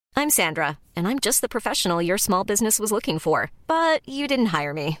I'm Sandra, and I'm just the professional your small business was looking for. But you didn't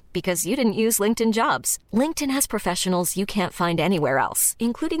hire me because you didn't use LinkedIn Jobs. LinkedIn has professionals you can't find anywhere else,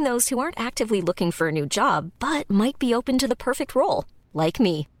 including those who aren't actively looking for a new job, but might be open to the perfect role, like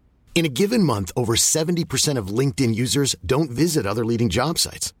me. In a given month, over 70% of LinkedIn users don't visit other leading job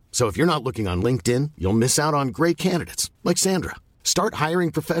sites. So if you're not looking on LinkedIn, you'll miss out on great candidates like Sandra. Start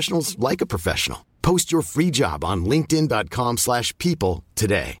hiring professionals like a professional. Post your free job on linkedin.com/people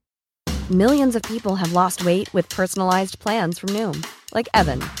today. Millions of people have lost weight with personalized plans from Noom. Like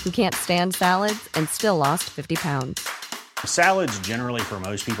Evan, who can't stand salads and still lost 50 pounds. Salads generally for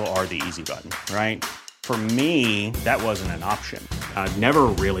most people are the easy button, right? For me, that wasn't an option. I never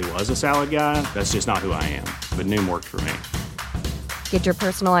really was a salad guy. That's just not who I am. But Noom worked for me. Get your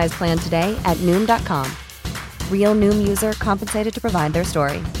personalized plan today at Noom.com. Real Noom user compensated to provide their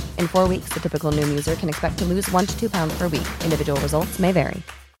story. In 4 weeks, the typical Noom user can expect to lose 1 to 2 pounds per week. Individual results may vary.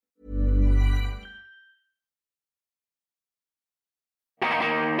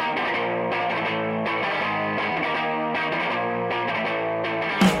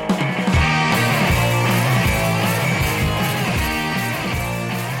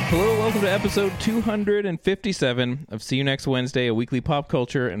 Hello, welcome to episode 257 of See You Next Wednesday, a weekly pop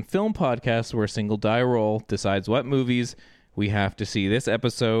culture and film podcast where a single die roll decides what movies we have to see. This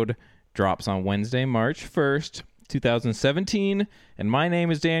episode drops on Wednesday, March 1st, 2017, and my name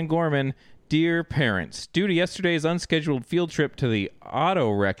is Dan Gorman. Dear parents, due to yesterday's unscheduled field trip to the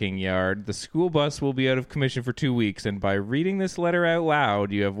auto wrecking yard, the school bus will be out of commission for 2 weeks, and by reading this letter out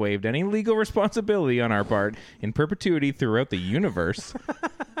loud, you have waived any legal responsibility on our part in perpetuity throughout the universe.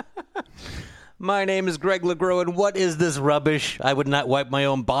 My name is Greg LeGros, and what is this rubbish? I would not wipe my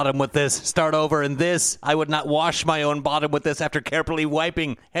own bottom with this. Start over, and this. I would not wash my own bottom with this after carefully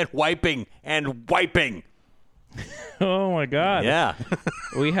wiping and wiping and wiping. Oh, my God. Yeah.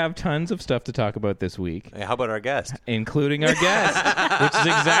 We have tons of stuff to talk about this week. Hey, how about our guest? Including our guest, which is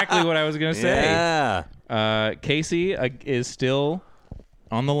exactly what I was going to say. Yeah. Casey is still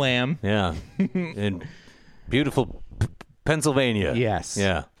on the lam. Yeah. In beautiful Pennsylvania. Yes.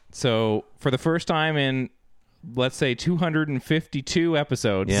 Yeah. So for the first time in, let's say, 252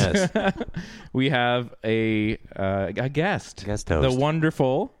 episodes, yes. we have a guest. Guest host. The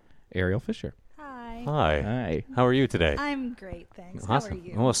wonderful Ariel Fisher. Hi. Hi. How are you today? I'm great, thanks. Awesome. How are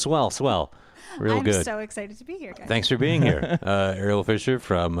you? Oh, swell. Real good. I'm so excited to be here, guys. Thanks for being here. Ariel Fisher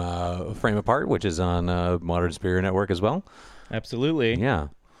from Frame Apart, which is on Modern Superior Network as well. Absolutely. Yeah.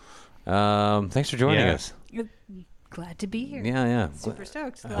 Thanks for joining us. Glad to be here. Yeah. Super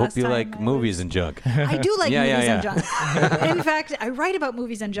stoked. I hope you like movies and junk. I do like movies and yeah. junk. In fact, I write about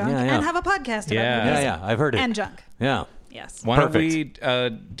movies and junk and have a podcast about movies I've heard it. and junk. Yeah. Yes. Why don't we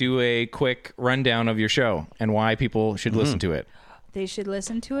do a quick rundown of your show and why people should listen to it? They should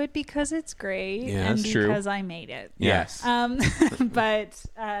listen to it because it's great Yeah, and that's true. because I made it. Yes. But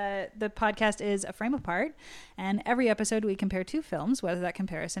the podcast is A Frame Apart, and every episode we compare two films, whether that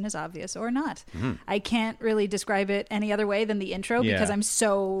comparison is obvious or not. I can't really describe it any other way than the intro because I'm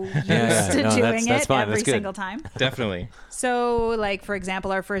so used to doing that's it fine. every That's good. single time. Definitely. So, like, for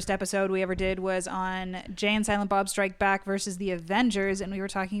example, our first episode we ever did was on Jay and Silent Bob Strike Back versus the Avengers, and we were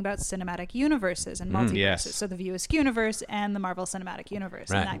talking about cinematic universes and multiverses. Yes. So the View Askew universe and the Marvel Cinematic Universe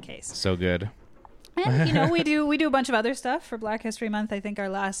in that case. So good. And we do a bunch of other stuff for Black History Month. I think our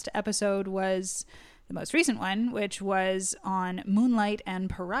last episode was the most recent one, which was on Moonlight and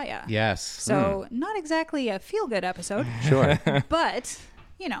Pariah. Yes. So not exactly a feel-good episode. Sure. But,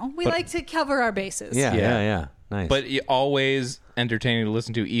 we like to cover our bases. Yeah. Nice. But always entertaining to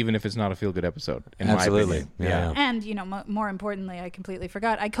listen to, even if it's not a feel-good episode, in Absolutely. my opinion. Yeah. And, more importantly, I completely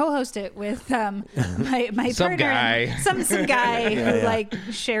forgot, I co-host it with my Some partner. guy. Some guy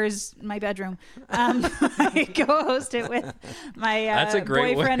who, shares my bedroom. I co-host it with my That's a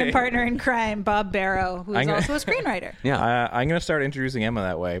great boyfriend way. and partner in crime, Bob Barrow, who's also a screenwriter. Yeah. I'm going to start introducing Emma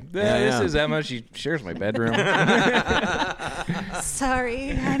that way. Yeah. This is Emma. She shares my bedroom. Sorry,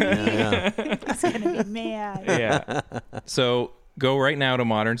 honey. He's going to be mad. Yeah. So go right now to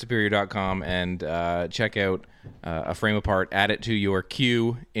modernsuperior.com and check out A Frame Apart. Add it to your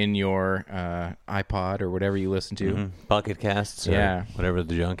queue in your iPod or whatever you listen to. Bucket casts or whatever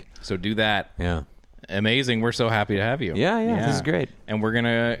the junk. So do that. Yeah. Amazing. We're so happy to have you. Yeah. This is great. And we're going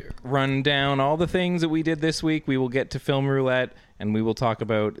to run down all the things that we did this week. We will get to Film Roulette, and we will talk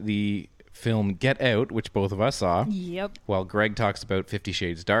about the film Get Out, which both of us saw. Yep. While Greg talks about 50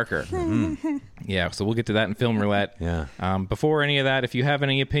 Shades Darker. Yeah, so we'll get to that in Film Roulette. Yeah. Before any of that, if you have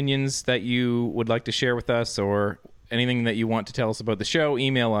any opinions that you would like to share with us, or anything that you want to tell us about the show,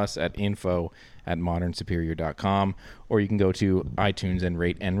 email us at info@modernsuperior.com, or you can go to iTunes and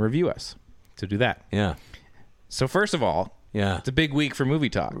rate and review us. So do that. Yeah. So first of all, Yeah. it's a big week for movie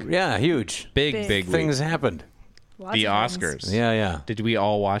talk. Yeah, huge. Big week. Things happened. Lots The of things. Oscars. Yeah. Did we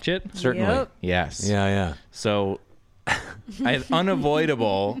all watch it? Certainly. Yep. Yes. Yeah. So,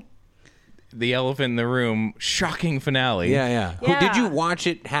 unavoidable, the elephant in the room, shocking finale. Yeah. Yeah. Did you watch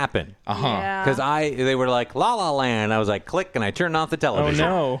it happen? Yeah. Because they were like, La La Land. I was like, click, and I turned off the television. Oh,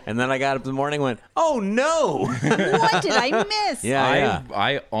 no. And then I got up in the morning and went, oh, no. What did I miss? Yeah.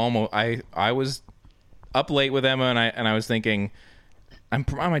 I was up late with Emma, and I was thinking, I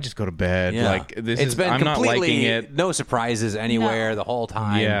might just go to bed. Yeah. Like It's been I'm not completely liking it. no surprises anywhere No. the whole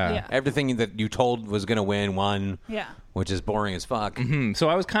time. Yeah. Everything that you told was going to win won. Yeah. Which is boring as fuck. So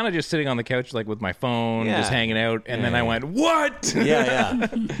I was kind of just sitting on the couch, like with my phone, Yeah. just hanging out, and then I went, "What?" Yeah.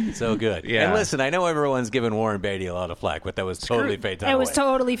 So good. Yeah. And listen, I know everyone's giving Warren Beatty a lot of flack, but that was totally Faye Dunaway. It was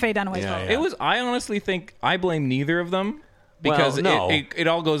totally Faye Dunaway's fault. Yeah. It was. I honestly think I blame neither of them because Well, no. it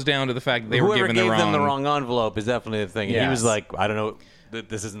all goes down to the fact that they were Whoever given gave the them the wrong envelope is definitely the thing. And he Yes. was like, I don't know,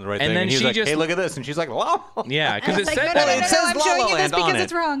 this isn't the right And thing. then And he was she like, just- hey, look at this. And she's like, La. Yeah, because it Like, said no, that. it says I'm La showing La you this Land on because it.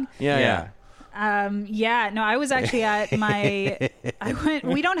 it's wrong. Yeah. No, I was actually at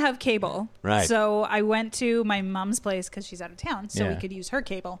we don't have cable. Right. So I went to my mom's place because she's out of town, so we Yeah. could use her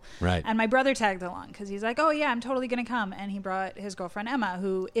cable. Right. And my brother tagged along because he's like, oh yeah, I'm totally going to come. And he brought his girlfriend Emma,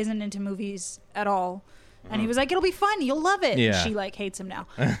 who isn't into movies at all. And he was like, it'll be fun. You'll love it. Yeah. And she hates him now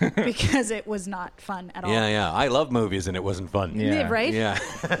because it was not fun at all. Yeah. I love movies and it wasn't fun. Yeah. Right? Yeah.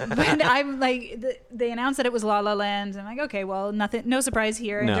 But I'm like, they announced that it was La La Land. I'm like, okay, well, no surprise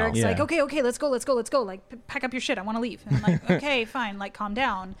here. And No. Derek's Yeah. like, okay, let's go. Like, pack up your shit. I want to leave. And I'm like, okay, fine. Like, calm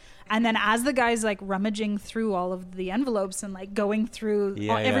down. And then as the guy's like rummaging through all of the envelopes and like going through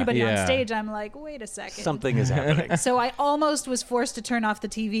everybody Yeah. on stage, I'm like, wait a second. Something is happening. So I almost was forced to turn off the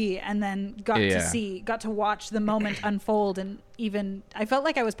TV and then got Yeah. to watch the moment unfold. And even I felt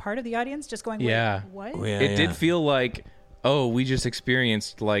like I was part of the audience, just going, wait, Yeah. what? Yeah, It did feel like, oh, we just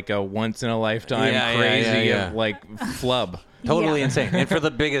experienced like a once in a lifetime crazy yeah. of like flub. Totally Yeah. insane. And for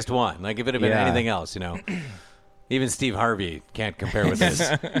the biggest one. Like, if it had been Yeah. anything else, Even Steve Harvey can't compare with this.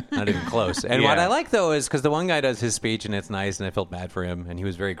 Not even close. And Yeah. what I like, though, is because the one guy does his speech, and it's nice, and I felt bad for him, and he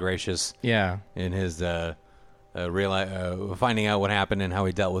was very gracious Yeah. in his finding out what happened and how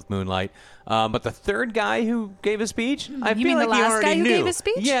he dealt with Moonlight. But the third guy who gave a speech, I You feel mean like the he last already guy who knew. gave a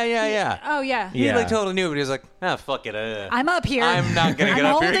speech? Yeah. Oh, yeah. He Yeah. like totally knew, but he was like, fuck it. I'm up here. I'm not going to get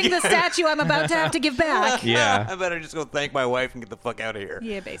I'm up here. holding the statue I'm about to have to give back. Yeah. I better just go thank my wife and get the fuck out of here.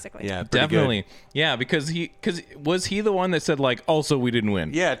 Yeah, basically. Yeah, pretty Definitely. Yeah, because was he the one that said like, also we didn't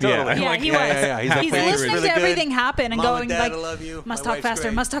win? Yeah, totally. Yeah, Like, he was. yeah. He's He's like, "Thanks, listening really to good. everything happen and Mom going and Dad, like, I love you. must My talk wife's faster,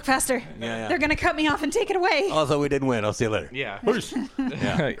 great." must talk faster. Yeah. They're going to cut me off and take it away. Also, we didn't win. I'll see you later. Yeah.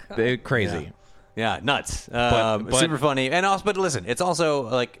 Yeah. They're crazy. Yeah, nuts. But- Super funny. And also, but listen, it's also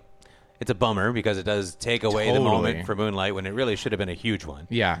like, it's a bummer because it does take away the Totally. moment for Moonlight when it really should have been a huge one.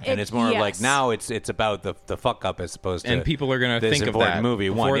 Yeah. And it's more of like Yes. now it's about the fuck up as opposed to And people are gonna this think of important that movie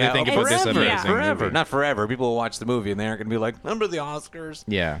before one. they Yeah, think about this forever. amazing Forever, movie. not forever. People will watch the movie and they aren't going to be like, remember the Oscars?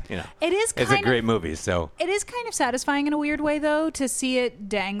 Yeah. It is It's a kind great of movie. So It is kind of satisfying in a weird way, though, to see it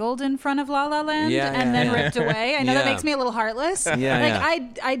dangled in front of La La Land Yeah, and yeah, then yeah. ripped away. I know that Yeah. makes me a little heartless. Yeah.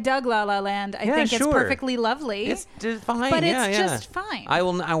 I dug La La Land. I Yeah, think it's sure. perfectly lovely. it's just fine. But it's yeah, yeah. just fine. I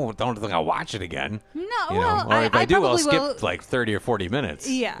don't think I'll watch it again. No, You know? well, or if I do, I'll probably skip will. like 30 or 40 minutes.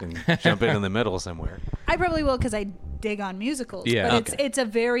 Yeah. And jump in the middle somewhere. I probably will because I dig on musicals. Yeah. But Okay. it's a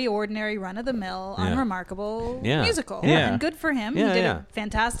very ordinary, run-of-the-mill, Yeah. unremarkable Yeah. musical. Yeah. And good for him. Yeah, he did yeah. a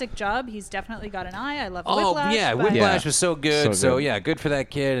fantastic job. He's definitely got an eye. I love Oh, Whiplash. yeah. but- Whiplash Yeah. was so good. So good. Yeah, good for that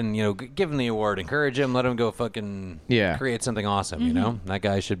kid. And, give him the award. Encourage him. Let him go fucking create something awesome, you know? That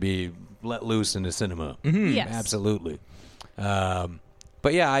guy should be let loose into cinema. Yes. Absolutely.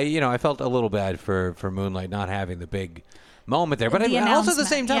 But yeah, I felt a little bad for Moonlight not having the big moment there. But The also at the announcement,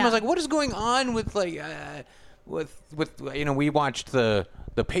 same time, I was yeah. like, what is going on with we watched the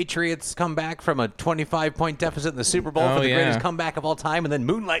Patriots come back from a 25-point deficit in the Super Bowl Oh, for the yeah. greatest comeback of all time, and then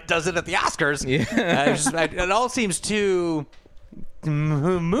Moonlight does it at the Oscars. Yeah. It all seems too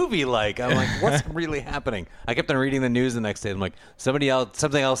movie-like. I'm like, what's really happening? I kept on reading the news the next day. I'm like, something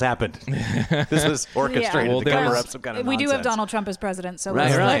else happened. This was orchestrated Well, to there cover was- up some kind of we do have nonsense. Donald Trump as president, so Right,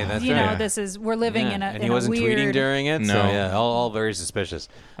 let's right, let- that's you right. know, we're living Yeah, in a and in he a wasn't weird. tweeting during it. No. So yeah, all very suspicious,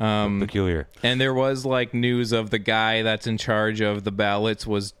 peculiar. And there was like news of the guy that's in charge of the ballots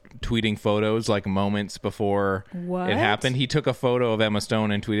was tweeting photos like moments before What? it happened. He took a photo of Emma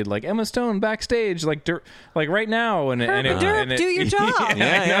Stone and tweeted like Emma Stone backstage like right now and Derp, do your job.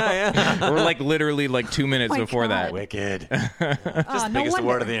 Yeah. or like literally like 2 minutes Oh my before that. God. Wicked. Oh, Just the no biggest wonder.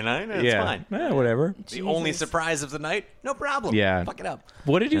 award of the night. It's Yeah, fine. whatever. The only Jesus. surprise of the night? No problem. Yeah. Fuck it up.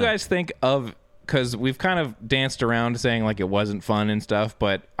 What did you guys think of? Because we've kind of danced around saying like it wasn't fun and stuff,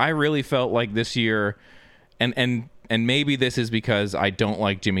 but I really felt like this year, and maybe this is because I don't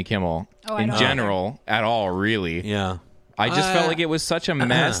like Jimmy Kimmel I in don't general at all. Really, Yeah. I just felt like it was such a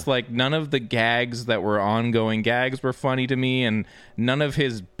mess. Like none of the gags that were ongoing gags were funny to me, and none of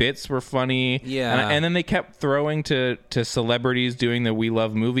his bits were funny. Yeah. and then they kept throwing to celebrities doing the "We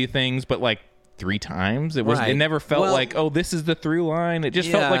Love" movie things, but like 3 times. It was. Right. It never felt Well- like, oh, this is the through line. It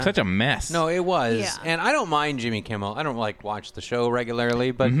just felt Yeah. like such a mess. No, it was. Yeah. And I don't mind Jimmy Kimmel. I don't like watch the show regularly,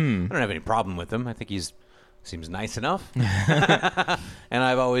 but I don't have any problem with him. I think seems nice enough. And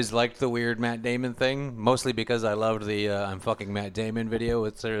I've always liked the weird Matt Damon thing, mostly because I loved the I'm fucking Matt Damon video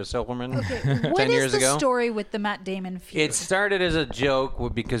with Sarah Silverman What 10 is years the ago. story with the Matt Damon feud? It started as a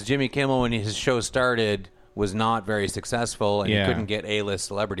joke because Jimmy Kimmel, when his show started, was not very successful, and Yeah. he couldn't get A-list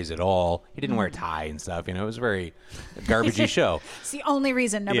celebrities at all. He didn't wear a tie and stuff. It was a very garbagey show. It's the only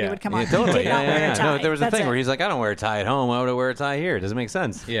reason nobody Yeah. would come on. Yeah, totally. Did not wear a tie. No, there was a That's thing it. where he's like, I don't wear a tie at home. Why would I wear a tie here? It doesn't make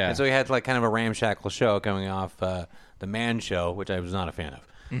sense. Yeah. And so he had like kind of a ramshackle show coming off the Man Show, which I was not a fan of.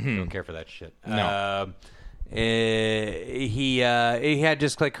 I don't care for that shit. No. He had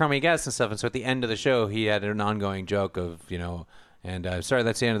just like crummy guests and stuff, and so at the end of the show, he had an ongoing joke of And sorry,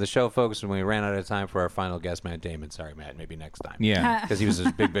 that's the end of the show, folks. And we ran out of time for our final guest, Matt Damon. Sorry, Matt. Maybe next time. Yeah. Because he was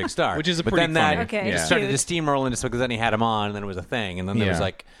a big star. Which is a but pretty then that funny. Okay, just yeah. started to cute. steamroll into because then he had him on, and then it was a thing, and then there was Yeah.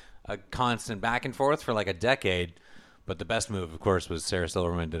 like a constant back and forth for like a decade. But the best move, of course, was Sarah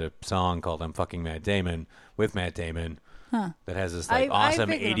Silverman did a song called "I'm Fucking Matt Damon" with Matt Damon. That has this like I awesome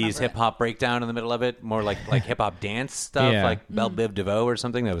vaguely 80s remember hip hop breakdown in the middle of it, more like hip hop dance stuff, Yeah. like Belle Biv DeVoe or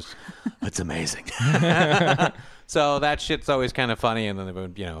something. It's amazing. So that shit's always kind of funny, and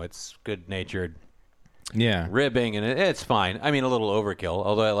then it's good natured Yeah. ribbing, and it's fine. I mean, a little overkill.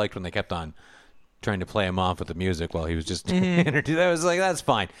 Although I liked when they kept on trying to play him off with the music while he was just introduced. I was like, that's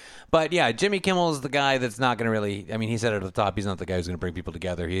fine. But yeah, Jimmy Kimmel is the guy that's not going to really. I mean, he said it at the top. He's not the guy who's going to bring people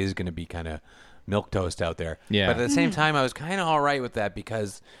together. He is going to be kind of milquetoast out there. Yeah. But at the same time, I was kind of all right with that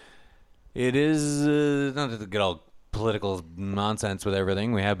because it is not to get all political nonsense with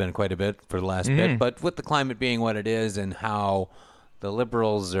everything. We have been quite a bit for the last bit, but with the climate being what it is and how the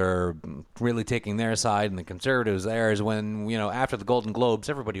liberals are really taking their side and the conservatives theirs, when after the Golden Globes,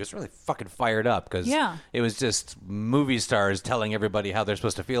 everybody was really fucking fired up because it was just movie stars telling everybody how they're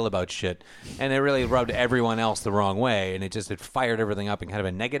supposed to feel about shit, and it really rubbed everyone else the wrong way, and it fired everything up in kind of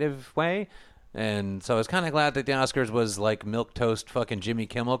a negative way. And so I was kind of glad that the Oscars was like milquetoast fucking Jimmy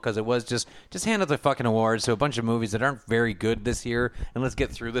Kimmel, because it was just hand out the fucking awards to a bunch of movies that aren't very good this year, and let's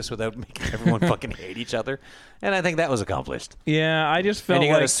get through this without making everyone fucking hate each other. And I think that was accomplished. Yeah, I just felt And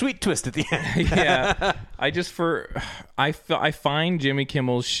you like got a sweet twist at the end. yeah, I find Jimmy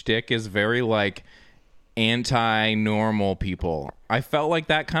Kimmel's shtick is very like anti-normal people. I felt like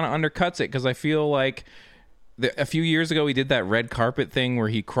that kind of undercuts it because I feel like a few years ago he did that red carpet thing where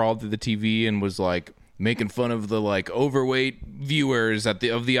he crawled through the TV and was like making fun of the like overweight viewers of the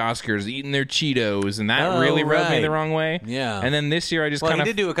Oscars eating their Cheetos, and that really rubbed me right. the wrong way. Yeah. And then this year I just Well, kind he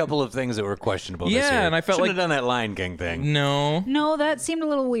of did do a couple of things that were questionable this Yeah, year. and I felt Shouldn't like- have done that Lion King thing. no. No, that seemed a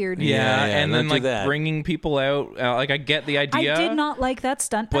little weird. Yeah, Yeah, and don't then do like that. bringing people out, like I get the idea. I did not like that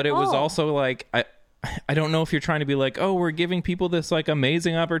stunt but at it was all. also like I don't know if you're trying to be like, oh, we're giving people this like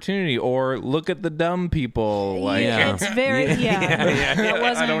amazing opportunity, or look at the dumb people. Like, Yeah. It's very, It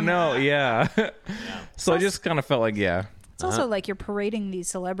wasn't, I don't know. Yeah. So I just kind of felt like, yeah. It's also like you're parading these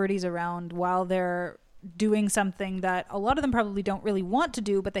celebrities around while they're doing something that a lot of them probably don't really want to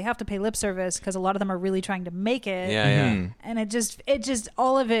do, but they have to pay lip service because a lot of them are really trying to make it. Yeah. And it just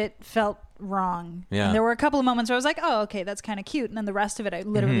all of it felt wrong. Yeah. And there were a couple of moments where I was like, oh, okay, that's kind of cute. And then the rest of it, I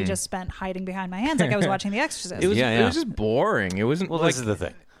literally just spent hiding behind my hands like I was watching The Exorcist. It was Yeah. it was just boring. It wasn't Well, like, this is the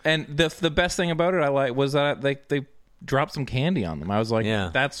thing. and the best thing about it I like was that they dropped some candy on them. I was like, Yeah.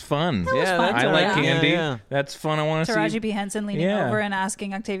 that's fun. was Yeah, fun. that's I all like right. candy. Yeah. That's fun. I want to Taraji see. P. Henson leaning Yeah. over and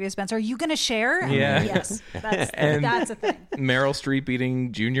asking Octavia Spencer, are you going to share? Yeah. Yes. And- That's a thing. Meryl Streep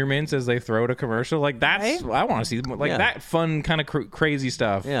eating Junior Mints as they throw to commercial. Like that's Right? I want to see like Yeah. that fun kind of crazy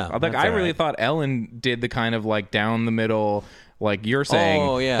stuff. Yeah, like that's I all really right. thought Ellen did the kind of like down the middle, like you're saying.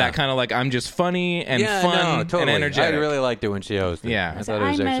 Oh, yeah. That kind of like I'm just funny and Yeah, fun no, totally. and energetic. I really liked it when she hosted. Yeah. I thought it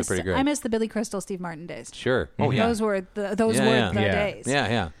was actually pretty great. I miss the Billy Crystal, Steve Martin days. Sure. Oh, yeah. Those were the Yeah. days.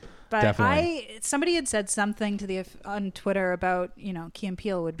 Yeah. But Definitely. somebody had said something on Twitter about, Key and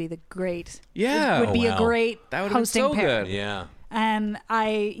Peele would be the great. Yeah. Would be a great That would have been hosting so pair. good. Yeah. And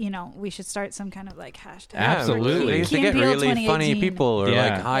we should start some kind of like hashtag. Absolutely. They used to Key get and Peele really funny 2018. people or Yeah.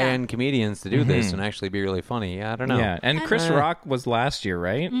 like high-end comedians to do this and actually be really funny. Yeah, I don't know. Yeah, and Chris Rock was last year,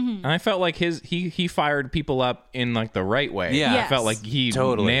 right? And I felt like he fired people up in like the right way. Yeah. I felt like he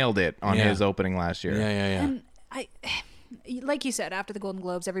Totally. nailed it on Yeah. his opening last year. Yeah. And like you said, after the Golden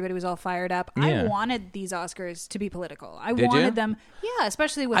Globes, everybody was all fired up. Yeah. I wanted these Oscars to be political. I Did wanted you? them,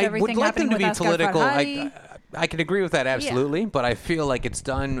 especially with I everything would like them happening to be with Asghar political. Farhadi. I can agree with that absolutely, but I feel like it's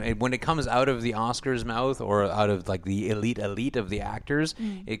done when it comes out of the Oscars' mouth or out of like the elite of the actors.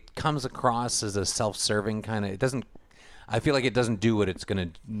 It comes across as a self-serving kind of. It doesn't. I feel like it doesn't do what it's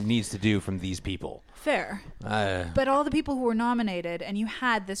needs to do from these people. Fair. But all the people who were nominated, and you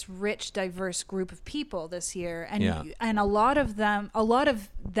had this rich, diverse group of people this year, and and a lot of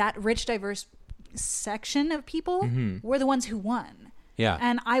that rich, diverse section of people were the ones who won. Yeah.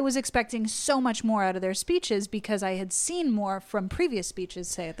 And I was expecting so much more out of their speeches because I had seen more from previous speeches,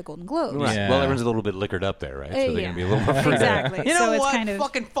 say at the Golden Globes. Right. Yeah. Well, everyone's a little bit liquored up there, right? So they're Yeah. going to be a little more free. Exactly. You know So it's what? kind of-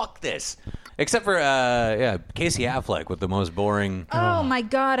 Fucking fuck this. Except for Casey Affleck with the most boring. Oh my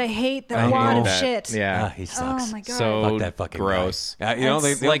God, I hate that I wad know of that. shit. Yeah. He sucks. Oh my God. So Fuck that fucking gross. guy. The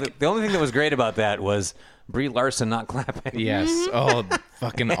only thing that was great about that was Brie Larson not clapping. Yes. Oh,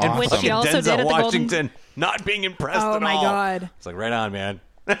 fucking awesome. Which she also Denzel did at the Golden- Washington not being impressed Oh at my all. God. It's like, right on, man.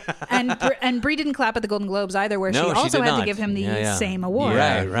 And Brie didn't clap at the Golden Globes either, where No, she also did had to not. give him the Yeah. same award.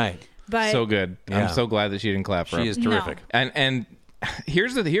 Yeah. Right. But So good. Yeah. I'm so glad that she didn't clap for She him. is terrific. And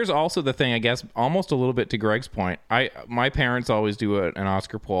here's also the thing, I guess, almost a little bit to Greg's point. My parents always do an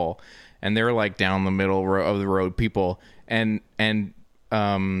Oscar poll, and they're like down the middle of the road people, and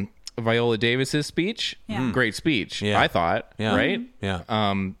Viola Davis's speech, great speech, Yeah. I thought, Yeah. right?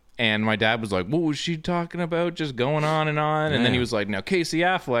 Yeah. And my dad was like, what was she talking about? Just going on. And then Yeah. he was like, now Casey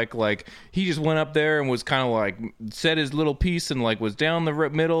Affleck, like, he just went up there and was kind of like, said his little piece and like was down the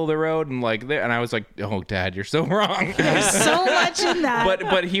middle of the road and like there. And I was like, oh, Dad, you're so wrong. so much in that.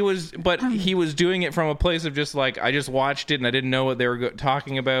 But he was doing it from a place of just like, I just watched it and I didn't know what they were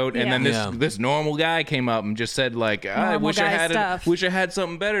talking about. And then Yeah. this normal guy came up and just said like, I Normal wish I guy had stuff. wish I had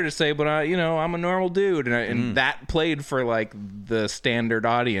something better to say, but I'm a normal dude, and that played for like the standard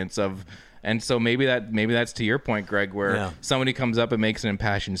audience of. And so maybe that's to your point, Greg, where somebody comes up and makes an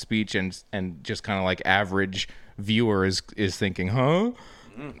impassioned speech and just kind of like average viewer is thinking, huh?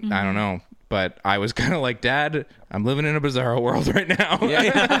 I don't know. But I was kind of like, Dad, I'm living in a bizarro world right now.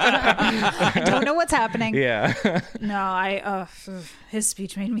 I don't know what's happening. Yeah. No, his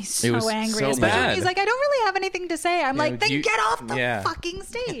speech made me It so was angry. so Especially bad. when he's like, I don't really have anything to say. I'm like, then you- get off the yeah. fucking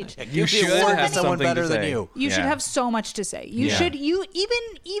stage. You should award have to someone something better to than say. you. You should Yeah. have so much to say. You Yeah. should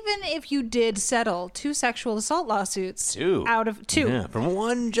even if you did settle 2 sexual assault lawsuits Two. out of 2 Yeah. From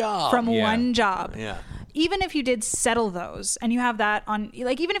one job. from Yeah. one job. Yeah. Even if you did settle those and you have that on,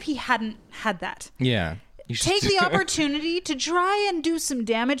 like, even if he hadn't had that, Yeah. You should take the opportunity to try and do some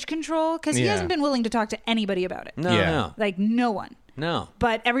damage control because he Yeah. hasn't been willing to talk to anybody about it. No, Yeah. no. Like, no one. No.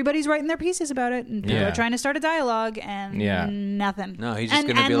 But everybody's writing their pieces about it, and people Yeah. are trying to start a dialogue, and Yeah. nothing. No, he's just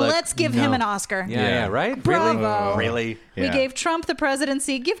and, gonna be and like, let's give no. him an Oscar. Yeah, right? Bravo. Really? We Yeah. gave Trump the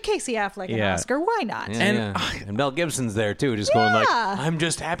presidency. Give Casey Affleck an Yeah. Oscar. Why not? Yeah, And- yeah. And Mel Gibson's there too, just going like, Yeah. I'm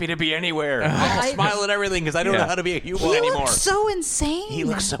just happy to be anywhere. I'll smile at everything because I don't know Yeah. how to be a human He anymore. looks so insane. He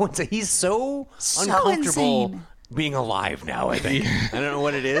looks so insane. He's so So uncomfortable insane. being alive now, I think. I don't know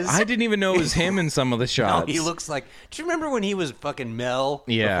what it is. I didn't even know it was him in some of the No, shots. he looks like. Do you remember when he was fucking Mel?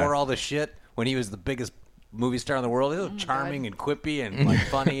 Yeah. Before all the shit, when he was the biggest movie star in the world, he was charming and quippy and like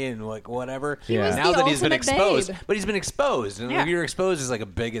funny and like whatever. He was Now the that he's been ultimate exposed, babe. but he's been exposed, and Yeah. if you're exposed as like a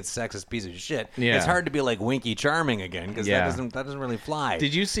bigot, sexist piece of shit, Yeah. it's hard to be like winky charming again because Yeah. that doesn't really fly.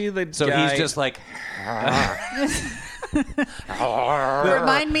 Did you see the So guy? he's just like.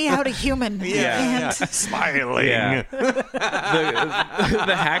 Remind me how to human. Yeah. And smiling. Yeah.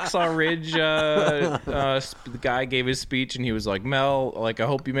 the Hacksaw Ridge the guy gave his speech and he was like, Mel, like, I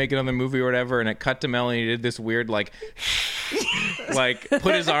hope you make another movie or whatever. And it cut to Mel and he did this weird, like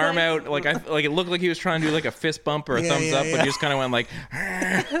put his arm out. Like, it looked like he was trying to do like a fist bump or a thumbs up, but he just kind of went like,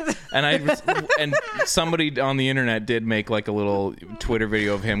 and somebody on the internet did make like a little Twitter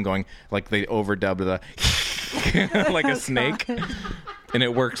video of him going, like, they overdubbed the like a snake. And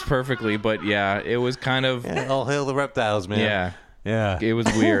it works perfectly, but yeah, it was kind of All hail the reptiles, man. yeah. Yeah. It was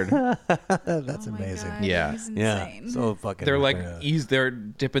weird. That's Oh my amazing. God, Yeah. he's Yeah. insane. So fucking. They're like, they're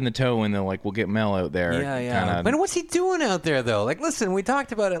dipping the toe in. They're like, we'll get Mel out there. Yeah. But what's he doing out there though? Like, listen, we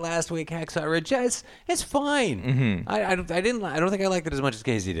talked about it last week. Hacksaw Ridge. It's fine. Mm-hmm. I don't think I liked it as much as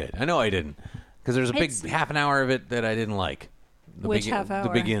Casey did. I know I didn't, because there's a big half an hour of it that I didn't like. Which half hour? The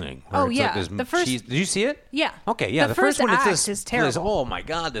beginning. Oh, where it's yeah. like this The first- cheese. Did you see it? Yeah. Okay, yeah. The The first first one act is is terrible. oh my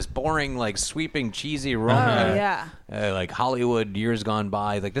god, this boring, like sweeping, cheesy Oh, romance. yeah. Like Hollywood years gone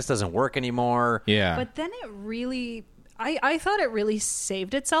by. Like, this doesn't work anymore. Yeah. But then it really, I thought it really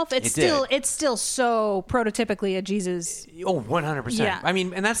saved itself. It's did. still so prototypically a Jesus. Oh, 100%. Yeah. I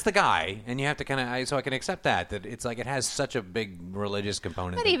mean, and that's the guy, and you have to kind of, so I can accept that it's like it has such a big religious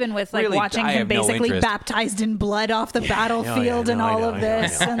component. But that even with like really, watching I him have no basically interest. baptized in blood off the battlefield and all of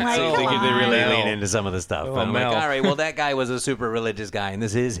this, and like, I don't think come they really on. lean into some of the stuff. Oh, But I'm Mel. like, all right, well, that guy was a super religious guy, and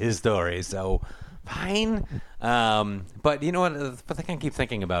this is his story, so fine. But you know what? The thing I keep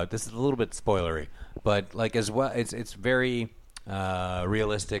thinking about, this is a little bit spoilery, but like as well, it's very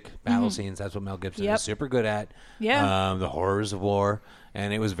realistic battle scenes. That's what Mel Gibson Yep. is super good at. Yeah. The horrors of war.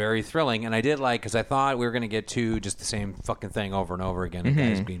 And it was very thrilling. And I did like, because I thought we were going to get to just the same fucking thing over and over again, of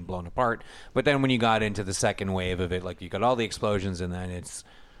guys being blown apart. But then when you got into the second wave of it, like you got all the explosions, and then it's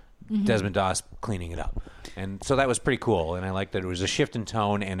Desmond Doss cleaning it up. And so that was pretty cool. And I liked that it was a shift in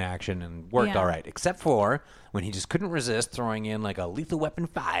tone and action and worked Yeah. all right. Except for when he just couldn't resist throwing in like a Lethal Weapon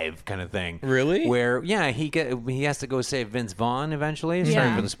 5 kind of thing. Really? Where, yeah, he has to go save Vince Vaughn eventually. Sorry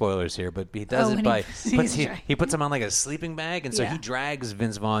Yeah. for the spoilers here, but he does Oh, it when by... he- he puts him on like a sleeping bag, and so Yeah. he drags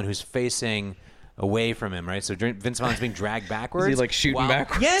Vince Vaughn, who's facing away from him, right? So Vince Vaughn's being dragged backwards. Is he, like, shooting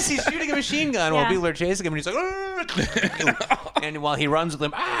backwards? Yes, he's shooting a machine gun while Yeah. people are chasing him, and he's like, and while he runs with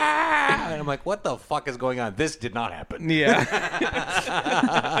them, and I'm like, what the fuck is going on? This did not happen.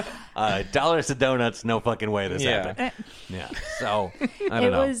 Yeah. Dollars to donuts, no fucking way this Yeah. happened. Yeah. So I don't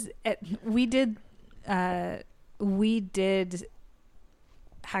It know. was. We did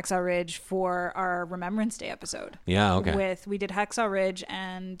Hacksaw Ridge for our Remembrance Day episode. Yeah, okay. We did Hacksaw Ridge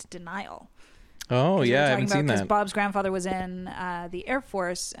and Denial. Oh, yeah. I haven't seen Because that. Bob's grandfather was in the Air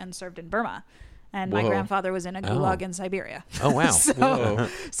Force and served in Burma. And my Whoa. grandfather was in a gulag in Siberia. Oh, wow.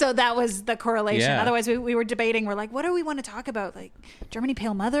 So that was the correlation. Yeah. Otherwise, we were debating. We're like, what do we want to talk about? Like Germany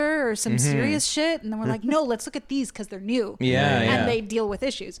Pale Mother or some serious shit? And then we're like, no, let's look at these because they're new. Yeah, And yeah. they deal with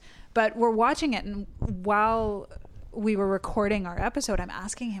issues. But we're watching it. And while we were recording our episode, I'm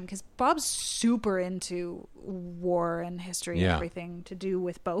asking him, because Bob's super into war and history and Yeah. everything to do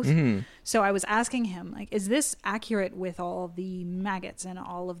with both. So I was asking him, like, is this accurate with all the maggots and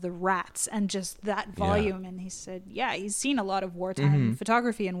all of the rats and just that volume? And he said, yeah, he's seen a lot of wartime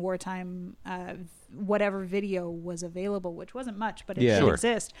photography and wartime whatever video was available, which wasn't much, but it Yeah. did Sure.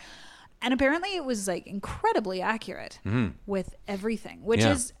 exist. And apparently it was like incredibly accurate with everything, which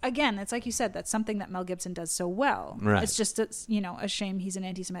Yeah. is, again, it's like you said, that's something that Mel Gibson does so well. Right. It's just, a shame he's an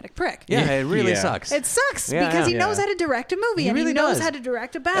anti-Semitic prick. Yeah, it really Yeah. sucks. It sucks Yeah, because yeah. he knows how to direct a movie and really he knows does. how to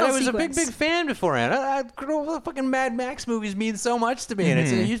direct a And battle I was sequence. a big fan beforehand. The fucking Mad Max movies mean so much to me, and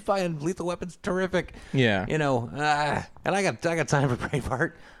it's you find Lethal Weapon's terrific. Yeah. and I got time for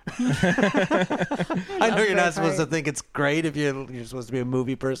Braveheart. I know you're not supposed to Braveheart. think it's great if you're supposed to be a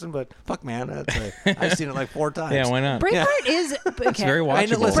movie person, but fuck, man, I've seen it like 4 times. Yeah, why not? Braveheart is okay. very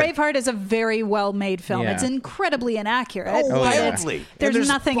watchable. listen. Braveheart is a very well-made film. Yeah. It's incredibly inaccurate. Oh, but yeah. it's- wildly. There's And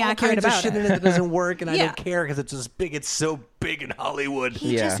nothing all accurate kinds about of shit it. in it that doesn't work, and I Yeah. don't care because it's just big. It's so big in Hollywood.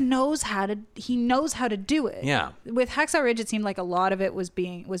 He Yeah. just knows how to. He knows how to do it. Yeah. With Hacksaw Ridge, it seemed like a lot of it was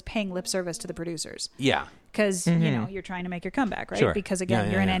paying lip service to the producers Yeah. because you're trying to make your comeback, right? Sure. Because again,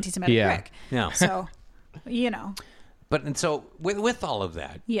 Yeah, you're yeah, an yeah. anti-Semitic Yeah. prick. Yeah. So, But and so with all of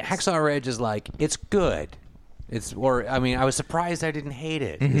that, Yes. Hacksaw Ridge is like, it's good. I was surprised I didn't hate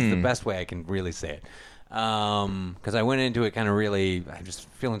it. Is the best way I can really say it. Because I went into it kind of really, I'm just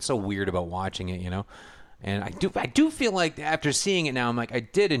feeling so weird about watching it, And I do feel like after seeing it now, I'm like, I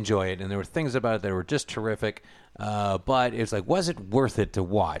did enjoy it, and there were things about it that were just terrific. But it's like, was it worth it to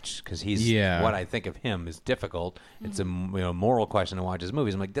watch? Because what I think of him is difficult. It's a moral question to watch his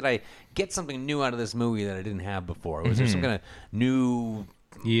movies. I'm like, did I get something new out of this movie that I didn't have before? Was there some kind of new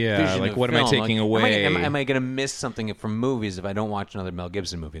vision like of what am I film? taking Like, away? Am I going to miss something from movies if I don't watch another Mel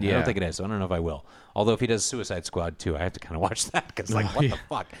Gibson movie? And I Yeah. don't think it is, so I don't know if I will. Although if he does Suicide Squad too, I have to kind of watch that because what the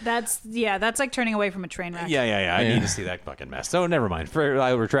fuck? that's like turning away from a train wreck. Yeah. I need to see that fucking mess. So never mind.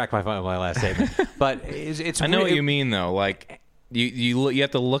 I retract my last statement. But it's I know what really- you mean, though. Like, you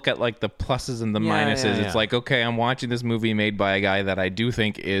have to look at like the pluses and the Yeah, minuses. yeah, yeah. It's like, okay, I'm watching this movie made by a guy that I do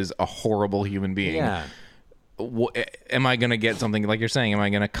think is a horrible human being. Yeah. am I going to get something like you're saying? Am I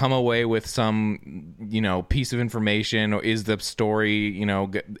going to come away with some, piece of information, or is the story,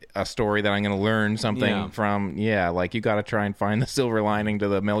 a story that I'm going to learn something from? Yeah, like you got to try and find the silver lining to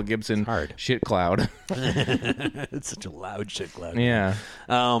the Mel Gibson shit cloud. It's such a loud shit cloud. Yeah.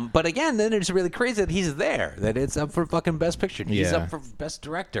 But again, then it's really crazy that he's there, that it's up for fucking Best Picture. He's up for Best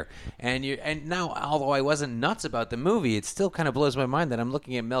Director. And now, although I wasn't nuts about the movie, it still kind of blows my mind that I'm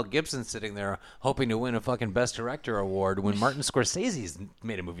looking at Mel Gibson sitting there hoping to win a fucking Best Director award when Martin Scorsese's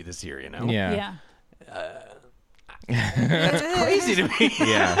made a movie this year, Yeah. That's crazy to me.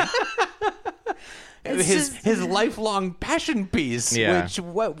 Yeah. His lifelong passion piece, which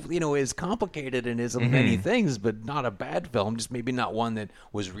is complicated and is many things, but not a bad film. Just maybe not one that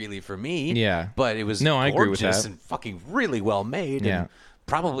was really for me. Yeah, but it was I agree with that. And fucking really well made. Yeah, and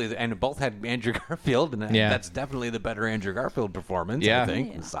probably, and both had Andrew Garfield, and that's definitely the better Andrew Garfield performance. I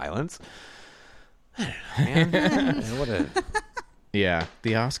think in Silence. Man, what a the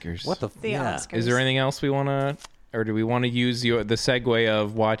Oscars. What the Oscars? Is there anything else we want to? Or do we want to use the segue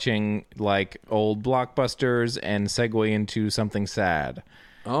of watching like old blockbusters and segue into something sad?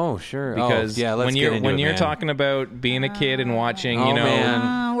 Oh, sure. Because let's when you're talking about being a kid and watching,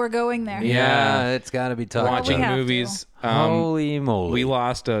 we're going there. Yeah, it's got to be tough. Watching movies. Holy moly. We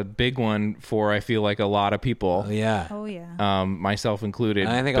lost a big one for, I feel like, a lot of people. Oh, yeah. Myself included.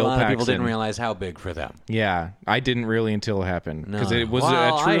 And I think Bill a lot Paxton. of people didn't realize how big for them. Yeah. I didn't really until it happened. Because it was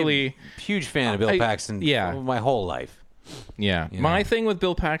a truly... huge fan of Bill Paxton my whole life. Yeah. My thing with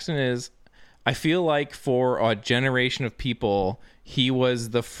Bill Paxton is I feel like for a generation of people, he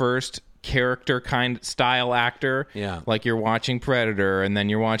was the first character style actor. Yeah. Like you're watching Predator and then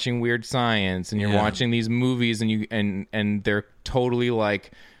you're watching Weird Science and you're watching these movies and they're totally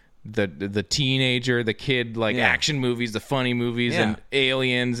like the teenager, the kid, like action movies, the funny movies and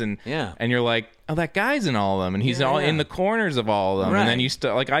aliens and you're like, oh, that guy's in all of them and he's all in the corners of all of them. Right. And then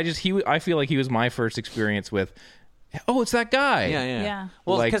you I feel like he was my first experience with, oh, it's that guy. Yeah.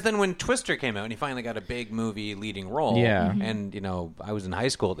 Well, because then when Twister came out and he finally got a big movie leading role, and I was in high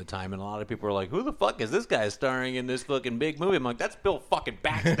school at the time, and a lot of people were like, "Who the fuck is this guy starring in this fucking big movie?" I'm like, "That's Bill fucking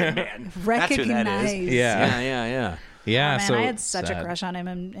Paxton, man. That's who that is." Yeah. Yeah, so I had such a crush on him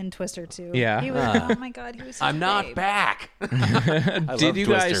in Twister too. Yeah, he was. Oh my god, he was. So I'm not back. Did you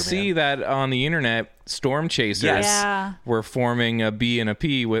guys see that on the internet? Storm Chasers were forming a B and a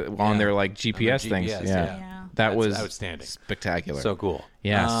P on their like GPS things. That's was outstanding, spectacular, so cool.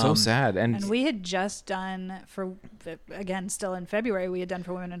 Yeah, so sad. And we had just done still in February, we had done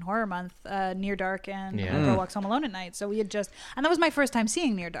for Women in Horror Month, Near Dark and Girl Walks Home Alone at Night. So we had and that was my first time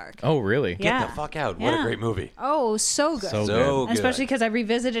seeing Near Dark. Oh, really? Get the fuck out! What a great movie. Oh, so good. So good. Especially because I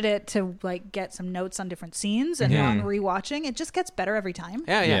revisited it to like get some notes on different scenes, and on rewatching, it just gets better every time.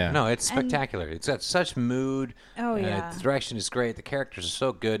 Yeah. No, it's spectacular. It's got such mood. Oh yeah. The direction is great. The characters are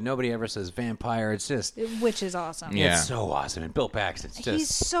so good. Nobody ever says vampire. It's just which is awesome. Yeah. It's so awesome. And Bill Paxton's just he's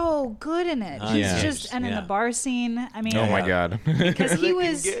so good in it. He's just in the bar scene. I mean, oh my god, because he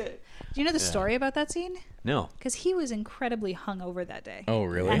was. Do you know the story about that scene? No. Because he was incredibly hungover that day. Oh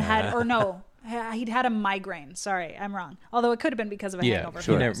really? And he'd had a migraine. Sorry, I'm wrong. Although it could have been because of a hangover.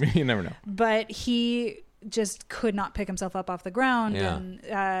 Sure. You never know. But he just could not pick himself up off the ground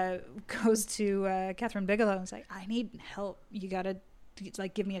and goes to Catherine Bigelow and is like, I need help. You got to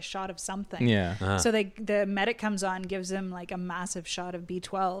give me a shot of something. Yeah. So the medic comes on, gives him like a massive shot of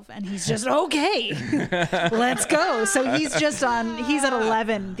B12, and he's just okay. Let's go. So he's just he's at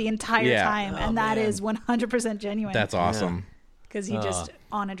 11 the entire time, and that is 100% genuine. That's awesome. Because he just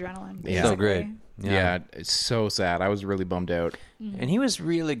on adrenaline. Yeah. So great. Yeah, it's so sad. I was really bummed out. And he was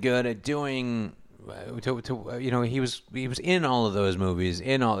really good at doing. He was in all of those movies,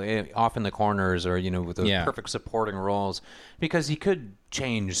 off in the corners, or with those perfect supporting roles, because he could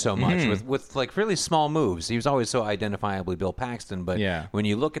change so much with like really small moves. He was always so identifiably Bill Paxton, but when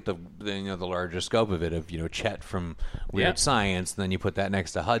you look at the larger scope of it, of Chet from Weird Science, and then you put that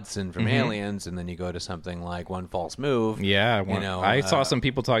next to Hudson from Aliens, and then you go to something like One False Move. Yeah, I saw some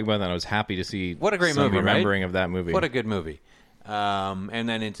people talking about that. And I was happy to see what a great movie, remembering of that movie. What a good movie. And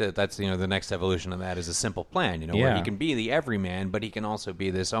then that's the next evolution of that is A Simple Plan, where he can be the everyman, but he can also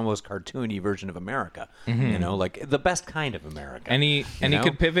be this almost cartoony version of America, like the best kind of America. And he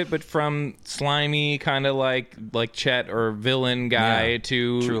could pivot, but from slimy kind of like Chet or villain guy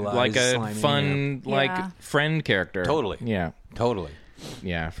to True Lies, like a slimy, fun friend character. Totally. Yeah. Totally.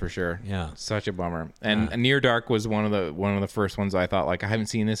 Yeah, for sure. Yeah. Such a bummer. And Near Dark was one of the first ones I thought, like, I haven't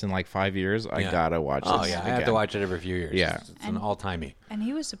seen this in like 5 years. I gotta watch this. Oh yeah, I have to watch it every few years. Yeah. It's an all-timey. And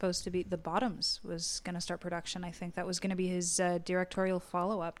he was supposed to be The Bottoms was going to start production. I think that was going to be his directorial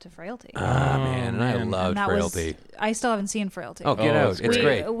follow-up to Frailty. Man, and I loved And that Frailty. I still haven't seen Frailty. Oh, get out! It's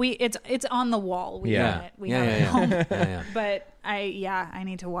great. It's on the wall. We Yeah. own it. We have it at home. Yeah. But I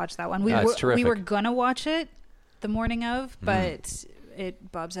need to watch that one. It's We terrific. were gonna watch it the morning of, but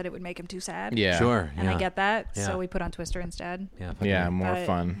Bob said it would make him too sad. Yeah. Sure. And I get that, Yeah. so we put on Twister instead. Yeah. Yeah, more But,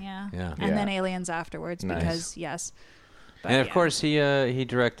 fun. Yeah. Yeah. And Yeah. then Aliens afterwards Nice. because yes. But, And of yeah. course, he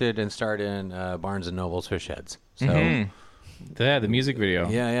directed and starred in Barnes and Noble's Fish Heads. So The music video.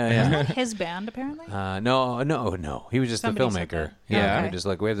 yeah. Isn't that his band apparently? No. He was just Somebody the said filmmaker. that. Yeah. Okay. Just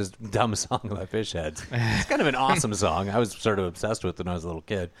like we have this dumb song about fish heads. It's kind of an awesome song. I was sort of obsessed with it when I was a little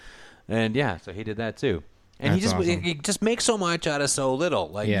kid. And yeah, so he did that too. And That's awesome. he just makes so much out of so little.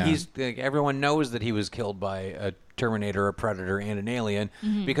 Like Yeah. he's like, everyone knows that he was killed by a Terminator, a Predator, and an alien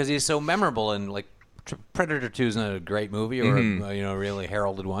because he's so memorable. And like Predator 2 is not a great movie or a really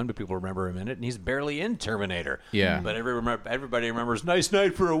heralded one, but people remember him in it. And he's barely in Terminator. Yeah. But everybody remembers "Nice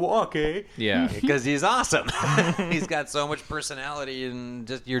Night for a Walk," eh? Yeah. Because he's awesome. He's got so much personality, and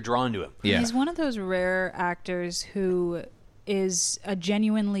just you're drawn to him. Yeah. He's one of those rare actors who is a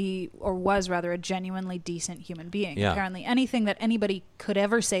genuinely decent human being. Yeah. Apparently anything that anybody could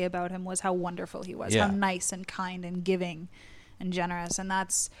ever say about him was how wonderful he was, Yeah. how nice and kind and giving and generous. And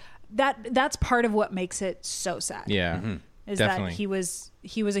that's part of what makes it so sad. Yeah. Is Definitely. that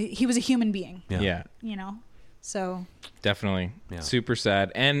he was a human being. Yeah. You know? So Definitely. Yeah. Super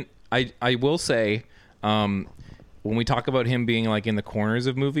sad. And I will say, when we talk about him being like in the corners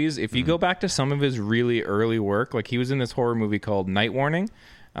of movies, if you go back to some of his really early work, like he was in this horror movie called Night Warning,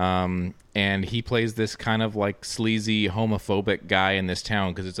 and he plays this kind of like sleazy homophobic guy in this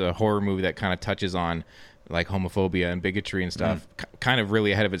town because it's a horror movie that kind of touches on like homophobia and bigotry and stuff, kind of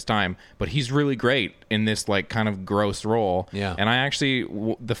really ahead of its time. But he's really great in this like kind of gross role. Yeah. And I actually,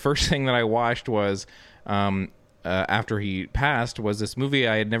 the first thing that I watched was after he passed was this movie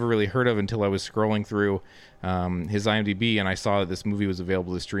I had never really heard of until I was scrolling through his IMDb, and I saw that this movie was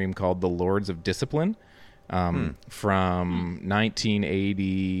available to stream called The Lords of Discipline from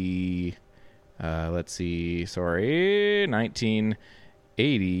 1980.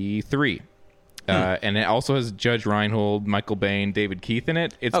 1983. And it also has Judge Reinhold, Michael Biehn, David Keith in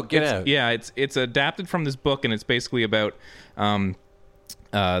it. It's out. Yeah, it's adapted from this book, and it's basically about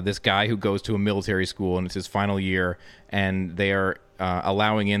this guy who goes to a military school, and it's his final year, and they are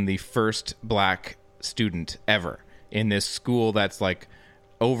allowing in the first black student ever in this school that's like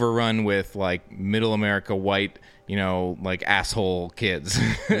overrun with like middle America white, like asshole kids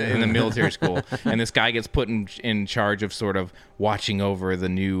in the military school. And this guy gets put in charge of sort of watching over the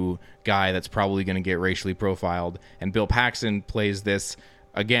new guy that's probably going to get racially profiled. And Bill Paxton plays this,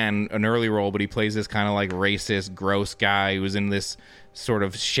 again, an early role, but he plays this kind of like racist, gross guy who's in this sort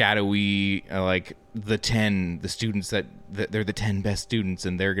of shadowy, like the students that they're the 10 best students,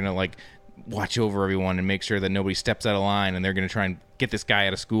 and they're going to like watch over everyone and make sure that nobody steps out of line, and they're going to try and get this guy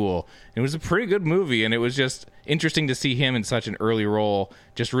out of school. It was a pretty good movie, and it was just interesting to see him in such an early role,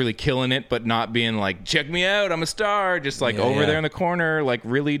 just really killing it, but not being like, check me out, I'm a star, just like there in the corner, like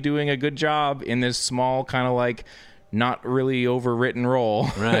really doing a good job in this small kind of like not really overwritten role.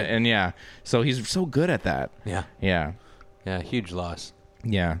 Right. And yeah, so he's so good at that. Yeah. Yeah. Yeah, huge loss.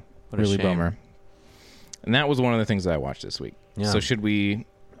 Yeah. What a Really shame. bummer. And that was one of the things that I watched this week. Yeah. So should we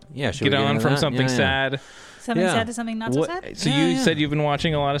Yeah, should get we on into from that? something Yeah. sad? something Yeah. sad to something not so sad? So Yeah, you yeah. said you've been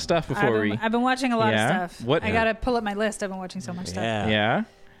watching a lot of stuff before I've been watching a lot Yeah? of stuff. What- I gotta pull up my list. I've been watching so much stuff. Yeah. Yeah.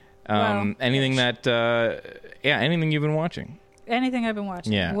 Well, Anything that anything you've been watching? Anything I've been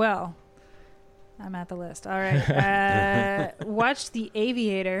watching. Yeah. Well, I'm at the list. All right. Watched The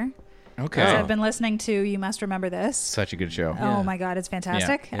Aviator. Okay. As I've been listening to You Must Remember This. Such a good show. Oh my God, it's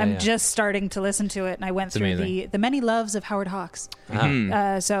fantastic. Yeah, I'm yeah. just starting to listen to it, and I went It's through amazing. the many loves of Howard Hawks.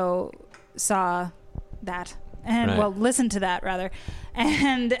 So saw that. And Right. listened to that rather,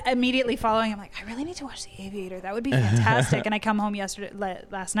 and immediately following, I'm like, I really need to watch The Aviator. That would be fantastic. And I come home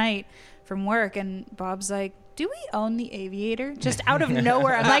last night from work, and Bob's like, "Do we own The Aviator?" Just out of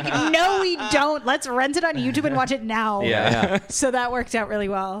nowhere, I'm like, "No, we don't. Let's rent it on YouTube and watch it now." Yeah. So that worked out really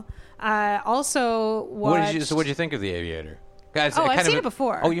well. Also, watched. What did you think of The Aviator? Guys, Oh, kind I've of seen it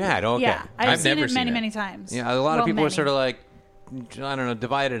before. Oh, you had? Okay. Yeah, I've I've seen never it seen many, it. many times. Yeah, a lot of people many. are sort of like, I don't know,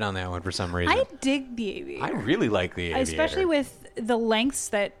 divided on that one for some reason. I dig The Aviator. I really like The Aviator. Especially with the lengths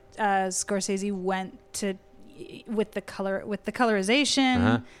that Scorsese went to with the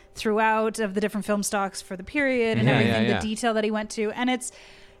colorization throughout of the different film stocks for the period and everything, the detail that he went to. And it's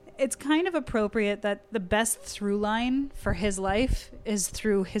kind of appropriate that the best through line for his life is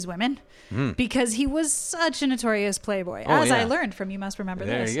through his women, because he was such a notorious playboy, as I learned from You Must Remember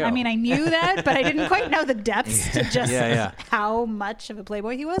There This. you go. I mean, I knew that, but I didn't quite know the depths to just how much of a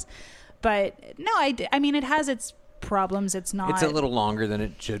playboy he was. But no, I mean, it has its problems. It's not. It's a little longer than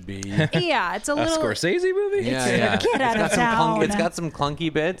it should be. Yeah, it's a A little. Scorsese movie? Get out of town. It's got some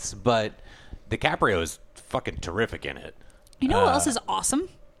clunky bits, but DiCaprio is fucking terrific in it. You know who else is awesome?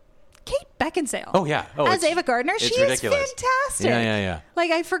 Kate Beckinsale. Oh, yeah. As Ava Gardner, it's she ridiculous. is fantastic. Yeah.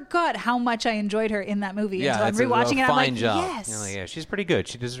 Like, I forgot how much I enjoyed her in that movie until I'm it's a rewatching it. I'm fine like, job. yes. You're like, yeah, she's pretty good.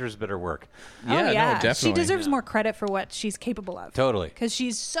 She deserves better work. Yeah, Oh, no, yeah. definitely. She deserves more credit for what she's capable of. Totally. Because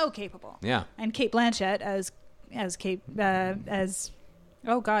she's so capable. Yeah. And Kate Blanchett as Kate, as,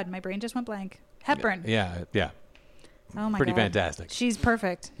 oh God, my brain just went blank. Hepburn. Yeah. Oh my Pretty God. fantastic. She's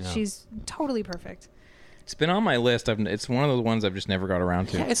perfect. She's totally perfect. It's been on my list. It's one of those ones I've just never got around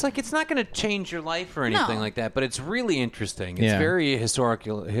to. Yeah, it's like it's not going to change your life or anything No. like that, but it's really interesting. It's Yeah. very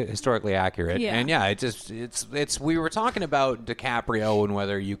historically accurate, Yeah. and it's. We were talking about DiCaprio and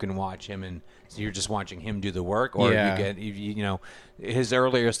whether you can watch him and so you're just watching him do the work, or Yeah. you know, his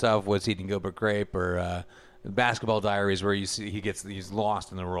earlier stuff was Eating Gilbert Grape or Basketball Diaries, where you see he's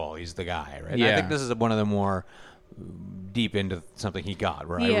lost in the role. He's the guy, right? And I Yeah. think this is one of the more deep into something he got,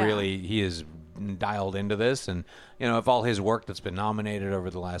 where Yeah. he is dialed into this, and you know, if all his work that's been nominated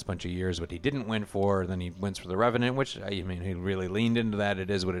over the last bunch of years, but he didn't win for, then he wins for The Revenant, which I mean, he really leaned into that. It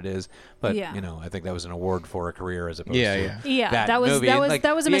is what it is, but Yeah. you know, I think that was an award for a career as opposed Yeah, to yeah. Yeah, that was- movie. that was- Like,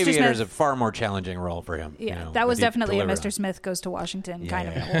 that was a The Mr. Aviator is Smith. a far more challenging role for him. Yeah, you know, that was but he definitely a delivered Mr. Smith Goes to Washington kind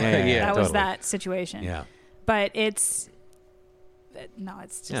of yeah. an award. Yeah, yeah, that was totally. that situation. Yeah. But it's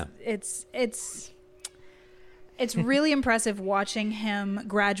just Yeah. it's really impressive watching him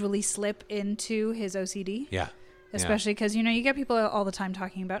gradually slip into his OCD. Yeah. Especially because, you know, you get people all the time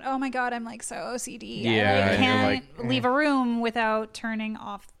talking about, oh my God, I'm like so OCD. Yeah, I and you're can't like, leave a room without turning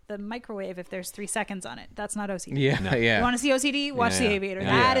off the microwave if there's 3 seconds on it. That's not OCD. Yeah, yeah. You want to see OCD? Watch The Aviator. Yeah.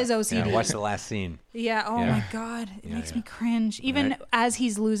 That is OCD. Yeah, watch the last scene. Yeah. Oh Yeah. my God. It makes me cringe. Even Right. as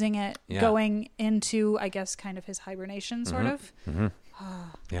he's losing it, Yeah. going into, I guess, kind of his hibernation, sort of.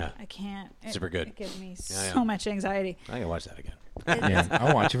 Yeah. I can't. Super good. It gives me Yeah, so yeah. much anxiety. I can watch that again. Yeah,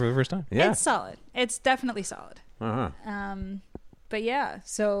 I'll watch it for the first time. Yeah. It's solid. It's definitely solid. But yeah,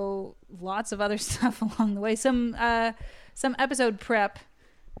 so lots of other stuff along the way. Some episode prep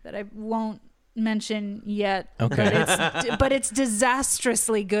that I won't mention yet. Okay. But it's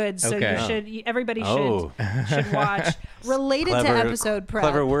disastrously good. So Okay. everybody Oh. should watch. Related to episode prep.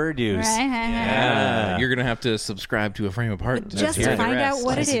 Clever word use. Right. You're gonna have to subscribe to A Frame Apart Just to find out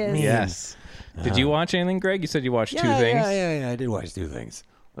what it is. Yes. Did you watch anything, Greg? You said you watched two things. Yeah. I did watch 2 things.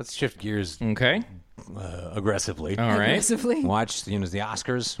 Let's shift gears Okay. aggressively. All right. Aggressively. Watch, the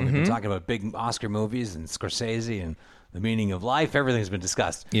Oscars. We've been talking about big Oscar movies and Scorsese and the meaning of life. Everything's been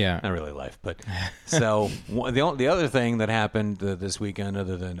discussed. Yeah. Not really life, but so the other thing that happened this weekend,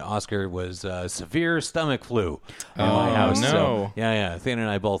 other than Oscar, was severe stomach flu in my house. no. So, yeah. Athena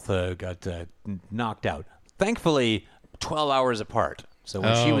and I both got knocked out. Thankfully, 12 hours apart. So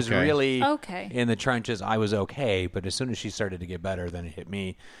when she was okay. really Okay. in the trenches, I was okay. But as soon as she started to get better, then it hit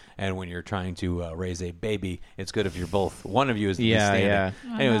me. And when you're trying to raise a baby, it's good if you're both, one of you is Yeah, standing. yeah.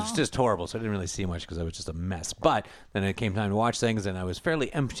 And it was just horrible. So I didn't really see much because I was just a mess. But then it came time to watch things, and I was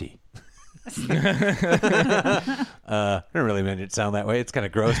fairly empty. I don't really mean it to sound that way. It's kind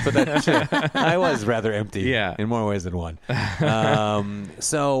of gross, but I was rather empty. Yeah. In more ways than one.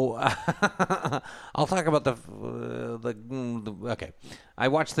 So I'll talk about okay. I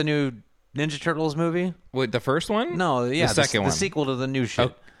watched the new Ninja Turtles movie. Wait, the first one? No, yeah, the second one. the sequel to the new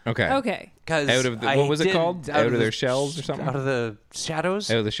shit. Okay. Okay. 'Cause Out of the- I what was it didn't- called? Out of the- their shells or something? Out of the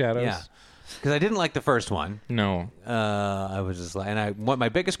shadows. Out of the shadows. Yeah, because I didn't like the first one. No. I was just like, what my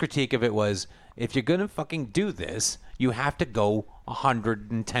biggest critique of it was, if you're gonna fucking do this, you have to go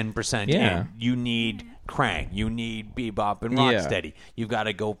 110%. Yeah. in. You need Krang, you need Bebop and Yeah. Rocksteady. You've got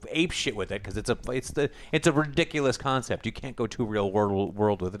to go ape shit with it because it's a ridiculous concept. You can't go too real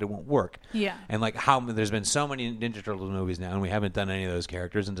world with it; it won't work. Yeah. And like there's been so many Ninja Turtles movies now, and we haven't done any of those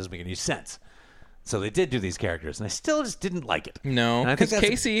characters, and it doesn't make any sense. So they did do these characters, and I still just didn't like it. No, And I think because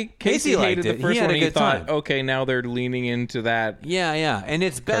that's- Casey liked hated it. the first had one. a And he good thought, time. okay, now they're leaning into that. Yeah, and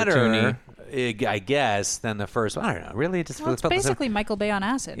it's better, Cartoony. I guess, than the first one. I don't know. Really, it just Well, it's felt the same. basically Michael Bay on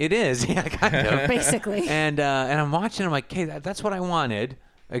acid. It is, yeah, kind of. Basically. And I'm watching. I'm like, hey, that's what I wanted.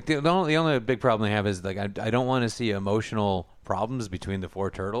 Like the only big problem they have is like I don't want to see emotional problems between the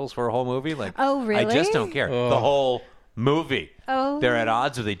 4 turtles for a whole movie. Like, Oh, really? I just don't care. The whole movie. Oh. They're at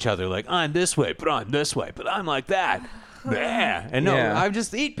odds with each other. Like, I'm this way, but I'm this way, but I'm like that. Yeah. And no, Yeah. I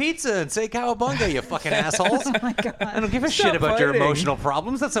just eat pizza and say cowabunga, you fucking assholes. Oh my God. I don't give a shit about your emotional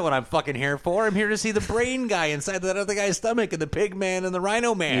problems. That's not what I'm fucking here for. I'm here to see the brain guy inside that other guy's stomach and the pig man and the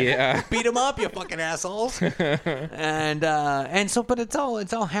rhino man. Yeah. Beat him up, you fucking assholes. and so, but it's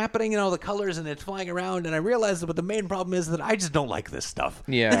all happening in all the colors and it's flying around. And I realized that what the main problem is that I just don't like this stuff.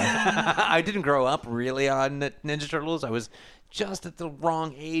 Yeah. I didn't grow up really on Ninja Turtles. I was just at the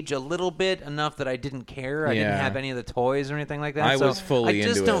wrong age a little bit, enough that I didn't care. I didn't Yeah. have any of the toys or anything like that. I so was fully I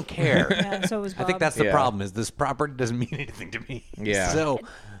just into don't it. care. Yeah, so was I think Bob. that's the Yeah. problem is this property doesn't mean anything to me. Yeah. So,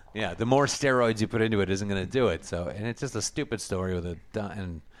 yeah, the more steroids you put into it isn't going to do it. So, and it's just a stupid story with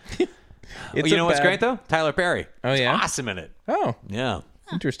and It's you a know what's bad- great though? Tyler Perry. Oh, He's yeah? awesome in it. Oh, Yeah.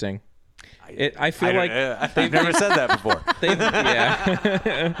 interesting. I feel like I've never said that before.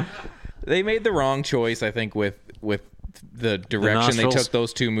 yeah. They made the wrong choice, I think, with the direction they nostrils? took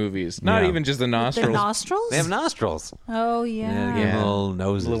those 2 movies. Not Yeah. even just the The nostrils. nostrils? They have nostrils. Oh, Yeah, yeah. they give them little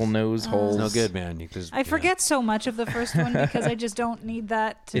noses. Little nose holes. It's no good, man. You just, I forget so much of the first one because I just don't need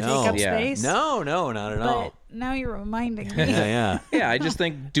that to No. take up Yeah. space. No, not at But all. now you're reminding me. Yeah. Yeah, I just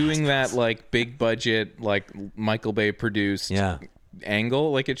think doing that like big budget, like Michael Bay produced Yeah.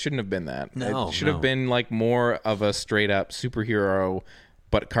 angle, like it shouldn't have been that. No, it should no. have been like more of a straight up superhero,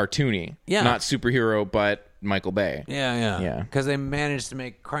 but cartoony. Yeah. Not superhero, but Michael Bay. Yeah. Because they managed to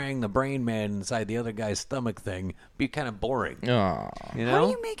make Krang the brain man inside the other guy's stomach thing be kind of boring. Aw. You How know?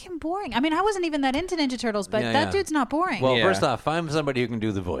 do you make him boring? I mean, I wasn't even that into Ninja Turtles, but Yeah, that yeah. dude's not boring. Well, Yeah. first off, find somebody who can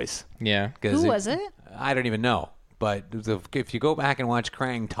do the voice. Yeah. 'Cause Who was it? I don't even know. But if you go back and watch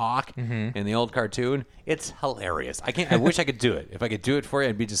Krang talk Mm-hmm. in the old cartoon, it's hilarious. I wish I could do it. If I could do it for you,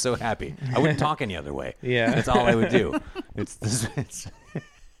 I'd be just so happy. I wouldn't talk any other way. Yeah. That's all I would do. It's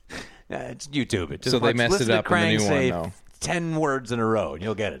YouTube. Just So they messed listen it to up in the Krang new one, say though. 10 words in a row, and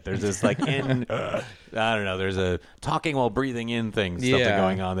you'll get it. There's this, like, I don't know, there's a talking while breathing in thing, something Yeah.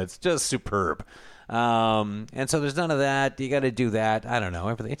 going on that's just superb. And so there's none of that. You got to do that. I don't know.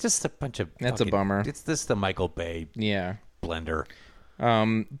 Everything. It's just a bunch of. That's a bummer. It's this the Michael Bay Yeah. blender.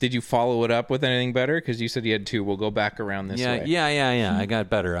 Did you follow it up with anything better? Because you said you had 2. We'll go back around this way. Yeah. I got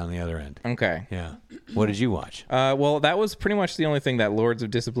better on the other end. Okay. Yeah. What did you watch? Well, that was pretty much the only thing, that Lords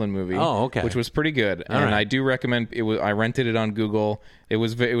of Discipline movie. Oh, okay. Which was pretty good, and right. I do recommend it. I rented it on Google. It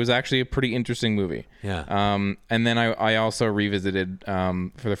was actually a pretty interesting movie. Yeah. And then I also revisited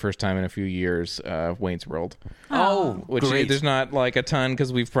for the first time in a few years Wayne's World. Oh, Which great. there's not like a ton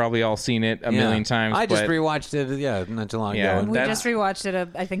because we've probably all seen it a million times. I just but rewatched it. Yeah, not too long Yeah. ago. we that's- just rewatched it,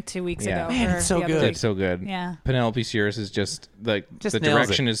 I think, 2 weeks Yeah. ago. Man, or it's so the other good. week. it's so good. Yeah. Penelope Sears is just like Just the nails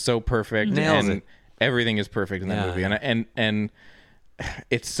direction it. is so perfect, Nails and it. everything is perfect in that Yeah. movie, and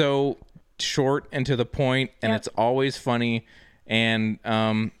it's so short and to the point, and Yep. it's always funny. And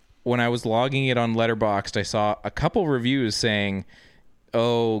when I was logging it on Letterboxd, I saw a couple reviews saying,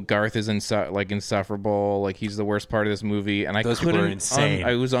 "Oh, Garth is insufferable. Like he's the worst part of this movie." And I Those people couldn't. are insane.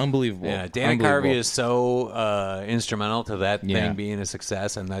 It was unbelievable. Yeah, Dana Unbelievable. Carvey is so instrumental to that Yeah. thing being a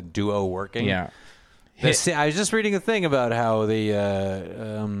success and that duo working. Yeah. I was just reading a thing about how the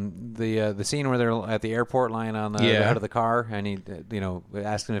scene where they're at the airport lying on the hood of the car, and he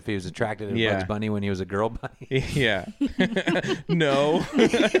asked him if he was attracted to Yeah. Bugs Bunny when he was a girl bunny, Yeah. No.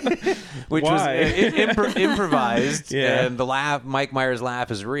 which Why? was improvised. Yeah. And the laugh, Mike Myers'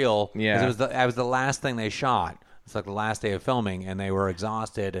 laugh, is real. 'cause Yeah. it was the last thing they shot. It's like the last day of filming, and they were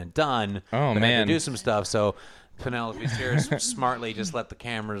exhausted and done. Oh, but had man. to do some stuff. So Penelope Sears smartly just let the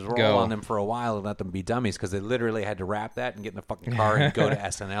cameras roll Go. on them for a while and let them be dummies because they literally had to wrap that and get in the fucking car and go to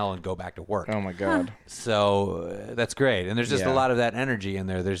SNL and go back to work. Oh my God. So that's great, and there's just Yeah. a lot of that energy in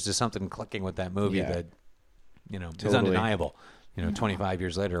there. There's just something clicking with that movie Yeah. that is Totally. undeniable. 25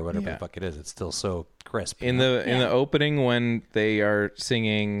 years later or whatever Yeah. the fuck it is, it's still so crisp. In the opening when they are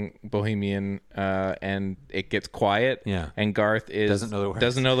singing Bohemian and it gets quiet, Yeah. and Garth Doesn't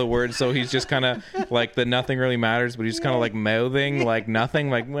know the words. so he's just kind of like the nothing really matters, but he's just kind of like mouthing like nothing,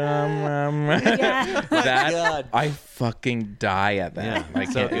 like that. God. I fucking die at that. Yeah,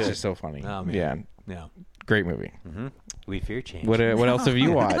 Like so it's good. just so funny. Oh, man. Yeah, Yeah. great movie. We fear change. What else have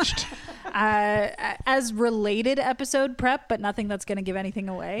you watched? As related episode prep, but nothing that's going to give anything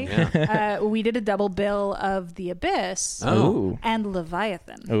away. We did a double bill of The Abyss Ooh. and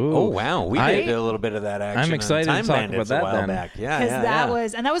Leviathan. Ooh. Oh wow, we I- did a little bit of that action. I'm on excited to Time talk Bandits about that a while then. back. Yeah, Because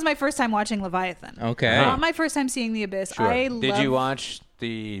yeah, that was my first time watching Leviathan. Okay. Not my first time seeing The Abyss. Sure. I Did love- you watch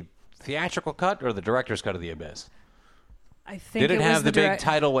the theatrical cut or the director's cut of The Abyss? I think Did it was have the big direct-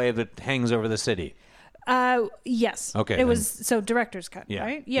 tidal wave that hangs over the city? Yes. Okay, It then. was director's cut, Yeah.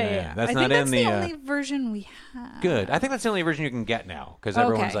 right? Yeah, Yeah. yeah. That's I not think that's in the the, only version we have. Good. I think that's the only version you can get now because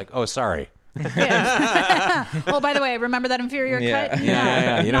everyone's Okay. like, "Oh, sorry." Yeah. Oh, by the way, remember that inferior Yeah. cut?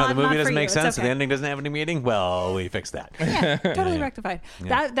 Yeah. You know, the Not movie for doesn't you. make It's sense. okay. The ending doesn't have any meaning. Well, we fixed that. Yeah, totally rectified.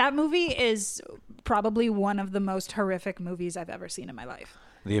 That movie is probably one of the most horrific movies I've ever seen in my life.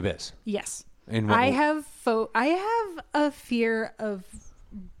 The Abyss. Yes. In what- I have a fear of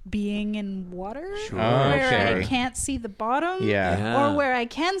being in water where Okay. I can't see the bottom. Yeah. Or where I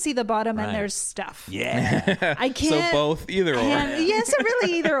can see the bottom Right. and there's stuff. Yeah. I can't. So both, either or. Yes,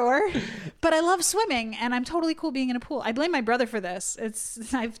 really either or. But I love swimming, and I'm totally cool being in a pool. I blame my brother for this.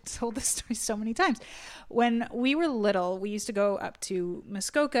 I've told this story so many times. When we were little, we used to go up to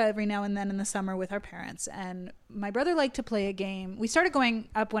Muskoka every now and then in the summer with our parents, and my brother liked to play a game. We started going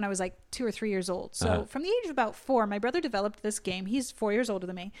up when I was like 2 or 3 years old. So from the age of about 4, my brother developed this game. He's 4 years older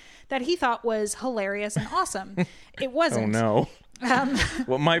than me, that he thought was hilarious and awesome. It Oh wasn't. no.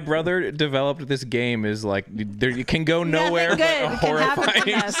 What my brother developed this game is like there you can go nowhere but a good can happen from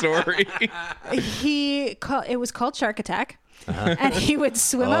horrifying this. story. It was called Shark Attack. And he would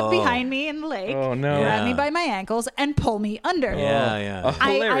swim up behind me in the lake, Oh, no. grab me Yeah. by my ankles, and pull me under. Yeah. A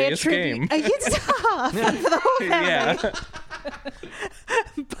hilarious game. It's fun for the whole family. Yeah.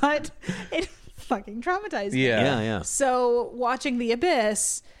 But it fucking traumatized me. Yeah. So watching The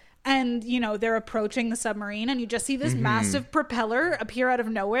Abyss, and they're approaching the submarine, and you just see this massive propeller appear out of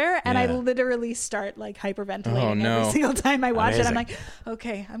nowhere, and I Yeah. literally start like hyperventilating Oh, no. every single time I watch it. I'm Amazing. like,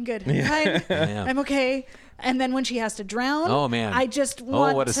 okay, I'm good. I'm fine. Yeah. I'm okay. And then when she has to drown, Oh, man. I just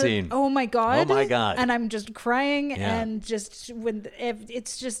want what a to, scene. Oh my god! Oh, my God. And I'm just crying, Yeah. and just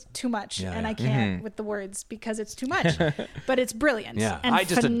it's just too much, Yeah, and yeah. I can't with the words because it's too much. But it's brilliant. Yeah. and I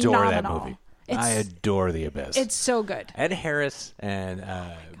just adore that phenomenal. movie. It's, I adore The Abyss. it's so good. Ed Harris and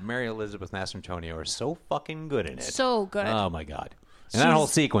Mary Elizabeth Mastrantonio are so fucking good in it. So good. Oh my god! And that whole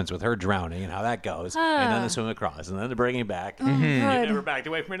sequence with her drowning and how that goes, and then the swim across, and then the bringing back. You God. never backed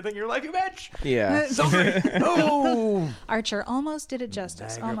away from anything in your life, you bitch. Yeah. Oh, Archer almost did it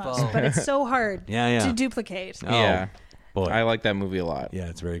justice, Niagara almost, Falls. but it's so hard Yeah. to duplicate. Yeah. boy. I like that movie a lot. Yeah,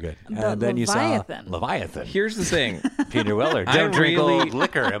 it's very good. But And then Leviathan. you saw Leviathan. Here's the thing. Peter Weller. I Don't drink really- old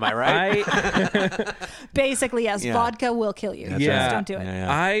liquor. Am I right? Basically, yes, Yeah. vodka will kill you. That's Just right. don't do it.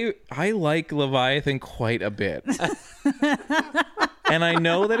 Yeah. I like Leviathan quite a bit. And I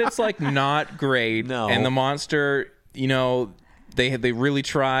know that it's like not great. No. And the monster, they really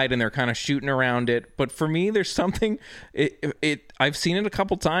tried and they're kind of shooting around it. But for me, there's something. I've seen it a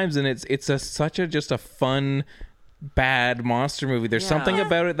couple times, and it's such a fun, bad monster movie. There's something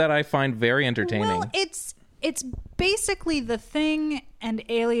about it that I find very entertaining. Well, it's basically The Thing and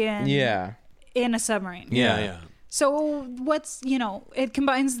Alien Yeah. in a submarine. Yeah. So it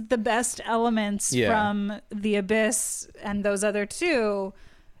combines the best elements Yeah. from The Abyss and those other two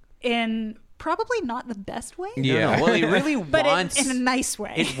in probably not the best way. Yeah. No, well, he really But wants in a nice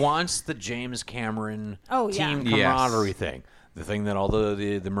way. It wants the James Cameron Oh, yeah. team Yes. camaraderie thing. The thing that all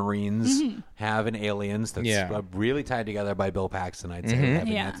the Marines have in Aliens that's Yeah. really tied together by Bill Paxton, I'd say,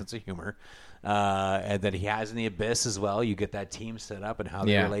 having Yeah. that sense of humor. And that he has in The Abyss as well. You get that team set up and how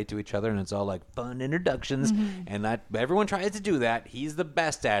they Yeah. relate to each other, and it's all like fun introductions. And that everyone tries to do that. He's the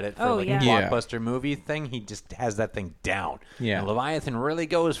best at it for Oh, like yeah. a Yeah. blockbuster movie thing. He just has that thing down. Yeah. And Leviathan really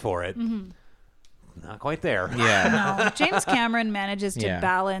goes for it. Not quite there. Yeah. No, James Cameron manages to Yeah.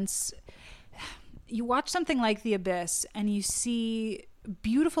 balance. You watch something like The Abyss and you see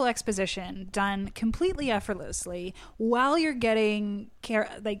beautiful exposition done completely effortlessly while you're getting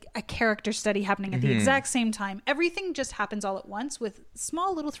like a character study happening at the exact same time. Everything just happens all at once with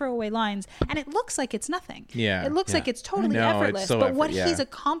small little throwaway lines, and it looks like it's nothing. Yeah. It looks like it's totally No, it's effortless, so but what yeah. he's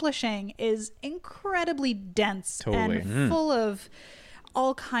accomplishing is incredibly dense Totally. and full of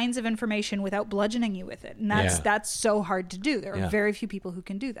all kinds of information without bludgeoning you with it, and that's so hard to do. There are Yeah. very few people who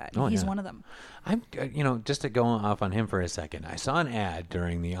can do that. Oh, He's yeah. one of them. I'm, just to go off on him for a second. I saw an ad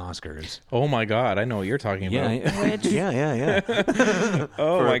during the Oscars. Oh my God. I know what you're talking about. Which- yeah.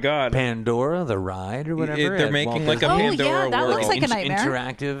 Oh my God. Pandora, the ride or whatever. They're at making Walt like a Oh, Disney. yeah, Pandora that world. looks like a nightmare.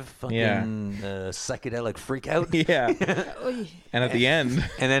 Interactive, fucking Yeah. psychedelic freak out. Yeah. Oy. And at the end,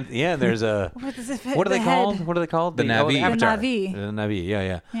 And then there's a What is it? what are they The called? head. What are they called? The Na'vi. The Avatar. The Na'vi. The Na'vi.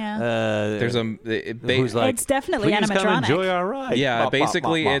 Yeah. Yeah. there's who's like, It's definitely please come animatronic. enjoy our ride. yeah, Bop, bop,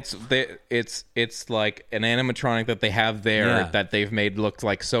 basically bop, bop. it's like an animatronic that they have there Yeah. that they've made look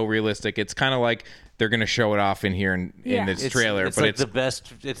like so realistic. It's kind of like they're going to show it off in here in Yeah. this It's- trailer, it's but like it's the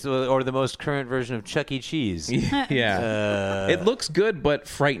best. It's or the most current version of Chuck E. Cheese. yeah. It looks good but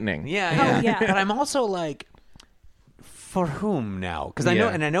frightening. Yeah, Oh, yeah. But I'm also like, For whom now? Because I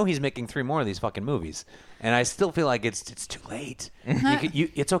know he's making 3 more of these fucking movies, and I still feel like it's too late.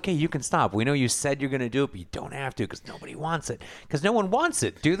 It's okay. You can stop. We know you said you're going to do it, but you don't have to because nobody wants it. Because no one wants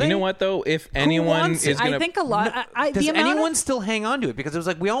it, do they? You know what though? If anyone is going to, I think a lot. Does anyone still hang on to it? Because it was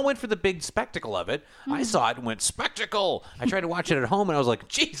like we all went for the big spectacle of it. I saw it and went spectacle. I tried to watch it at home and I was like,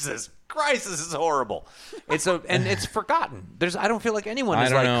 Jesus Christ, this is horrible. It's forgotten. I don't feel like anyone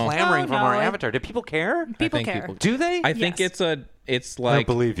is like clamoring from our Avatar. Do people care? People care. Do they? I think it's like, I don't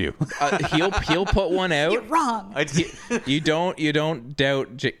believe you. he'll put one out. You're wrong. You don't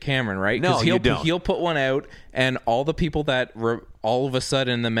doubt Cameron, right? No, you don't. He'll put one out, and all the people that all of a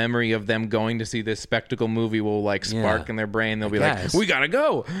sudden the memory of them going to see this spectacle movie will like spark in their brain. They'll be like, "We gotta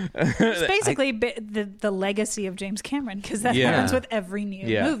go." It's basically the legacy of James Cameron because that happens with every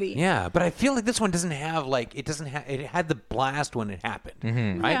new movie. Yeah, but I feel like this one doesn't have it had the blast when it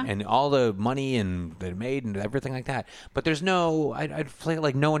happened, right? And all the money and that it made and everything like that. But there's no. I feel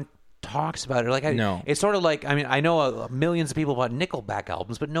like no one talks about it. No. It's sort of like, I mean, I know millions of people bought Nickelback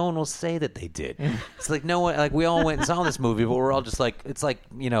albums, but no one will say that they did. It's like no one, like we all went and saw this movie, but we're all just like, it's like,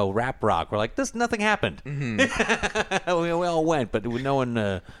 rap rock. We're like, nothing happened. we all went, but no one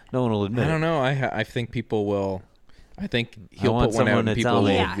will admit it. I don't know. I think people will. I think he'll put one out and people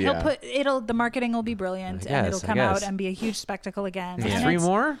will. The marketing will be brilliant and it'll come out and be a huge spectacle again. And 3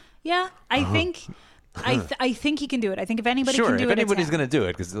 more? Yeah, I think. I think he can do it. I think if anybody can do it, if anybody's going to do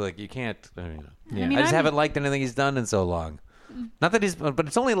it, because like you can't. I just haven't liked anything he's done in so long. Not that but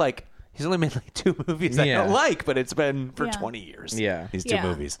it's only like he's only made like 2 movies I don't like, but it's been for 20 years. Yeah, these 2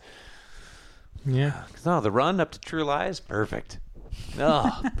 movies. Yeah. No, the run up to True Lies, perfect.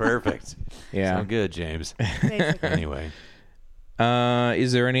 Oh, perfect. Yeah, so good, James. Anyway.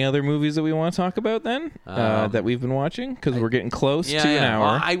 Is there any other movies that we want to talk about then that we've been watching? Because we're getting close to an hour.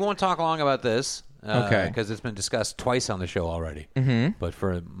 Well, I won't talk long about this. Okay. Because it's been discussed twice on the show already. Mm-hmm. But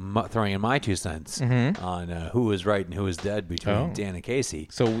for throwing in my 2 cents on who was right and who was dead between Dan and Casey.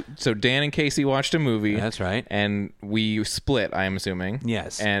 So Dan and Casey watched a movie. That's right. And we split, I'm assuming.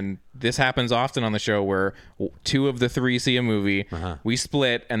 Yes. And this happens often on the show where 2 of the 3 see a movie. We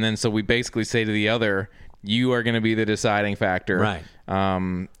split, and then so we basically say to the other, you are going to be the deciding factor. Right.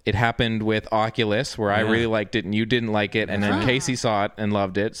 It happened with Oculus, where I really liked it and you didn't like it, and then Casey saw it and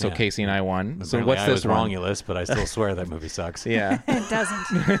loved it, so Casey and I won. So what's this one? Wrongulus, but I still swear that movie sucks. Yeah. It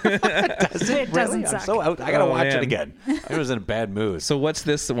doesn't. It doesn't suck. I'm so out. I got to watch it again. I was in a bad mood. So what's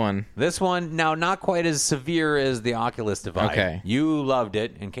this one? This one, now not quite as severe as the Oculus divide. Okay. You loved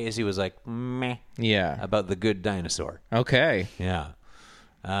it, and Casey was like, meh. Yeah. About The Good Dinosaur. Okay. Yeah.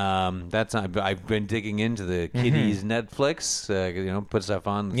 I've been digging into the kiddies Netflix, put stuff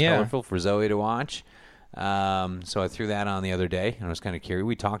on that's colorful for Zoe to watch. So I threw that on the other day, and I was kind of curious.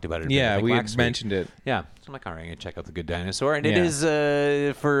 We talked about it. We mentioned it. Yeah, so I'm like, all right, I'm gonna check out The Good Dinosaur, and it is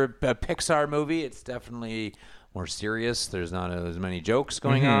for a Pixar movie. It's definitely more serious. There's not as many jokes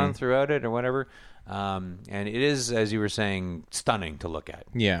going on throughout it or whatever. And it is, as you were saying, stunning to look at.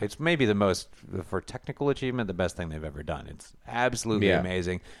 Yeah. It's maybe the most, for technical achievement, the best thing they've ever done. It's absolutely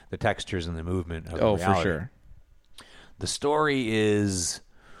amazing. The textures and the movement of reality. For sure. The story is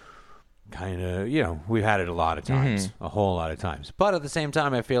kind of, we've had it a lot of times, a whole lot of times. But at the same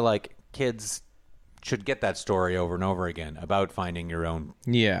time, I feel like kids should get that story over and over again about finding your own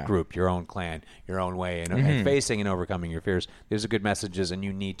group, your own clan, your own way, and facing and overcoming your fears. There's good messages, and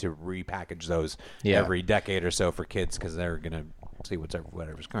you need to repackage those every decade or so for kids because they're going to see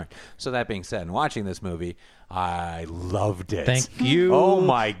whatever's current. So that being said, in watching this movie, I loved it. Thank you. Oh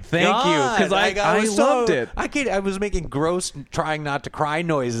my God. Thank you. Because I loved it. I was making gross, trying not to cry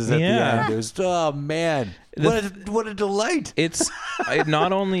noises at the end. It was, oh man. What a delight. It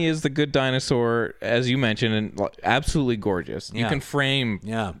not only is The Good Dinosaur, as you mentioned, absolutely gorgeous. You can frame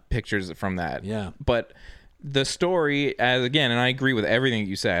pictures from that. Yeah. But the story, and I agree with everything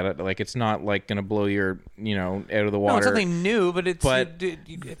you said. Like, it's not like going to blow your, out of the water. No, it's something new, but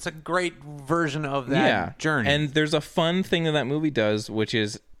it's a great version of that journey. And there's a fun thing that movie does, which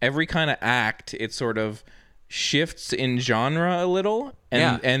is every kind of act, it sort of shifts in genre a little,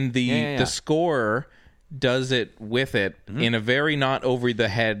 and the score does it with it in a very not over the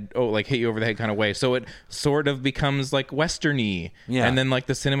head, hit you over the head kind of way. So it sort of becomes like Western-y. Yeah. And then like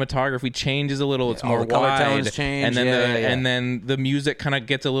the cinematography changes a little. It's more the color wide. Tones change. And then and then the music kind of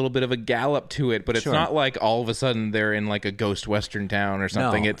gets a little bit of a gallop to it, but it's not like all of a sudden they're in like a ghost Western town or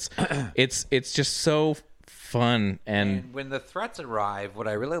something. No. It's just so fun. And when the threats arrive, what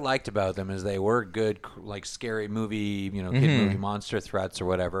I really liked about them is they were good, like scary movie, kid movie monster threats or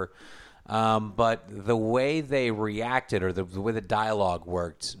whatever. But the way they reacted or the way the dialogue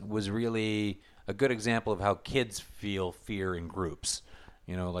worked was really a good example of how kids feel fear in groups.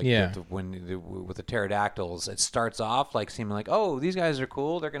 You know, like with the pterodactyls, it starts off like seeming like, oh, these guys are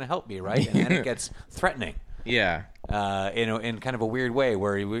cool, they're going to help me, right? And then it gets threatening. Yeah. In kind of a weird way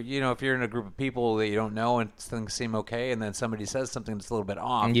where, if you're in a group of people that you don't know and things seem okay, and then somebody says something that's a little bit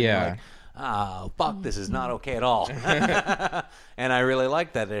off, you're like, oh, fuck, this is not okay at all. And I really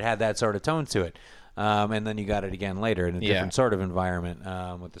liked that it had that sort of tone to it. And then you got it again later in a different sort of environment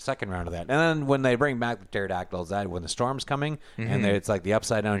with the second round of that. And then when they bring back the pterodactyls, when the storm's coming and it's like the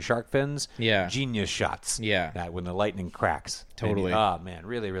upside down shark fins, genius shots. Yeah, that when the lightning cracks, totally. Oh man,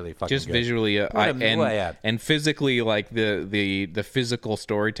 really, really fucking just good. Visually, and physically, like the physical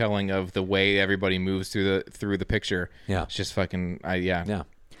storytelling of the way everybody moves through the picture. Yeah, it's just fucking yeah.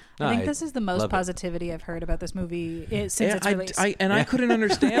 No, I think this is the most positivity I've heard about this movie since its release. I couldn't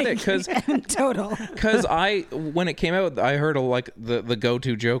understand it because when it came out, I heard the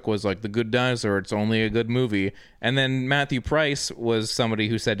go-to joke was like, the Good Dinosaur, it's only a good movie. And then Matthew Price was somebody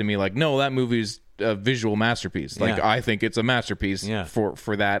who said to me like, no, that movie's a visual masterpiece. Like I think it's a masterpiece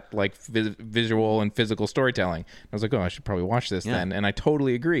for that like visual and physical storytelling. I was like, oh, I should probably watch this then, and I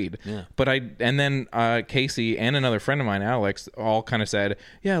totally agreed. But then Casey and another friend of mine, Alex, all kind of said,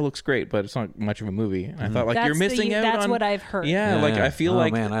 yeah, it looks great, but it's not much of a movie. And I thought like, you're missing out. That's what I've heard. I feel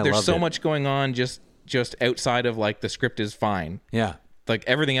there's so much going on just outside of like the script is fine. Like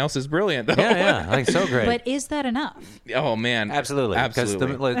everything else is brilliant, though. Yeah, like so great. But is that enough? Oh man, absolutely. Because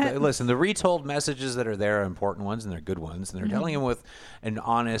listen, the retold messages that are there are important ones and they're good ones, and they're telling them with an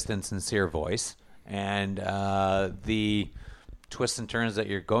honest and sincere voice. And the twists and turns that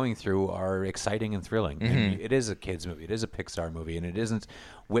you're going through are exciting and thrilling. And it is a kids movie. It is a Pixar movie, and it isn't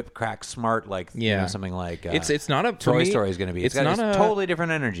whip crack smart like something like it's not a Toy Story is going to be. It's got a totally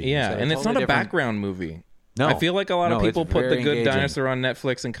different energy. Yeah, and it's not a background movie. No. I feel like a lot of people put The Good Dinosaur on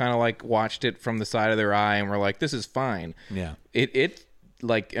Netflix and kind of like watched it from the side of their eye and were like, this is fine. Yeah. It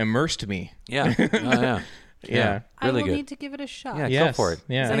like immersed me. Yeah. Yeah. Really I will need to give it a shot. Yeah, go for it.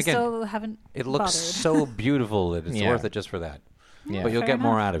 Yeah. And again, I still haven't It looks so beautiful that it's worth it just for that. Yeah. But you'll get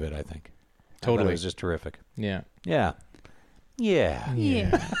more out of it, I think. Totally. It was just terrific. Yeah. Yeah. Yeah.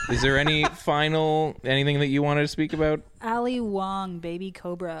 Is there anything that you wanted to speak about? Ali Wong, Baby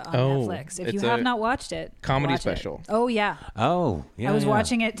Cobra on Netflix. If you have not watched it, comedy special. Oh yeah. Oh yeah. I was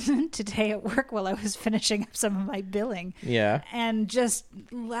watching it today at work while I was finishing up some of my billing. Yeah. And just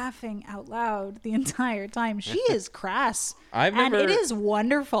laughing out loud the entire time. She is crass. And it is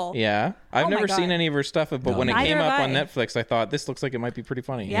wonderful. Yeah. I've never seen any of her stuff, but when it came up on Netflix, I thought this looks like it might be pretty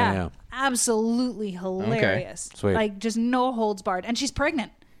funny. Yeah. Absolutely hilarious. Okay. Sweet. Like just no holds barred. And she's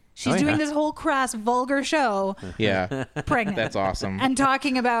pregnant. She's doing this whole crass, vulgar show. Yeah. Pregnant. That's awesome. And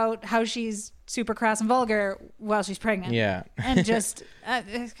talking about how she's super crass and vulgar while she's pregnant. Yeah. And just,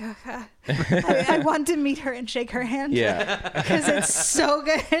 I want to meet her and shake her hand. Yeah. Because it's so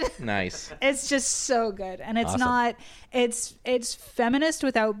good. Nice. It's just so good. And it's not, it's feminist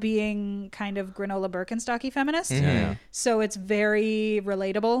without being kind of granola Birkenstocky feminist. Mm-hmm. So it's very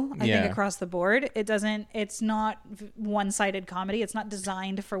relatable, I think, across the board. It's not one-sided comedy. It's not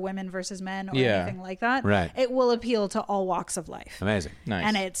designed for women versus men or anything like that. Right. It will appeal to all walks of life. Amazing. Nice.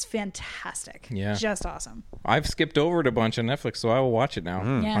 And it's fantastic. Yeah. Just awesome. I've skipped over it a bunch on Netflix, so I will watch it now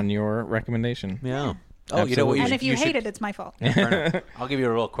on your recommendation. Yeah. Oh, you know what? And if you hate it, it's my fault. I'll give you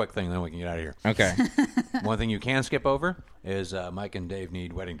a real quick thing, then we can get out of here. Okay. One thing you can skip over is Mike and Dave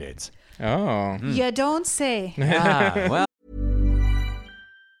need wedding dates. Oh. You don't say. Well.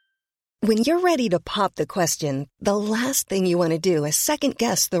 When you're ready to pop the question, the last thing you want to do is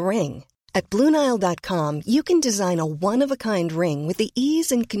second-guess the ring. At BlueNile.com, you can design a one-of-a-kind ring with the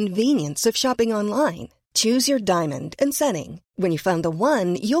ease and convenience of shopping online. Choose your diamond and setting. When you find the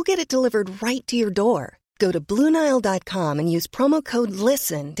one, you'll get it delivered right to your door. Go to BlueNile.com and use promo code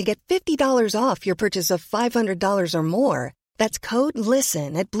LISTEN to get $50 off your purchase of $500 or more. That's code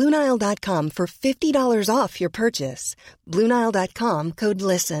LISTEN at BlueNile.com for $50 off your purchase. BlueNile.com, code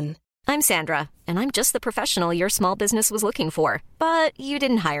LISTEN. I'm Sandra, and I'm just the professional your small business was looking for. But you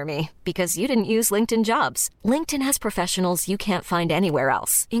didn't hire me because you didn't use LinkedIn Jobs. LinkedIn has professionals you can't find anywhere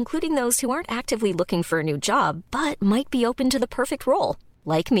else, including those who aren't actively looking for a new job, but might be open to the perfect role,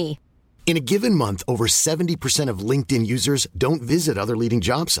 like me. In a given month, over 70% of LinkedIn users don't visit other leading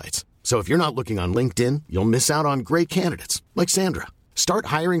job sites. So if you're not looking on LinkedIn, you'll miss out on great candidates like Sandra. Start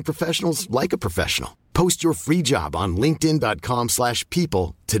hiring professionals like a professional. Post your free job on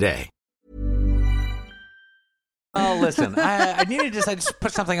linkedin.com/people today. Oh, listen, I just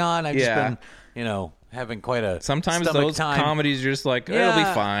put something on. I've just been, having quite a sometimes those time. Comedies are just like, it'll be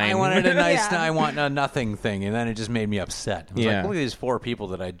fine. I wanted a nice, I want a nothing thing, and then it just made me upset. I was like, look at these four people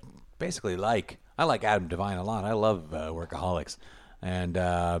that I basically I like Adam Devine a lot. I love Workaholics, and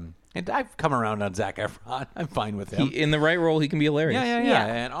I've come around on Zac Efron. I'm fine with him. In the right role, he can be hilarious. Yeah.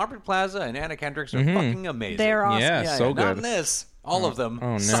 And Aubrey Plaza and Anna Kendricks are fucking amazing. They're awesome. Yeah, so good. Not in this. All of them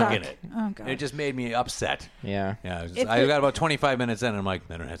no. suck in it. Oh, God. It just made me upset. Yeah. I got about 25 minutes in, and I'm like,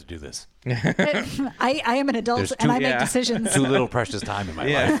 I don't have to do this. I am an adult, and I make decisions. Too little precious time in my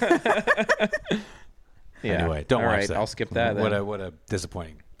life. Yeah. Anyway, don't All watch right, that. I'll skip that then. What a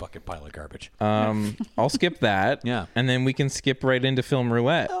disappointing fucking pile of garbage. I'll skip that. Yeah. And then we can skip right into Film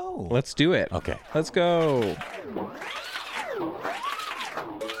Roulette. Oh. Let's do it. Okay. Let's go.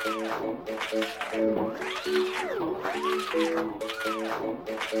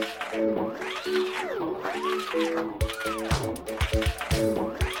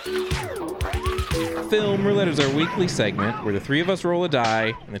 Film Roulette is our weekly segment where the three of us roll a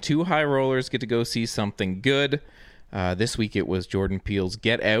die and the two high rollers get to go see something good. This week it was Jordan Peele's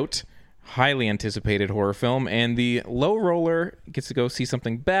Get Out, highly anticipated horror film, and the low roller gets to go see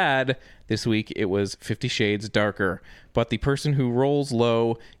something bad. This week it was 50 Shades Darker. But the person who rolls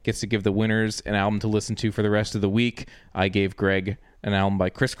low gets to give the winners an album to listen to for the rest of the week. I gave Greg an album by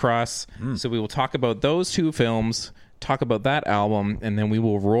Criss Cross. So we will talk about those two films, talk about that album, and then we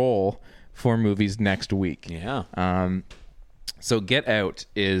will roll for movies next week. Yeah. So Get Out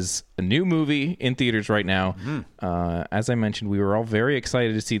is a new movie in theaters right now. As I mentioned, we were all very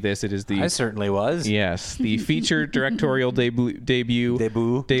excited to see this. It is the I certainly was. Yes, the feature directorial debut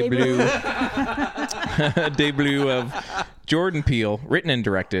of Jordan Peele, written and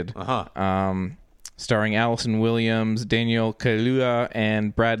directed, starring Allison Williams, Daniel Kaluuya,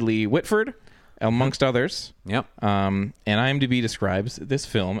 and Bradley Whitford, amongst others. Yep. And IMDb describes this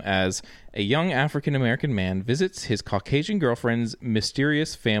film as a young African-American man visits his Caucasian girlfriend's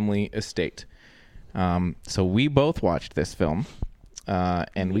mysterious family estate. So we both watched this film,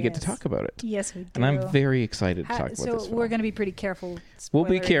 and we get to talk about it. Yes, we do. And I'm very excited to talk about this So film. we're going to be pretty careful. We'll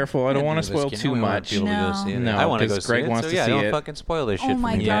be spoiler. careful. I don't want to spoil too much. No. I want to go 'cause see Greg it. wants so to yeah, see don't it. fucking spoil this shit Oh for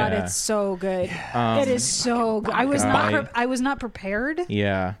my me. God, Yeah. it's so good. It is so good. I was not prepared.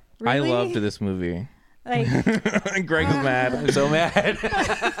 Yeah. Really? I loved this movie. Like, Greg was mad. I'm so mad.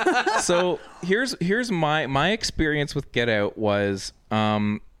 So here's my experience with Get Out was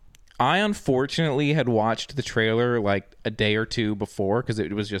I unfortunately had watched the trailer like a day or two before because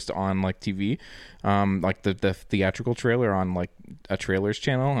it was just on like TV, like the theatrical trailer on like a trailers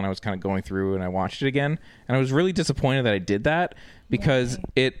channel, and I was kind of going through and I watched it again, and I was really disappointed that I did that because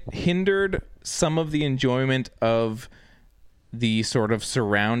it hindered some of the enjoyment of the sort of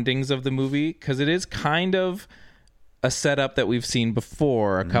surroundings of the movie, because it is kind of a setup that we've seen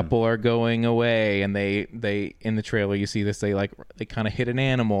before. A couple are going away, and they in the trailer you see this, they kind of hit an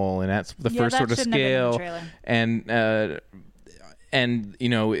animal, and that's the first that sort of shouldn't have been in the scale, trailer. and you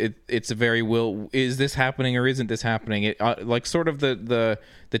know it's a very is this happening or isn't this happening? It like sort of the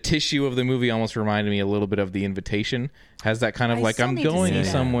tissue of the movie almost reminded me a little bit of The Invitation. Has that kind of I like still I'm need to going see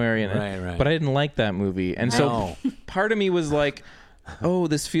that. somewhere, you know? Right. But I didn't like that movie, and so part of me was like, oh,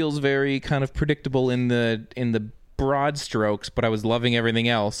 this feels very kind of predictable in the broad strokes, but I was loving everything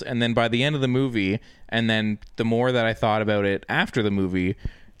else. And then by the end of the movie, and then the more that I thought about it after the movie,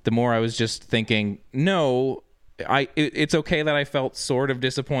 the more I was just thinking, no, it's okay that I felt sort of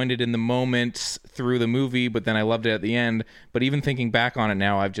disappointed in the moments through the movie, but then I loved it at the end. But even thinking back on it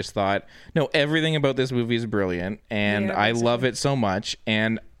now, I've just thought, no, everything about this movie is brilliant, and Yeah, I love it so much.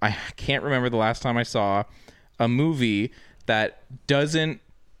 And I can't remember the last time I saw a movie that doesn't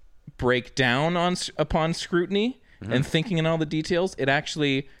break down upon scrutiny and thinking in all the details. It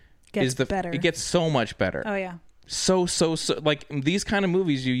actually Gets better. It gets so much better. oh yeah. So like these kind of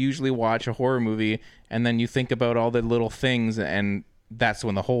movies, you usually watch a horror movie and then you think about all the little things, and that's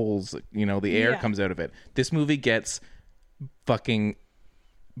when the holes, the air comes out of it. This movie gets fucking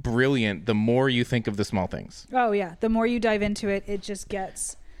brilliant the more you think of the small things. Oh yeah. The more you dive into it, it just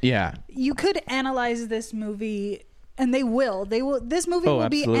gets. Yeah. You could analyze this movie, and they will. This movie will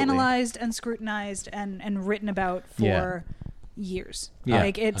absolutely. be analyzed and scrutinized and written about for years. Yeah.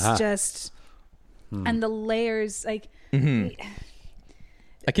 Like it's just, and the layers. Like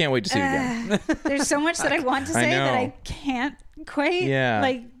I can't wait to see it again. there's so much that I want to say that know. I can't quite. Yeah.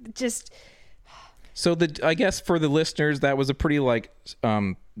 Like just. So I guess for the listeners, that was a pretty like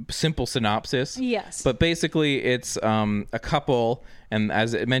simple synopsis. Yes. But basically, it's a couple, and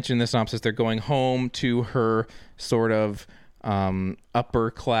as it mentioned in the synopsis, they're going home to her sort of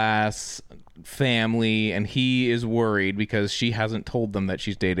upper class family, and he is worried because she hasn't told them that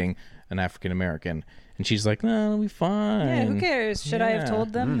she's dating an African American, And she's like, no, it'll be fine. Yeah, who cares? Should I have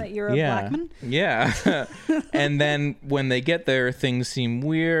told them that you're a black man? Yeah. And then when they get there, things seem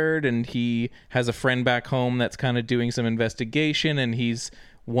weird, and he has a friend back home that's kind of doing some investigation, and he's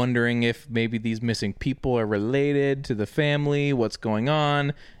wondering if maybe these missing people are related to the family, what's going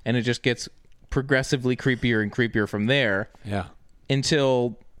on, and it just gets progressively creepier and creepier from there. Yeah.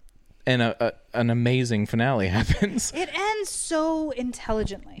 Until an amazing finale happens. It ends so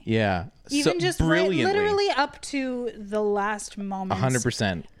intelligently. Yeah. Even so just brilliantly. literally up to the last moment.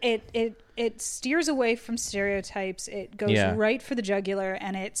 100%. It steers away from stereotypes. It goes right for the jugular,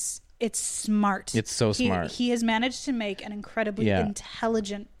 and it's smart. It's so smart. He has managed to make an incredibly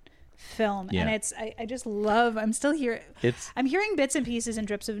intelligent film, and it's I just love. I'm still here. I'm hearing bits and pieces and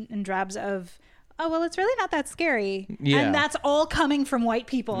drips and drabs of, oh, well, it's really not that scary. Yeah. And that's all coming from white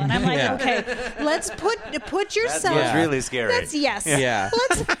people. And I'm like, okay, let's put yourself. That's really scary. Yes. Yeah.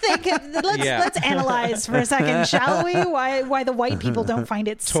 Let's think. Let's analyze for a second, shall we? Why the white people don't find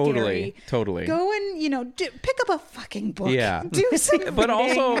it scary? Totally. Go and pick up a fucking book. Yeah. Do some But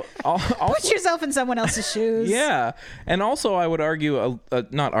reading. also Put yourself in someone else's shoes. Yeah. And also, I would argue,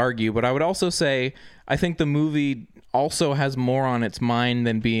 not argue, but I would also say, I think the movie also has more on its mind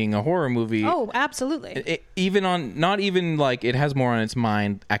than being a horror movie. Oh, absolutely. It has more on its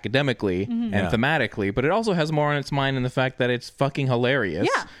mind academically and thematically, but it also has more on its mind in the fact that it's fucking hilarious.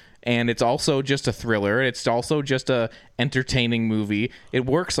 Yeah. And it's also just a thriller. It's also just a entertaining movie. It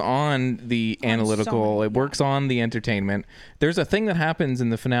works on the analytical. It works on the entertainment. There's a thing that happens in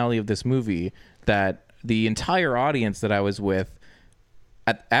the finale of this movie that the entire audience that I was with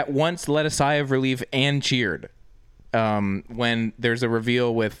at once let a sigh of relief and cheered. When there's a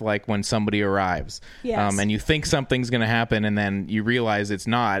reveal with like when somebody arrives, and you think something's gonna happen, and then you realize it's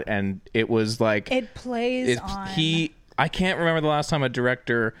not, and it was like it plays on. I can't remember the last time a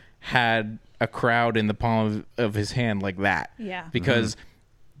director had a crowd in the palm of his hand like that. Yeah, because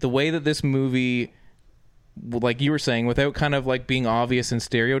the way that this movie, like you were saying, without kind of like being obvious and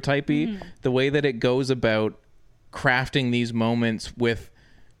stereotypy, the way that it goes about crafting these moments with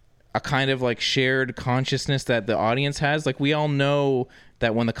a kind of like shared consciousness that the audience has. Like, we all know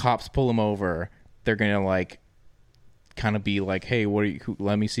that when the cops pull them over, they're gonna like kind of be like, hey,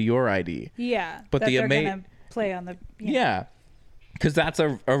 let me see your ID. Yeah, but they're gonna play on the because that's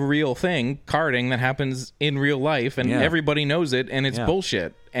a real thing, carding that happens in real life, and everybody knows it, and it's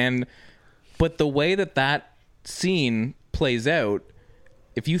bullshit. But the way that scene plays out,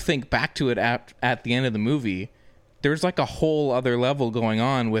 if you think back to it at the end of the movie, there's like a whole other level going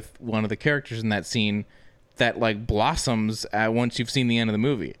on with one of the characters in that scene that like blossoms once you've seen the end of the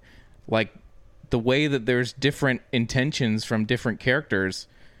movie. Like the way that there's different intentions from different characters,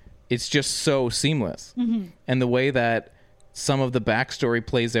 it's just so seamless. And the way that some of the backstory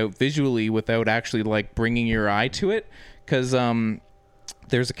plays out visually without actually like bringing your eye to it. Because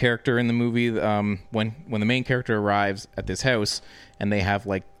there's a character in the movie when the main character arrives at this house, and they have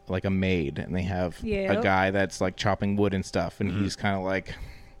like a maid, and they have a guy that's like chopping wood and stuff, and he's kind of like,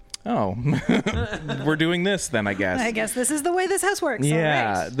 oh, we're doing this then, I guess this is the way this house works.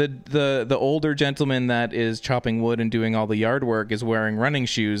 Yeah. Right. The older gentleman that is chopping wood and doing all the yard work is wearing running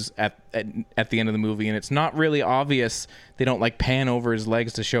shoes at the end of the movie, and it's not really obvious. They don't like pan over his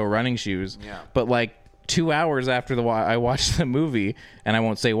legs to show running shoes, but like 2 hours after I watched the movie, and I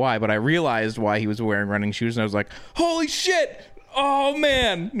won't say why, but I realized why he was wearing running shoes, and I was like, holy shit. Oh,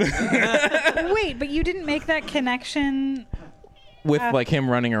 man. Wait, but you didn't make that connection with like him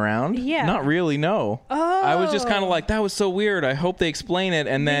running around? Yeah. Not really, no. Oh. I was just kind of like, that was so weird. I hope they explain it.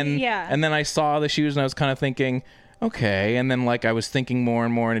 And then I saw the shoes, and I was kind of thinking, okay. And then like I was thinking more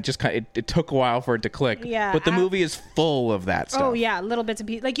and more, and it just it took a while for it to click. Yeah. But the movie is full of that stuff. Oh, yeah. Little bits and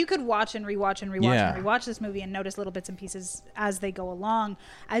pieces. Like you could watch and rewatch and rewatch this movie and notice little bits and pieces as they go along.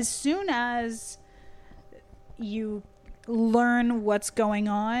 As soon as you learn what's going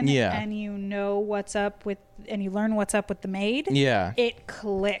on, and you know what's up with, and you learn what's up with the maid, it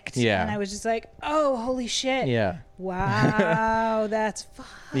clicked, and I was just like, oh, holy shit, wow, that's fun.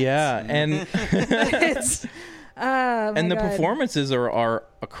 And it's and the performances are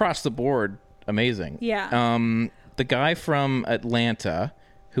across the board amazing. The guy from Atlanta,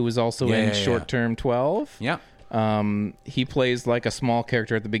 who was also in Short Term 12, he plays like a small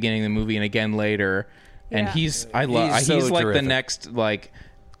character at the beginning of the movie, and again later. And he's like terrific. The next, like,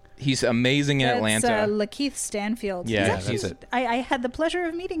 he's amazing in Atlanta. Lakeith Stanfield. Yeah, I had the pleasure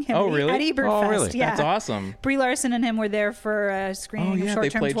of meeting him at Ebertfest. Oh, really? Yeah. That's awesome. Brie Larson and him were there for a screening of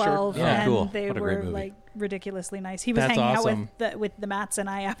Short Term 12, and they were like ridiculously nice. He was hanging out with the Matts and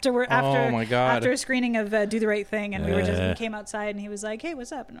I after a screening of Do the Right Thing, and we came outside, and he was like, "Hey,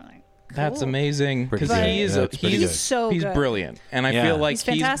 what's up?" And I'm like, That's amazing because Pretty he's good. That's pretty good. he's good. brilliant, and I Yeah. feel like He's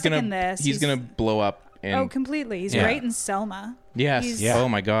fantastic in this. He's gonna blow up. Oh, completely. He's Yeah. great in Selma. Yes. He's Oh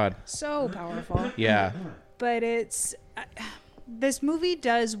my God. so powerful. Yeah. But it's this movie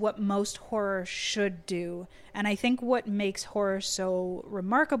does what most horror should do, and I think what makes horror so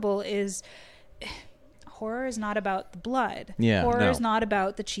remarkable is horror is not about the blood. Yeah, horror no. is not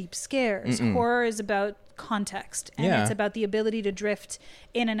about the cheap scares. Horror is about context, and Yeah. it's about the ability to drift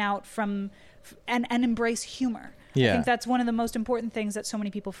in and out from and embrace humor. Yeah. I think that's one of the most important things that so many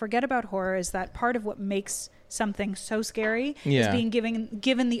people forget about horror, is that part of what makes something so scary is Yeah. being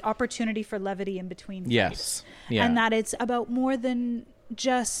given the opportunity for levity in between fights. Yes. Yeah. And that it's about more than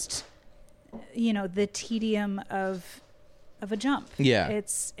just the tedium of a jump. Yeah.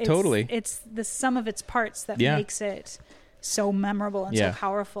 It's Totally. it's the sum of its parts that Yeah. makes it so memorable and Yeah. so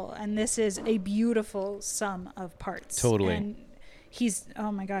powerful, and this is a beautiful sum of parts. Totally. And he's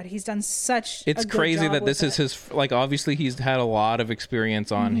done such It's a good crazy job that with this is it. his, like, obviously he's had a lot of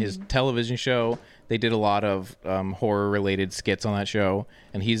experience on his television show. They did a lot of horror related skits on that show,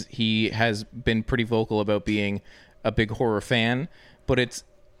 and he has been pretty vocal about being a big horror fan. But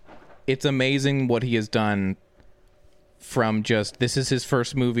it's amazing what he has done from just, this is his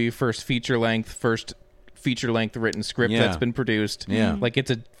first movie, first feature length written script Yeah. that's been produced. Yeah. Like, it's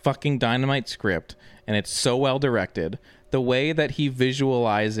a fucking dynamite script, and it's so well directed. The way that he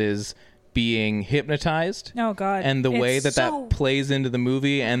visualizes being hypnotized, Oh, God. and the way It's that so- that plays into the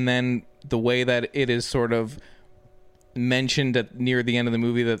movie, and then the way that it is sort of mentioned at near the end of the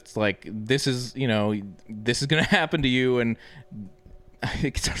movie, that's like, this is going to happen to you, and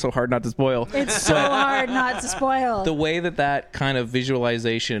it's so hard not to spoil. It's so hard not to spoil. The way that kind of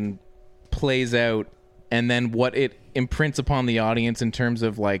visualization plays out, and then what it imprints upon the audience in terms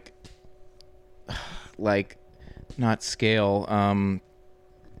of like not scale,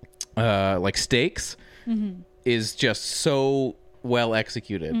 like stakes, is just so well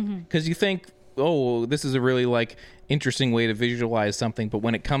executed. Because you think, oh, this is a really like interesting way to visualize something, but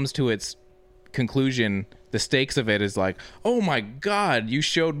when it comes to its conclusion, the stakes of it is like, oh my God, you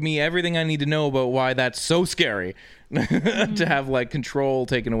showed me everything I need to know about why that's so scary. To have like control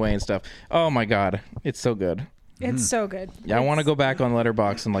taken away and stuff. Oh my God, it's so good. It's so good. Yeah, I want to go back on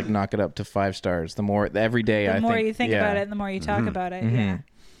Letterboxd and like knock it up to 5 stars. The more every day, The I more think, you think yeah. about it, the more you talk about it. Yeah.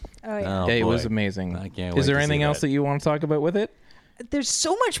 Oh yeah. Oh, Yeah, it was boy. amazing. I can't Is wait there to see anything else that. that you want to talk about with it? There's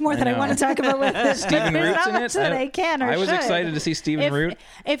so much more that I know. want to talk about with this. Stephen There's Root's not in much it. that I can or I was should. excited to see Stephen Root.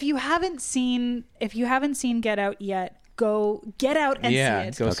 If you haven't seen Get Out yet, go Get Out and Yeah, see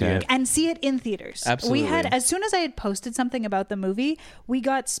it. go see Okay. it. And see it in theaters. Absolutely. We had, as soon as I had posted something about the movie, we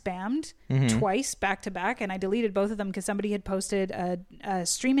got spammed Mm-hmm. twice back to back, and I deleted both of them because somebody had posted a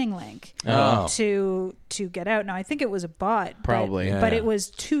streaming link Oh. to Get Out. Now I think it was a bot, Probably. but Yeah. it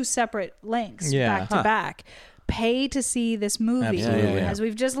was 2 separate links Yeah. back to back. Pay to see this movie, Absolutely. Yeah. as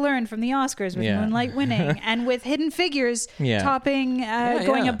we've just learned from the Oscars with Yeah. Moonlight winning, and with Hidden Figures Yeah. topping,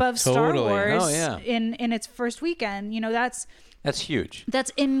 going yeah. above Star Totally. Wars Oh, yeah. in its first weekend. That's huge. That's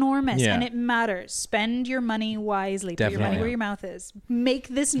enormous, Yeah. and it matters. Spend your money wisely. Put your Definitely. money where your mouth is. Make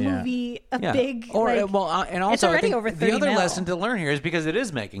this Yeah. movie a Yeah. big. Or like, and also it's already I think over the 30 other mil. lesson to learn here is because it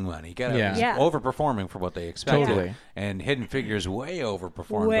is making money. Get Out Yeah. is Yeah. overperforming for what they expected. Totally. And Hidden Figures way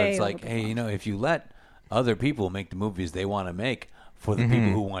overperformed. But Way it's like, hey, if you let other people make the movies they want to make for the Mm-hmm. people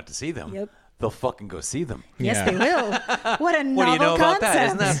who want to see them, Yep. they'll fucking go see them. Yes, Yeah. they will. What a novel What do you know about concept. that?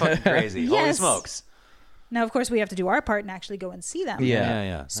 Isn't that fucking crazy? Holy Yes. smokes. Now, of course, we have to do our part and actually go and see them. Yeah.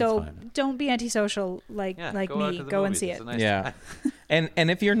 Yeah. That's So fine. don't be antisocial like Yeah, like go out me. to the Go and movies. see It's it. a nice Yeah. and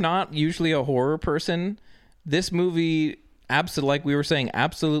if you're not usually a horror person, this movie, like we were saying,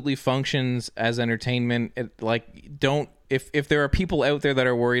 absolutely functions as entertainment. If there are people out there that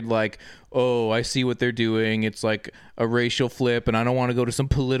are worried, like, oh, I see what they're doing, it's like a racial flip and I don't want to go to some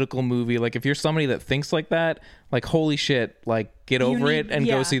political movie, like, if you're somebody that thinks like that, like, holy shit, like, get over need- it and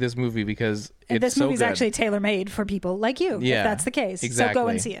yeah. go see this movie, because And it's this so movie's good. actually tailor-made for people like you, if that's the case. Exactly. So go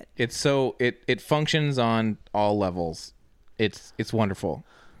and see it. It's so it functions on all levels. It's wonderful.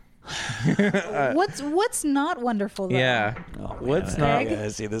 What's not wonderful though? Yeah. What's not? I gotta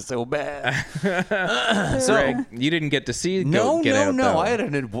see this so bad. Greg, you didn't get to see No. Get Out, though. I had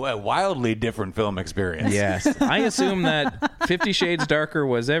a wildly different film experience. Yes. I assume that 50 Shades Darker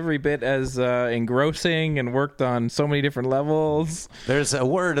was every bit as engrossing and worked on so many different levels. There's a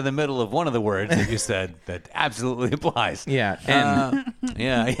word in the middle of one of the words that you said that absolutely applies. Yeah. And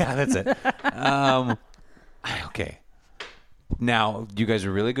Yeah, that's it. Okay. Now, you guys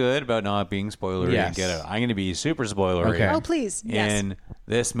are really good about not being spoilery Yes. and Get Out. I'm going to be super spoilery Okay. Oh, please. Yes. in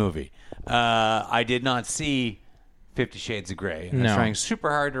this movie. I did not see 50 Shades of Grey. And I was trying super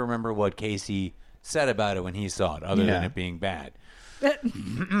hard to remember what Casey said about it when he saw it, other than it being bad.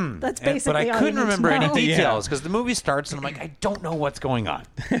 That's basically but I all couldn't you need remember to any know. details because the movie starts and I'm like, I don't know what's going on.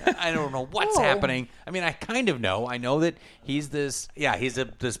 I don't know what's happening. I mean, I kind of know. I know that he's this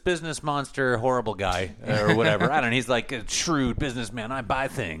business monster, horrible guy or whatever. I don't know. He's like a shrewd businessman. I buy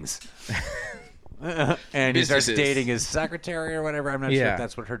things. And he starts dating his secretary or whatever. I'm not sure if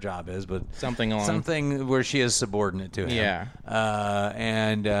that's what her job is, but something where she is subordinate to him. Yeah.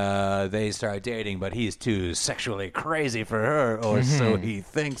 And they start dating, but he's too sexually crazy for her, or so he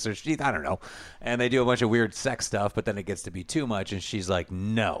thinks, or she, I don't know. And they do a bunch of weird sex stuff, but then it gets to be too much, and she's like,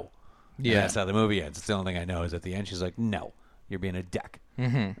 no. Yeah. And that's how the movie ends. It's the only thing I know is at the end, she's like, no, you're being a dick.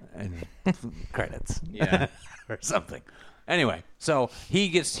 And credits. Yeah. Or something. Anyway, so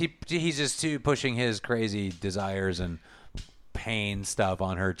he's just too pushing his crazy desires and pain stuff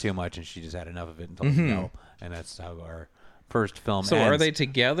on her too much, and she just had enough of it and told him no. And that's how our first film So ends. are they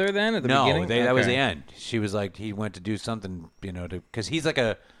together then at the beginning? No, that was the end. She was like, he went to do something, because he's like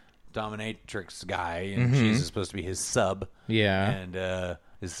a dominatrix guy, and she's supposed to be his sub. Yeah. And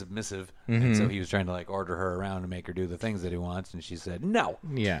is submissive. And so he was trying to like order her around and make her do the things that he wants, and she said no.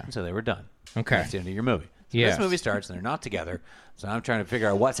 Yeah. And so they were done. Okay. That's the end of your movie. So Yes. this movie starts and they're not together. So I'm trying to figure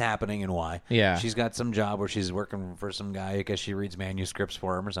out what's happening and why. Yeah. She's got some job where she's working for some guy. I guess she reads manuscripts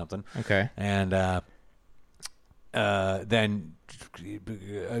for him or something. Okay. And then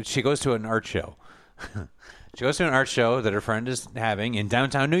she goes to an art show. She goes to an art show that her friend is having in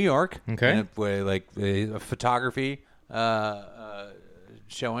downtown New York. Okay. Where, like a photography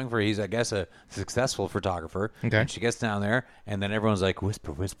showing for he's, I guess, a successful photographer. Okay. And she gets down there, and then everyone's like,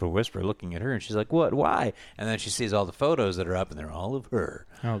 whisper, whisper, whisper, looking at her. And she's like, what? Why? And then she sees all the photos that are up, and they're all of her.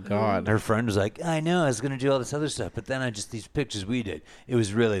 Oh, God. And her friend was like, I know, I was going to do all this other stuff, but then these pictures we did, it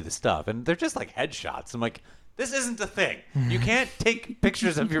was really the stuff. And they're just like headshots. I'm like, this isn't the thing. You can't take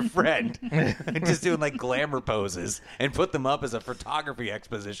pictures of your friend just doing like glamour poses and put them up as a photography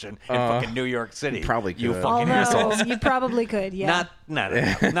exposition in fucking New York City. Probably You could. fucking assholes. You probably could, yeah. Not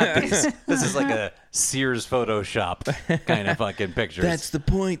these. This is like a Sears Photoshop kind of fucking pictures. That's the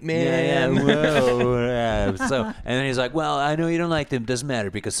point, man. Yeah, whoa. So, and then he's like, well, I know you don't like them. Doesn't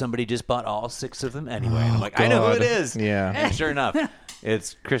matter because somebody just bought all 6 of them anyway. And I'm like, I know who it is. Yeah. And sure enough,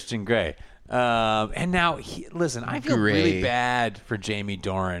 it's Christian Grey. And now, listen, I feel really bad for Jamie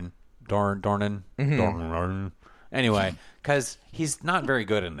Dornan. Dornan. Anyway, because he's not very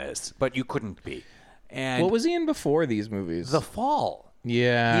good in this, but you couldn't be. And What was he in before these movies? The Fall.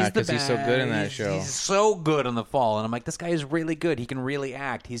 Yeah, He's the because he's so good in that show. He's so good in The Fall. And I'm like, this guy is really good. He can really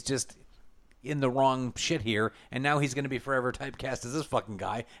act. He's just in the wrong shit here. And now he's going to be forever typecast as this fucking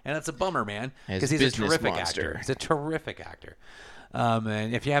guy. And that's a bummer, man. Because he's a business terrific monster. actor. He's a terrific actor.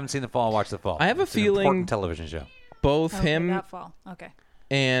 And if you haven't seen The Fall, watch The Fall. I have a It's feeling an important television show. Both Okay, him that fall. Okay.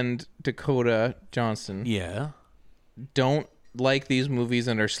 and Dakota Johnson Yeah. don't like these movies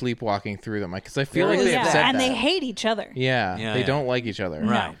and are sleepwalking through them. Because I feel like There they is have that. said and that. they hate each other. Yeah, Yeah, they yeah. don't like each other.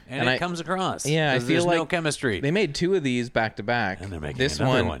 Right. And it I- comes across. Yeah, I 'Cause feel there's like no chemistry. They made 2 of these back to back. And they're making this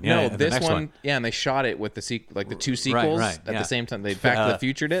another one. one. Yeah, No, the this next one. one. Yeah, and they shot it with the the 2 sequels right, at yeah. the same time. They Back to the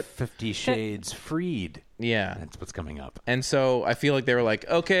Futured it. 50 Shades Freed. Yeah. That's what's coming up. And so I feel like they were like,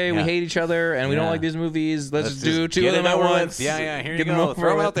 okay, we Yeah. hate each other and we don't Yeah. like these movies. Let's just do just 2 get of them it at over with. once. Yeah, here you Get them go. over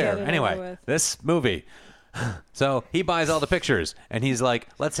Throw it with. out there. Get it over Anyway, with. this movie. So he buys all the pictures, and he's like,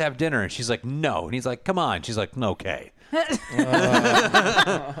 let's have dinner. And she's like, no. And he's like, come on. She's like, okay.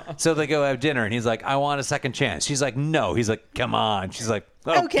 So they go have dinner, and he's like, I want a second chance. She's like, no. He's like, come on. She's like,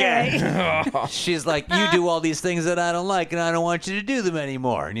 okay. She's like, you do all these things that I don't like, and I don't want you to do them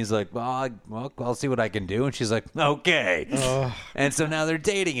anymore. And he's like, well, I'll see what I can do. And she's like, okay. And so now they're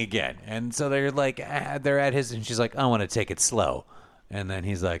dating again. And so they're like, they're at his, and she's like, I want to take it slow. And then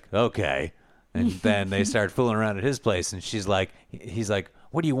he's like, okay. And then they start fooling around at his place, and he's like,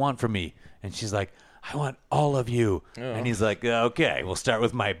 what do you want from me? And she's like, I want all of you. And he's like, okay, we'll start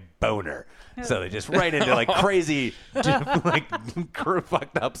with my boner. So they just right into like crazy, like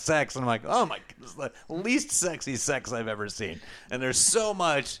fucked up sex. And I'm like, oh my goodness, the least sexy sex I've ever seen. And there's so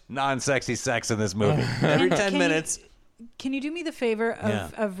much non-sexy sex in this movie. Every 10 minutes. Can you do me the favor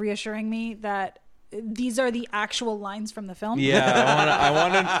of reassuring me that these are the actual lines from the film? Yeah, I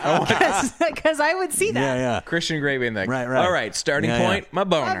want Because I would see that. Yeah. Christian Grey being like, Right. all right, starting Yeah, point, my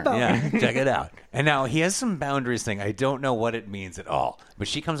boner. Yeah, check it out. And now he has some boundaries thing. I don't know what it means at all. But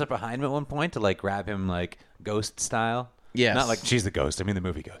she comes up behind him at one point to like grab him like ghost style. Yes. Not like she's the ghost. I mean the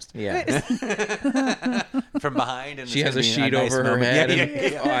movie Ghost. Yeah. From behind. And She it's has a gonna be sheet nice over her moment. head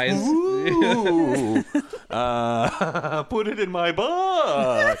Yeah. and eyes. Ooh. Put it in my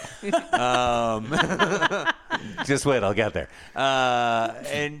butt. Just wait, I'll get there.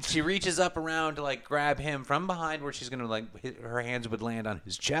 And she reaches up around to like grab him from behind where she's going to like her hands would land on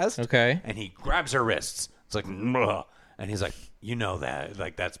his chest. Okay. And he grabs her wrists. It's like, "Mwah." And he's like, you know that.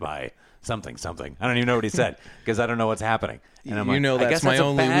 Like, that's my something. I don't even know what he said because I don't know what's happening. And I'm You like, know I that's guess my a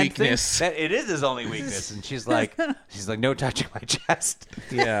only bad weakness. thing. It is his only weakness. And she's like, no touching my chest.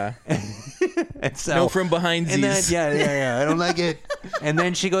 Yeah. And so, No from behind and then, these. yeah, I don't like it. And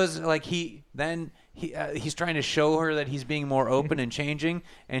then she goes like he's trying to show her that he's being more open and changing,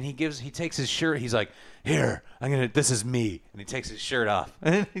 and he takes his shirt. He's like, here, this is me, and he takes his shirt off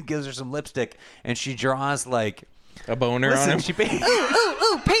and he gives her some lipstick, and she draws like A boner on him.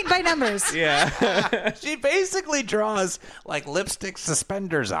 Ooh, paint by numbers. Yeah. She basically draws like lipstick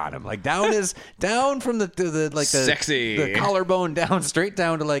suspenders on him, like down from the Sexy. the collarbone down straight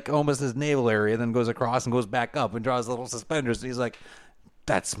down to like almost his navel area, then goes across and goes back up and draws little suspenders. And he's like,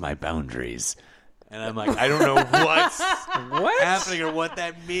 "That's my boundaries." And I'm like, I don't know what's happening or what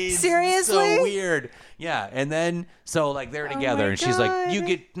that means. Seriously? It's so weird. Yeah. And then, so like they're together and she's like, you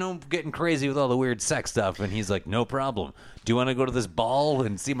getting crazy with all the weird sex stuff. And he's like, no problem. Do you want to go to this ball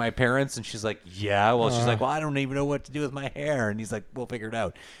and see my parents? And she's like, yeah. Well, she's like, well, I don't even know what to do with my hair. And he's like, we'll figure it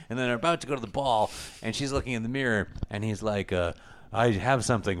out. And then they're about to go to the ball and she's looking in the mirror and he's like, I have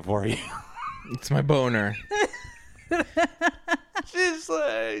something for you. It's my boner. She's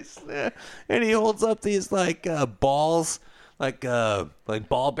like, and he holds up these like balls, like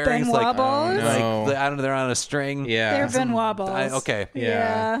ball bearings, Benoit like balls? No. I don't know, they're on a string. Yeah. They're Benoit balls. Okay.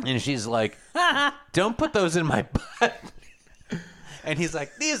 Yeah. And she's like, don't put those in my butt. And he's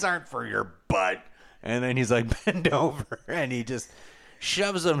like, these aren't for your butt. And then he's like, bend over, and he just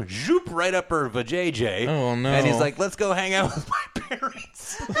shoves them right up her vajayjay. Oh, no. And he's like, let's go hang out with my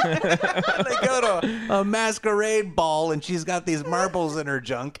parents. They go to a masquerade ball, and she's got these marbles in her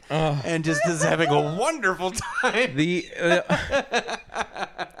junk, and just is having a wonderful time. If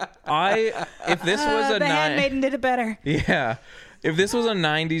this was a The Handmaiden did it better. Yeah. If this was a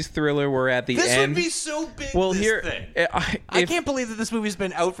 90s thriller where at the This end... would be so big, Well, this here... thing. I if- can't believe that this movie's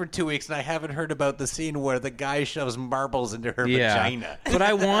been out for 2 weeks and I haven't heard about the scene where the guy shoves marbles into her vagina. But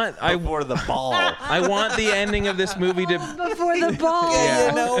I want... Before the ball. I want the ending of this movie to... Before the ball. Yeah,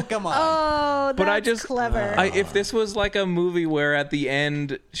 you know, come on. Oh, that's But I just clever. if this was like a movie where at the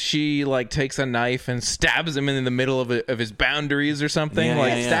end she like takes a knife and stabs him in the middle of his boundaries or something, Yeah,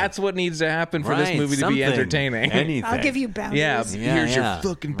 like yeah, yeah. that's what needs to happen for this Right, movie to something. be entertaining. Anything. I'll give you boundaries. Yeah, Yeah, here's yeah.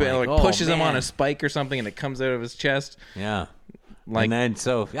 your fucking Like, like pushes him on man. a spike or something and it comes out of his chest. Yeah. Like And then,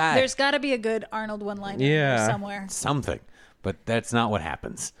 so, There's got to be a good Arnold one-liner Yeah. somewhere. something. But that's not what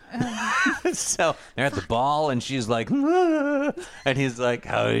happens. So they're at the ball, and she's like, and he's like,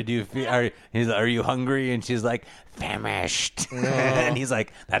 how did you feel? Are you hungry? And she's like, famished. And he's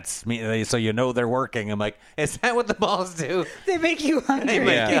like, that's me. So you know they're working. I'm like, is that what the balls do? They make you hungry. They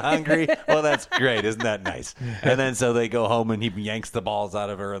make Yeah. you hungry. Well, that's great. Isn't that nice? And then so they go home, and he yanks the balls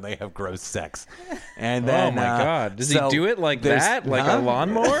out of her, and they have gross sex. And then, oh my god, does so he do it like there's- that, like Huh? a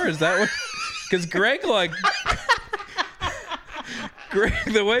lawnmower? Is that what? Because Greg like.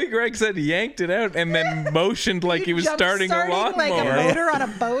 The way Greg said yanked it out and then motioned like he was starting a lawnmower. like a motor on a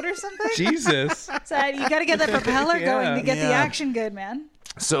boat or something. Jesus. So you got to get that propeller going to get the Yeah. action good, man.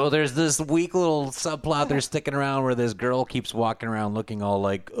 So there's this weak little subplot they're sticking around where this girl keeps walking around looking all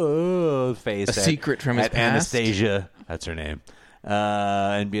like, oh, face. A secret from his at past? Anastasia, that's her name.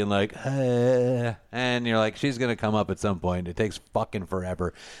 And being like, and you're like, she's going to come up at some point. It takes fucking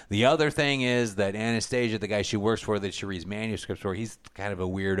forever. The other thing is that Anastasia, the guy she works for, that she reads manuscripts for, he's kind of a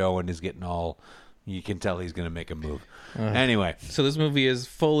weirdo and is getting all, you can tell he's going to make a move. Anyway. So this movie is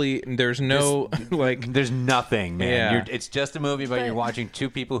fully. There's no like. There's nothing, man. Yeah. It's just a movie about you're watching two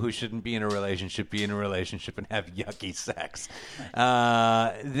people who shouldn't be in a relationship and have yucky sex.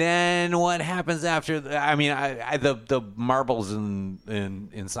 Then what happens after? The marbles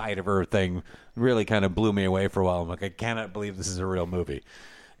inside of her thing really kind of blew me away for a while. I'm like, I cannot believe this is a real movie.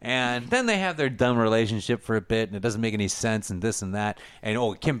 And then they have their dumb relationship for a bit, and it doesn't make any sense, and this and that. And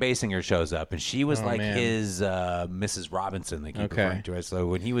Kim Basinger shows up, and she was man. his Mrs. Robinson. They keep referring to her. So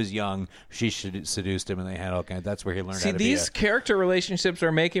when he was young, she seduced him, and they had all kinds. That's where he learned. See, how to these be character relationships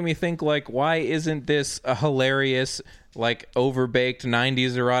are making me think like, why isn't this a hilarious, like overbaked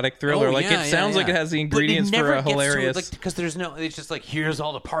 '90s erotic thriller? It sounds like it has the ingredients for a hilarious. Because there's no. It's just like here's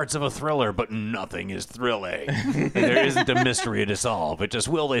all the parts of a thriller, but nothing is thrilling. There isn't a mystery to solve. It just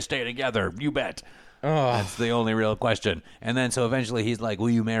will they stay together? You bet. That's the only real question. And then so eventually he's like, will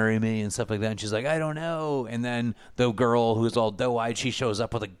you marry me? And stuff like that. And she's like, I don't know. And then the girl who's all doe-eyed, she shows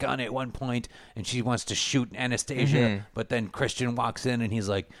up with a gun at one point and she wants to shoot Anastasia. But then Christian walks in and he's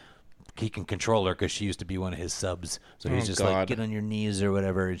like, he can control her because she used to be one of his subs. So he's just like, get on your knees or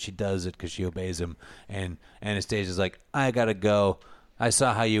whatever, and she does it because she obeys him. And Anastasia's like, I gotta go. I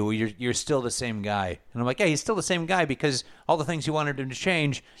saw how you're still the same guy. And I'm like, yeah, he's still the same guy because all the things you wanted him to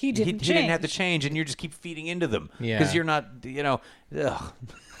change, he didn't have to change, and you just keep feeding into them. Because you're not, ugh.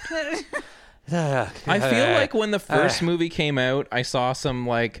 I feel like when the first movie came out, I saw some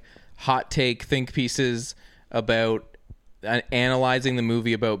like hot take think pieces about analyzing the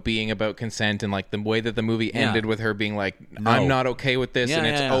movie about being about consent and like the way that the movie ended with her being like, I'm not okay with this, and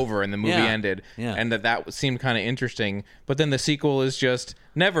it's over, and the movie ended, and that seemed kind of interesting. But then the sequel is just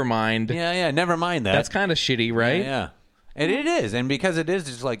never mind. Never mind that. That's kind of shitty, right? Yeah. And it is, and because it is,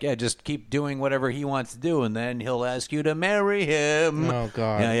 it's like, just keep doing whatever he wants to do, and then he'll ask you to marry him. Oh,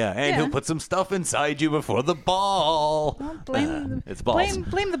 God. And he'll put some stuff inside you before the ball. Well, blame it's balls.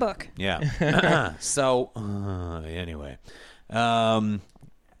 Blame the book. Yeah. So, anyway.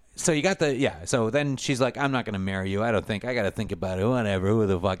 So you got so then she's like, I'm not going to marry you. I don't think. I got to think about it. Whatever. Who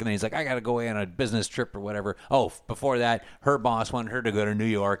the fuck? And then he's like, I got to go away on a business trip or whatever. Oh, before that, her boss wanted her to go to New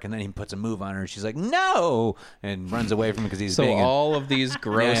York, and then he puts a move on her. And she's like, no, and runs away from him because he's all of these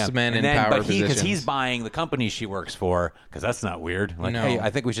gross men in power positions. Because he's buying the company she works for, because that's not weird. Like, hey,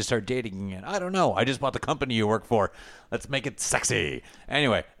 I think we should start dating again. I don't know. I just bought the company you work for. Let's make it sexy.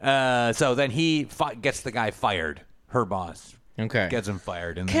 Anyway, so then he gets the guy fired, her boss. Okay. Gets him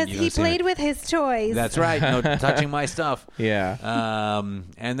fired. Because he played with his toys. That's right. No touching my stuff. Yeah.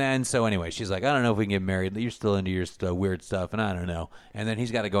 And then, so anyway, she's like, I don't know if we can get married. You're still into your weird stuff, and I don't know. And then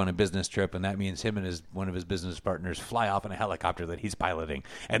he's got to go on a business trip, and that means him and one of his business partners fly off in a helicopter that he's piloting.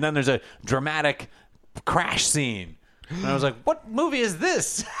 And then there's a dramatic crash scene. And I was like, what movie is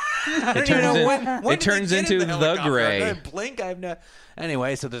this? It turns into The Grey. I blink.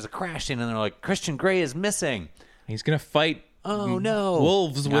 Anyway, so there's a crash scene, and they're like, Christian Grey is missing. He's going to fight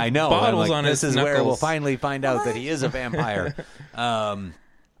wolves with bottles on his knuckles. This is where we'll finally find out that he is a vampire.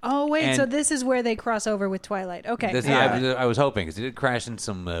 Oh, wait, so this is where they cross over with Twilight. Okay. I was hoping, because he did crash in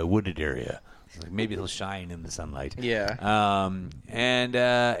some wooded area. Like maybe he'll shine in the sunlight. Yeah.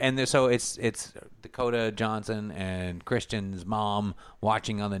 So it's Dakota Johnson and Christian's mom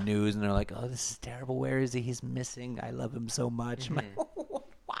watching on the news, and they're like, oh, this is terrible. Where is he? He's missing. I love him so much. I'm like,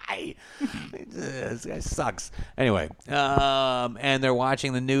 why? This guy sucks. Anyway, and they're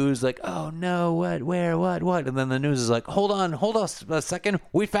watching the news like, oh no, what, where, what? And then the news is like, hold on a second.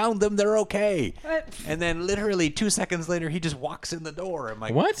 We found them. They're okay. What? And then literally 2 seconds later, he just walks in the door. I'm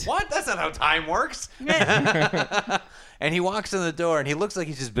like, what? That's not how time works. And he walks in the door, and he looks like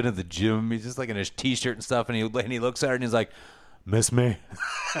he's just been at the gym. He's just like in his T-shirt and stuff, and he looks at her, and he's like, miss me?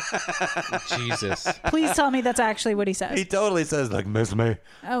 Jesus. Please tell me that's actually what he says. He totally says, like, miss me.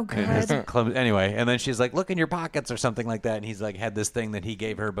 Oh, God. Anyway, and then she's like, look in your pockets or something like that. And he's like, had this thing that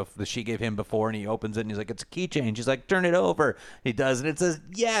she gave him before, and he opens it, and he's like, it's a keychain. She's like, turn it over. He does, and it says,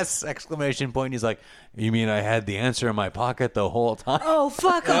 yes! Exclamation point. He's like, you mean I had the answer in my pocket the whole time? Oh,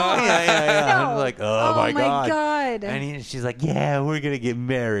 fuck off. Yeah. No. I'm like, oh my God. God. And she's like, yeah, we're going to get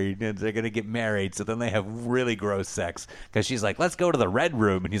married. And they're going to get married. So then they have really gross sex. Because she's like, let's go to the red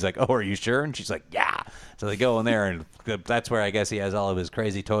room. And he's like, oh, are you sure? And she's like, yeah. So they go in there, and that's where I guess he has all of his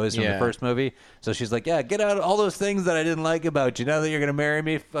crazy toys from the first movie. So she's like, yeah, get out all those things that I didn't like about you. Now that you're going to marry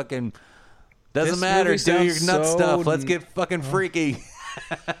me, fucking doesn't matter. Do your nut stuff. Let's get fucking freaky.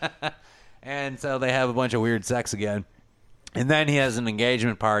 And so they have a bunch of weird sex again. And then he has an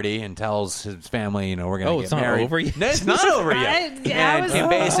engagement party and tells his family, we're going to get married. Oh, it's not over yet? No, it's not over yet. And Kim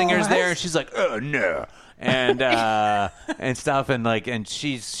Basinger's there, and she's like, oh, no. And and stuff, and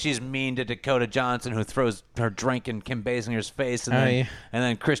she's mean to Dakota Johnson, who throws her drink in Kim Basinger's face, and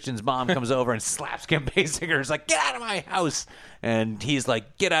then Christian's mom comes over and slaps Kim Basinger. It's like, get out of my house. And he's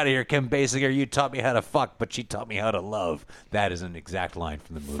like, get out of here, Kim Basinger. You taught me how to fuck, but she taught me how to love. That is an exact line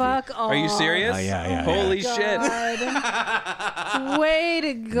from the movie. Fuck off. Are you serious? Yeah. Holy shit. Way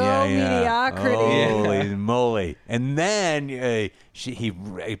to go, mediocrity. Holy moly. And then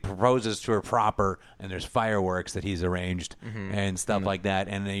he proposes to her proper, and there's fireworks that he's arranged and stuff like that.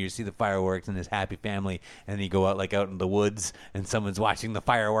 And then you see the fireworks in his happy family, and then you go out in the woods, and someone's watching the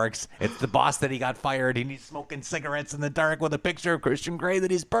fireworks. It's the boss that he got fired, and he's smoking cigarettes in the dark with a picture of Christian Grey that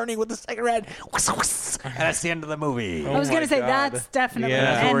he's burning with a cigarette. And that's the end of the movie. I was going to say, that's definitely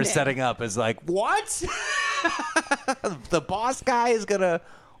that's the what we're ending. setting up. Is like, what? The boss guy is going to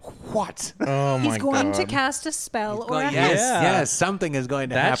What? Oh my He's going to God. cast a spell or a yes, Yeah. yes, something is going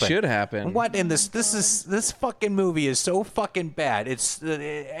to That happen. should happen. What in this fucking movie is so fucking bad.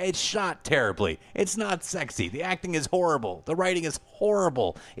 It's shot terribly. It's not sexy. The acting is horrible. The writing is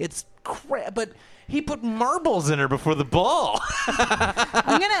horrible. It's crap. But he put marbles in her before the ball.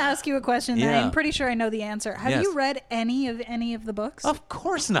 I'm going to ask you a question that Yeah. I'm pretty sure I know the answer. Have Yes. you read any of the books? Of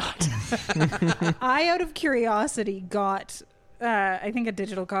course not. I, out of curiosity, got I think a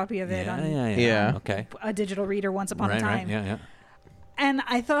digital copy of it on Yeah. Okay. a digital reader once upon a Right. time. Yeah. And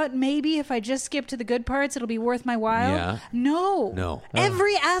I thought maybe if I just skip to the good parts, it'll be worth my while. Yeah. No.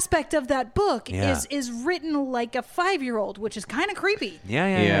 Every aspect of that book Yeah. is written like a 5-year-old, which is kind of creepy.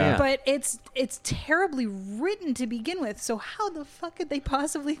 Yeah. But it's terribly written to begin with. So how the fuck could they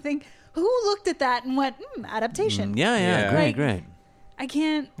possibly think? Who looked at that and went, adaptation? Yeah. Great. I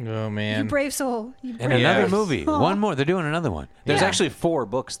can't. Oh You man. brave soul. You And brave another Yes. movie. soul. One more. They're doing another one. There's Yeah. actually 4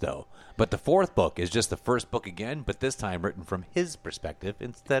 books, though. But the 4th book is just the first book again, but this time written from his perspective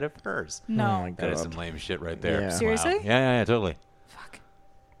instead of hers. No. Oh my That is God. some lame shit right there. Yeah. Wow. Seriously? Yeah, totally. Fuck.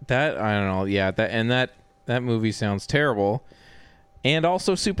 That I don't know. Yeah, that movie sounds terrible, and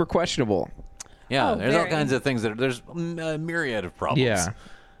also super questionable. Yeah, Oh, there's all very. kinds of things there's a myriad of problems. Yeah,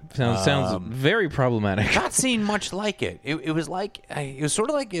 sounds very problematic. Not seen much like it. It was like it was sort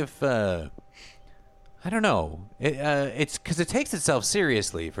of like if I don't know. It's because it takes itself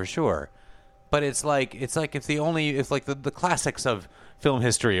seriously for sure, but it's like if the classics of film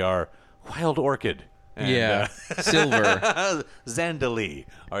history are Wild Orchid. And, Yeah, Silver. Zandali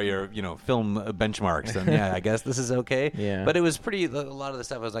are your film benchmarks, and yeah, I guess this is okay. Yeah. But it was pretty. A lot of the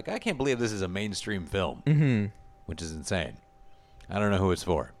stuff I was like, I can't believe this is a mainstream film, which is insane. I don't know who it's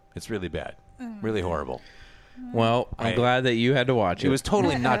for. It's really bad, really horrible. Well, I'm glad that you had to watch it. It was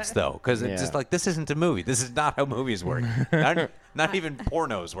totally nuts, though, because it's Yeah. just like, this isn't a movie. This is not how movies work. Not even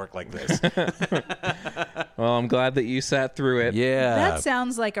pornos work like this. Well, I'm glad that you sat through it. Yeah. That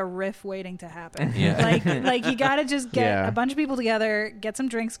sounds like a riff waiting to happen. Yeah. Like you got to just get Yeah. a bunch of people together, get some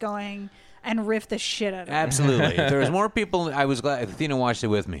drinks going, and riff the shit out of it. Absolutely. If there was more people, I was glad. Athena watched it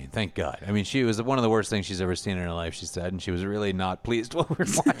with me. Thank God. I mean, she was one of the worst things she's ever seen in her life, she said, and she was really not pleased what we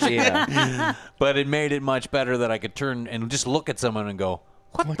were watching. Yeah. But it made it much better that I could turn and just look at someone and go,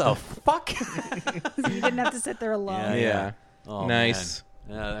 what the fuck? You didn't have to sit there alone. Yeah. Oh, Nice.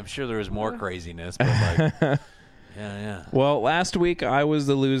 man. I'm sure there was more craziness, but like, yeah. Well, last week I was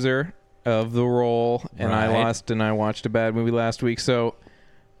the loser of the role, and I Right. lost, and I watched a bad movie last week. So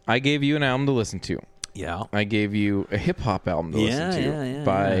I gave you an album to listen to. Yeah. I gave you a hip hop album to Yeah, listen to yeah,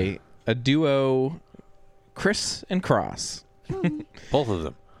 by a duo, Chris and Cross. Both of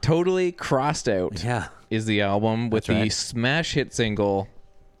them. Totally Crossed Out Yeah. is the album with That's right. the smash hit single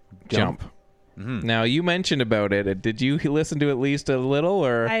Jump. Mm-hmm. Now, you mentioned about it. Did you listen to at least a little,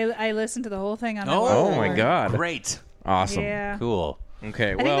 or I listened to the whole thing on my Oh, way my over. God. Great. awesome? Yeah. Cool.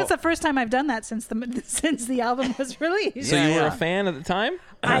 Okay, I well, think that's the first time I've done that since the album was released. so you were Yeah. a fan at the time?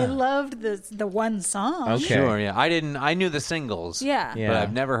 I loved the one song. Okay. Sure, yeah. I knew the singles. Yeah. Yeah. But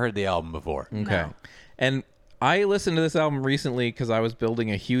I've never heard the album before. Okay. No. And I listened to this album recently because I was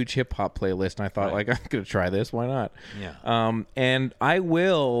building a huge hip hop playlist, and I thought, Right. like, I'm gonna try this. Why not? Yeah. And I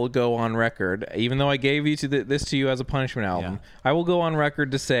will go on record, even though I gave you this to you as a punishment album. Yeah. I will go on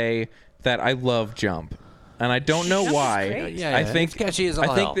record to say that I love Jump, and I don't know Jump is why. great. Yeah, I think it's catchy as all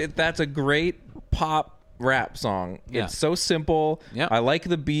I think hell. that that's a great pop rap song. Yeah. It's so simple. Yeah. I like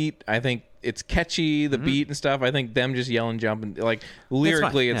the beat. I think it's catchy, the beat and stuff. I think them just yelling Jump and like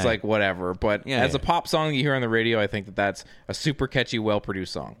lyrically it's Yeah. like whatever, but Yeah, as yeah. a pop song you hear on the radio, I think that's a super catchy,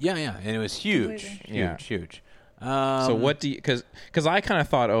 well-produced song. Yeah, and it was huge. Completely. Yeah. Huge. So what do you cuz I kind of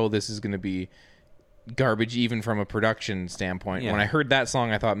thought, "Oh, this is going to be garbage even from a production standpoint." Yeah. When I heard that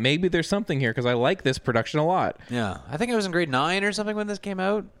song, I thought maybe there's something here cuz I like this production a lot. Yeah. I think I was in grade 9 or something when this came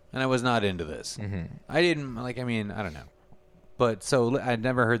out, and I was not into this. Mm-hmm. I didn't, I don't know. But so I'd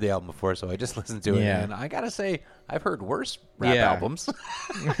never heard the album before, so I just listened to it, Yeah. and I gotta say, I've heard worse rap Yeah. albums.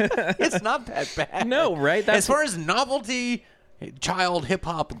 It's not that bad. No, right? As far as novelty, child hip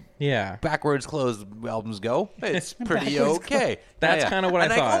hop, Yeah. backwards closed albums go, it's pretty Backwards okay. That's kinda what I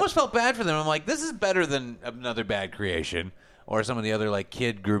and thought. I almost felt bad for them. I'm like, this is better than Another Bad Creation or some of the other like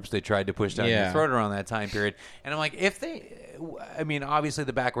kid groups they tried to push down Yeah. your throat around that time period. And I'm like, if they, I mean, obviously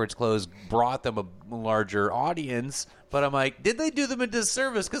the backwards close brought them a larger audience, but I'm like, did they do them a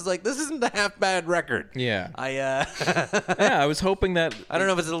disservice? Because like, this isn't a half bad record. Yeah. Yeah, I was hoping that I don't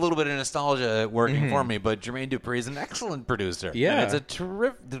know if it's a little bit of nostalgia working for me, but Jermaine Dupri is an excellent producer. Yeah. And it's a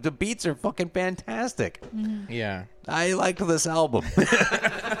terrific. The beats are fucking fantastic. yeah. I liked this album.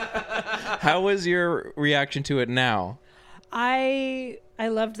 How was your reaction to it now? I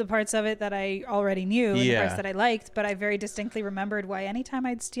loved the parts of it that I already knew and the parts that I liked, but I very distinctly remembered why anytime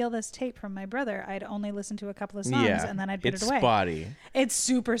I'd steal this tape from my brother, I'd only listen to a couple of songs and then I'd put it away. It's spotty. It's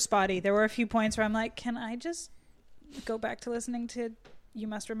super spotty. There were a few points where I'm like, can I just go back to listening to You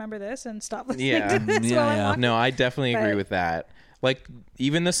Must Remember This and stop listening to this while I'm walking? No, I definitely agree with that. Like,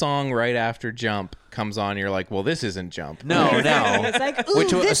 even the song right after Jump comes on, you're like, well, this isn't Jump. No. It's like, ooh,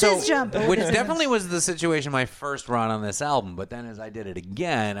 this is Jump. Which definitely was the situation my first run on this album. But then as I did it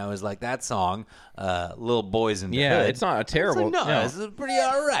again, I was like, that song, Little Boys in the Hood. It's not a terrible. Like, no, this is pretty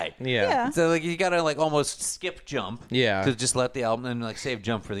all right. Yeah. So like you gotta like almost skip Jump. Yeah. To just let the album and like save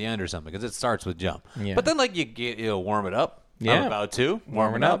Jump for the end or something because it starts with Jump. Yeah. But then like you warm it up. Yeah. I'm about to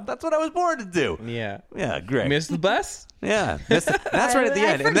Warming up. That's what I was born to do. Yeah. Yeah, great. Miss the bus? Yeah, that's right at the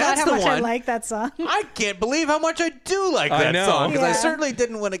end, I and that's how the much one. I like that song. I can't believe how much I do like I that know. song because I Yeah. certainly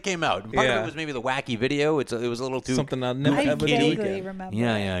didn't when it came out. Part of Yeah. it was maybe the wacky video. It was a little too Something I'll never I ever do vaguely again. remember.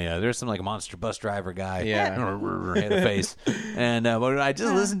 Yeah. There's some like monster bus driver guy. Yeah. Had a face, and when I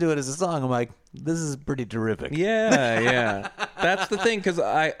just listened to it as a song, I'm like, this is pretty terrific. Yeah. That's the thing, because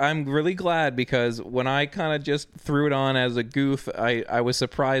I'm really glad, because when I kind of just threw it on as a goof, I was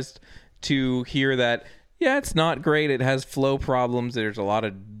surprised to hear that, yeah, it's not great. It has flow problems. There's a lot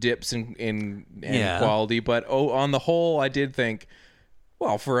of dips in quality. But on the whole, I did think,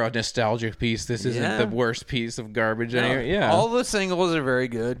 well, for a nostalgic piece, this isn't the worst piece of garbage. Yeah. All the singles are very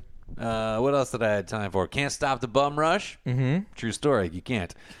good. What else did I have time for? Can't Stop the Bum Rush. Mm-hmm. True story. You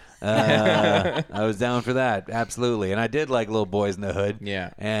can't. I was down for that. Absolutely. And I did like Little Boys in the Hood.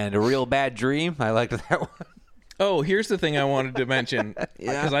 Yeah. And A Real Bad Dream. I liked that one. Oh, here's the thing I wanted to mention,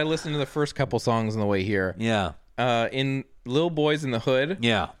 because I listened to the first couple songs on the way here. Yeah. In Little Boys in the Hood,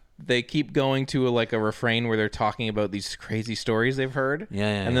 they keep going to a refrain where they're talking about these crazy stories they've heard.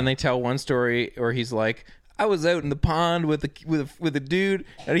 And then they tell one story where he's like, I was out in the pond with a dude,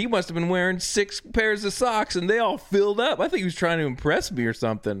 and he must have been wearing 6 pairs of socks, and they all filled up. I think he was trying to impress me or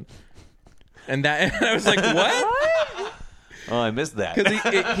something. And I was like, what? Oh, I missed that.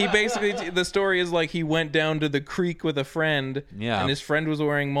 Because he basically, the story is like he went down to the creek with a friend, and his friend was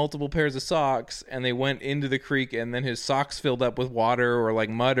wearing multiple pairs of socks, and they went into the creek, and then his socks filled up with water or like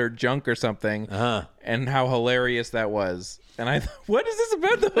mud or junk or something, and how hilarious that was. And I thought, what is this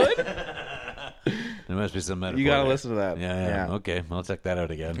about the hood? There must be some metaphor. You gotta there. listen to that. Yeah. Okay, I'll check that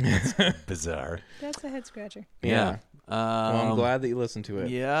out again. That's bizarre. That's a head scratcher. Yeah. Well, I'm glad that you listened to it.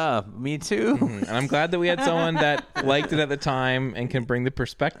 Yeah, me too. And I'm glad that we had someone that liked it at the time and can bring the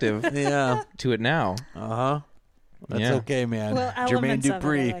perspective to it now. That's okay, man. Well, Jermaine elements of it,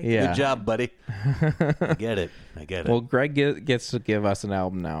 Dupri. I like. Yeah. Good job, buddy. I get it. Well, Greg gets to give us an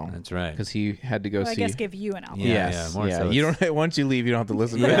album now. That's right. Because he had to go Well, I see. guess give you an album. Yes. more so You it's- don't. Once you leave, you don't have to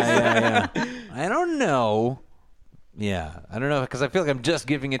listen to it. yeah. I don't know. Yeah, I don't know because I feel like I'm just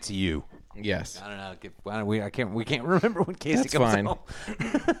giving it to you. Yes. I don't know. We can't remember when Casey That's comes fine. home.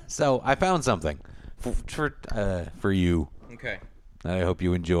 So I found something for you. Okay. That I hope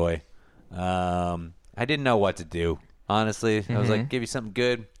you enjoy. I didn't know what to do. Honestly, I was like, give you something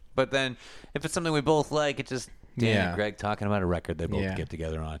good. But then, if it's something we both like, it just damn it, Greg talking about a record they both get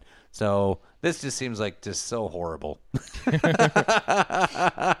together on. So this just seems like just so horrible,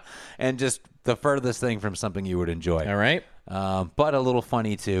 and just the furthest thing from something you would enjoy. All right. But a little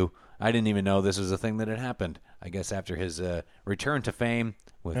funny too. I didn't even know this was a thing that had happened. I guess after his return to fame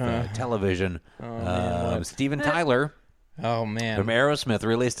with television, Steven Tyler Oh man. from Aerosmith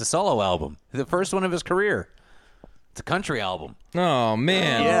released a solo album, the first one of his career. It's a country album. Oh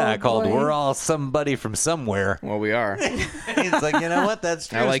man. Yeah, called boy. "We're All Somebody from Somewhere." Well, we are. He's like, you know what? That's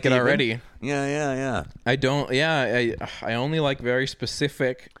true. I like it Steven." already. Yeah. I don't. Yeah. I only like very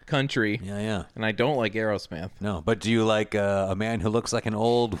specific country. Yeah. And I don't like Aerosmith. No, but do you like a man who looks like an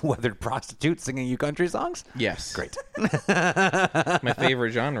old weathered prostitute singing you country songs? Yes. Great. My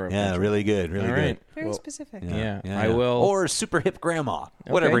favorite genre. Of Yeah, country. really good. Really All good. right. Very specific. Yeah. I will. Or super hip grandma,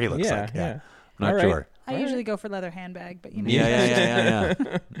 whatever Okay, he looks yeah, like. yeah. I'm not All right. sure. I usually go for leather handbag, but you know. Yeah.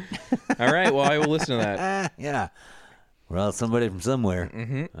 All right. Well, I will listen to that. Yeah. Well, somebody from somewhere.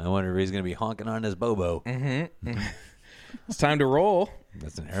 Mm-hmm. I wonder if he's going to be honking on his bobo. It's time to roll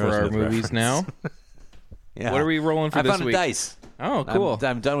That's an for our Aerosmith movies reference. now. Yeah. What are we rolling for I this found week? a dice. Oh, cool.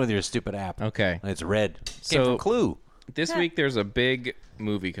 I'm done with your stupid app. Okay. It's red. Came So- from Clue. This week there's a big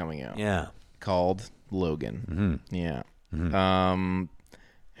movie coming out. Yeah. Called Logan. Mm-hmm. Yeah.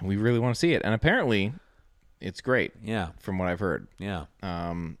 And we really want to see it. And apparently, it's great. Yeah. From what I've heard. Yeah.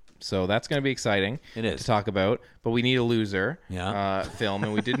 So that's going to be exciting. It is. to talk about. But we need a loser. Yeah. Film,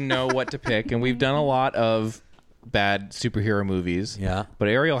 and we didn't know what to pick. And we've done a lot of bad superhero movies. Yeah. But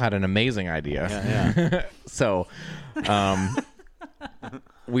Ariel had an amazing idea. Yeah. So,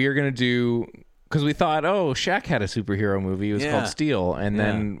 we are going to do, because we thought, Shaq had a superhero movie. It was called Steel. And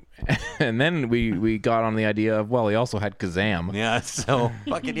then we got on the idea of, well, he also had Kazam. Yeah, so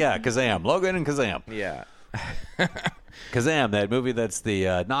fucking Kazam. Logan and Kazam. Yeah. Kazam, that movie that's the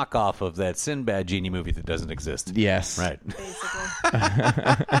knockoff of that Sinbad genie movie that doesn't exist. Yes. Right.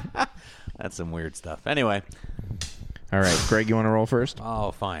 That's some weird stuff. Anyway. All right. Greg, you want to roll first?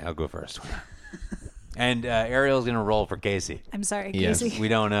 Oh, fine. I'll go first. And Ariel's going to roll for Casey. I'm sorry, Yes. Casey. We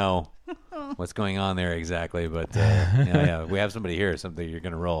don't know what's going on there exactly, but we have somebody here, something you're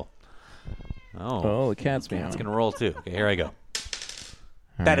going to roll. Oh, the cat's meow. It's going to roll too. Okay, here I go.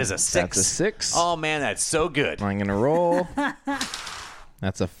 That is a 6. That's a 6. Oh, man, that's so good. I'm going to roll.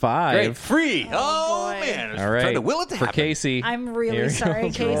 That's a 5. Great. Free. Oh, boy. man. I was All right. trying to will it to for happen. Casey. I'm really Ariel's sorry,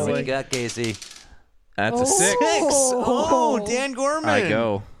 rolling. Casey. What you got, Casey? That's a 6. 6. Oh, Dan Gorman. I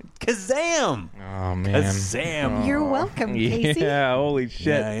go. Kazam. Oh, man. Kazam. You're welcome, Casey. Yeah, holy shit.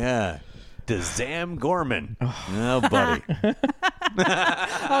 Yeah. Kazam Gorman. Oh, buddy.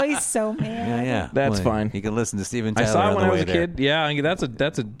 Oh, he's so mad. Yeah. That's Well, fine. You can listen to Steven I Tyler saw it on when the I was way a there. kid. Yeah,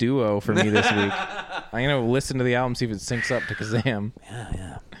 that's a duo for me this week. I'm going to listen to the album, see if it syncs up to Kazam.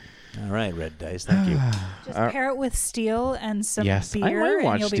 Yeah. All right, Red Dice. Thank you. Just pair it with Steel and some Yes, beer, I might and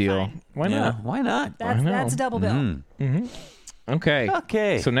watch you'll be Steel. fine. Why Yeah, not? why not? That's double bill. Okay.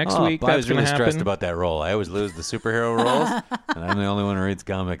 Okay. So next Oh, week, I that's was going really to happen. stressed about that role. I always lose the superhero roles, and I'm the only one who reads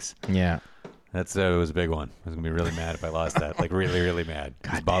comics. Yeah. It was a big one. I was going to be really mad if I lost that. Like, really, really mad.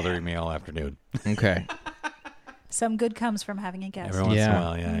 It was bothering me all afternoon. Okay. Some good comes from having a guest. Every once in a Yeah.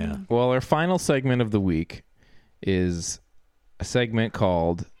 while, yeah. Well, our final segment of the week is a segment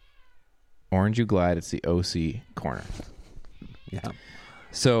called Orange You Glad. It's the OC Corner. Yeah.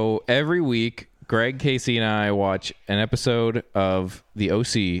 So every week, Greg, Casey, and I watch an episode of the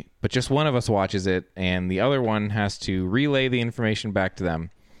OC, but just one of us watches it, and the other one has to relay the information back to them.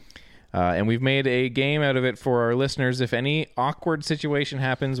 And we've made a game out of it for our listeners. If any awkward situation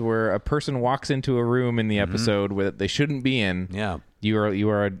happens where a person walks into a room in the episode where they shouldn't be in, Yeah. you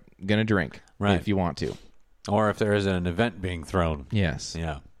are going to drink Right. if you want to. Or if there is an event being thrown. Yes,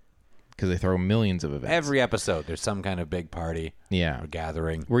 Yeah. because they throw millions of events. Every episode, there's some kind of big party Yeah. or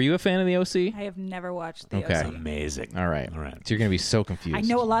gathering. Were you a fan of the OC? I have never watched the Okay. OC. Amazing. All right. All right. So you're going to be so confused. I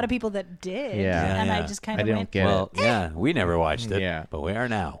know a lot of people that did. Yeah. And I Yeah. just kind I of didn't went, get Well, it. yeah, we never watched it. Yeah. But we are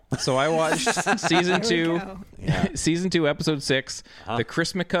now. So I watched season Here we 2, go. season 2, episode 6, the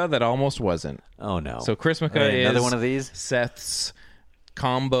Chrismica that almost wasn't. Oh, no. So Chrismica Hey, is another one of these? Seth's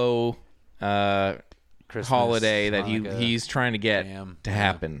combo Christmas, holiday that Hanukkah, he's trying to get jam. to Yeah.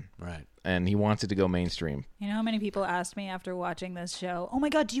 happen, Right. and he wants it to go mainstream. You know how many people asked me after watching this show, oh my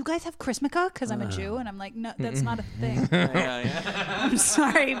God, do you guys have Chrismica? Because I'm a Jew. And I'm like, no, that's not a thing. I'm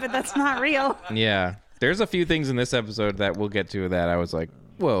sorry, but that's not real. Yeah, there's a few things in this episode that we'll get to that I was like,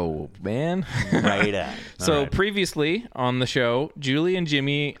 whoa, man. Right at. So All right. previously on the show, Julie and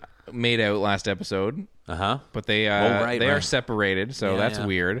Jimmy made out last episode, Uh-huh. but they right. are separated, so Yeah, that's yeah.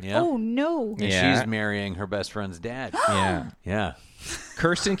 weird. Yeah. Oh, no. And Yeah. she's marrying her best friend's dad. Yeah. Yeah.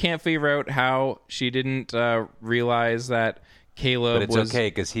 Kirsten can't figure out how she didn't realize that Caleb But it's was. okay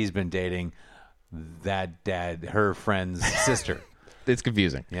because he's been dating that dad, her friend's sister. It's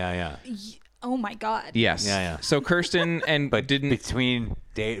confusing. Yeah. Oh my God. Yes. Yeah. So Kirsten and But didn't. between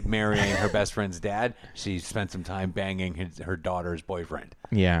marrying her best friend's dad, she spent some time banging her daughter's boyfriend.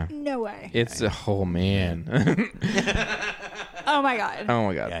 Yeah. No way. It's oh man. Oh my God. Oh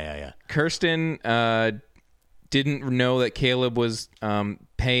my god. Yeah. Kirsten didn't know that Caleb was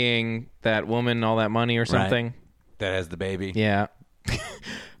paying that woman all that money or something. That has the baby. Yeah.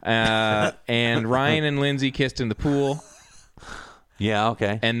 And Ryan and Lindsay kissed in the pool, Yeah,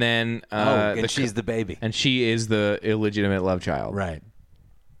 okay. and then and she's the baby. and she is the illegitimate love child. Right.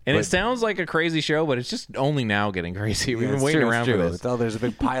 And it But- sounds like a crazy show, but it's just only now getting crazy. We've Yeah, been it's waiting true, around it's for true. this. Oh, there's a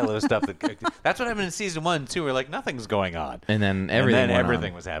big pile of stuff that's what happened in season 1 too. We're like, nothing's going on. And then everything went on.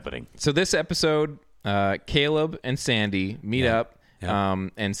 everything was happening. So this episode, Caleb and Sandy meet up, Yeah.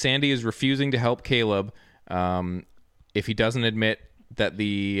 and Sandy is refusing to help Caleb if he doesn't admit that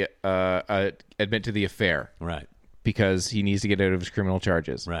admit to the affair Right. because he needs to get out of his criminal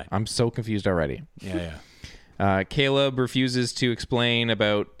charges. Right. I'm so confused already. Yeah. Caleb refuses to explain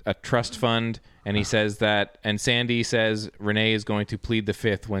about a trust fund, and he says that, and Sandy says Renee is going to plead the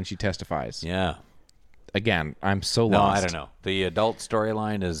fifth when she testifies. Yeah. Again, I'm so No, lost. I don't know. The adult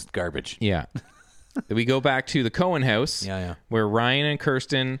storyline is garbage. Yeah. We go back to the Cohen house, Yeah. where Ryan and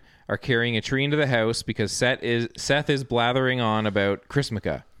Kirsten are carrying a tree into the house because Seth is blathering on about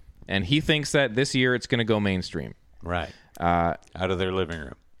Chrismica. And he thinks that this year it's going to go mainstream. Right. Out of their living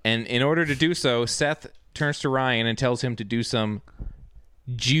room. And in order to do so, Seth turns to Ryan and tells him to do some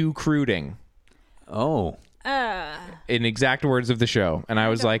Jew-cruding. Oh. In exact words of the show. And I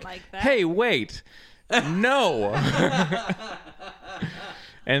was like hey, wait. No.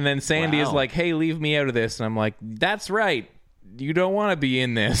 And then Sandy is like, hey, leave me out of this. And I'm like, that's right. You don't want to be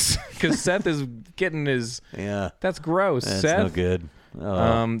in this. Because Seth is getting his... Yeah. That's gross, That's Seth. no good.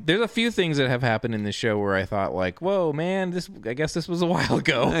 Oh. There's a few things that have happened in this show where I thought, like, whoa, man, I guess this was a while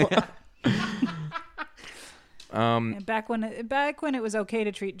ago. Back when it was okay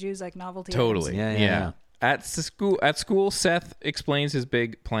to treat Jews like novelty Totally. items. Yeah. At school, Seth explains his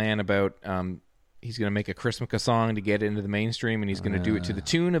big plan about he's going to make a Chrismukkah song to get into the mainstream, and he's going to do it to the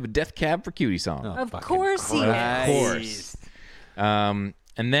tune of a Death Cab for Cutie song. Of course he is. Of course.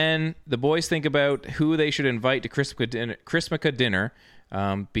 And then the boys think about who they should invite to Chrismukkah dinner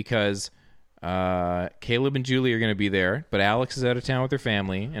because Caleb and Julie are going to be there, but Alex is out of town with her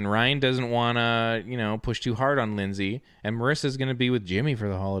family, and Ryan doesn't want to, push too hard on Lindsay, and Marissa's going to be with Jimmy for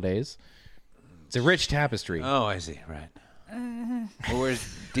the holidays. It's a rich tapestry. Oh, I see. Right. Well, where's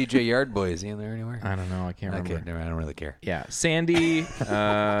DJ Yardboy? Is he in there anywhere? I don't know. I can't remember. Okay, I don't really care. Yeah. Sandy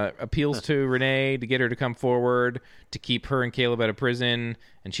appeals to Renee to get her to come forward to keep her and Caleb out of prison,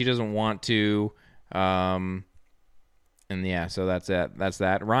 and she doesn't want to. And yeah, so that's it. That's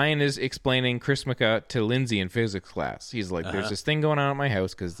that. Ryan is explaining Chrismukkah to Lindsay in physics class. He's like, there's this thing going on at my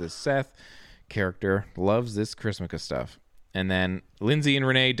house because this Seth character loves this Chrismukkah stuff. And then Lindsay and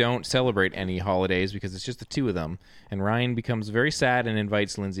Renee don't celebrate any holidays because it's just the two of them. And Ryan becomes very sad and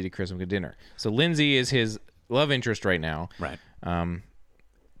invites Lindsay to Chrismukkah dinner. So Lindsay is his love interest right now. Right.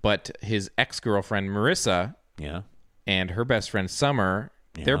 But his ex-girlfriend Marissa and her best friend Summer,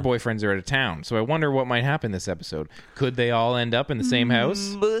 their boyfriends are out of town. So I wonder what might happen this episode. Could they all end up in the same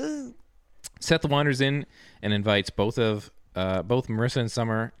house? Seth wanders in and invites both Marissa and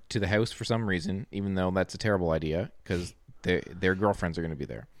Summer to the house for some reason, even though that's a terrible idea because their girlfriends are going to be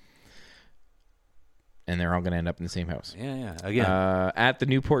there. And they're all going to end up in the same house. Yeah. Again. At the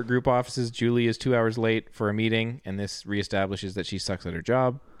Newport Group offices, Julie is 2 hours late for a meeting, and this reestablishes that she sucks at her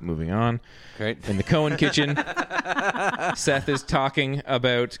job. Moving on. Great. In the Cohen kitchen, Seth is talking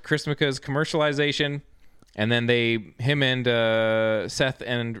about Chrismukkah's commercialization, and then him and Seth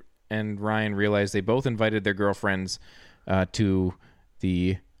and Ryan realize they both invited their girlfriends to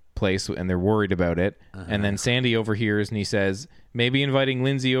the place, and they're worried about it. And then Sandy overhears, and he says, maybe inviting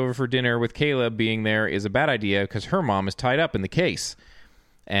Lindsay over for dinner with Caleb being there is a bad idea because her mom is tied up in the case.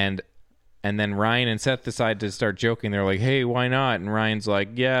 And then Ryan and Seth decide to start joking. They're like, hey, why not? And Ryan's like,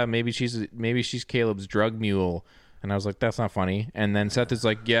 yeah, maybe she's Caleb's drug mule. And I was like, that's not funny. And then Seth is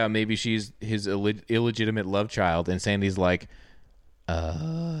like, yeah, maybe she's his illegitimate love child. And Sandy's like,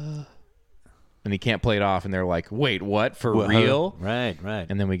 and he can't play it off, and they're like, wait, what? For real? Right.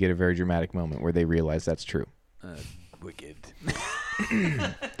 And then we get a very dramatic moment where they realize that's true. Wicked.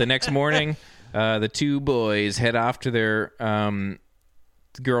 The next morning, the two boys head off to their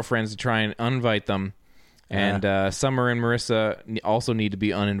girlfriends to try and uninvite them. And Summer and Marissa also need to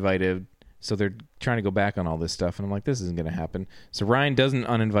be uninvited, so they're trying to go back on all this stuff. And I'm like, this isn't going to happen. So Ryan doesn't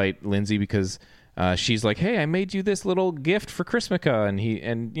uninvite Lindsay because... she's like, hey, I made you this little gift for Chrismukkah,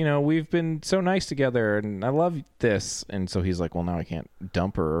 and we've been so nice together, and I love this. And so he's like, well, now I can't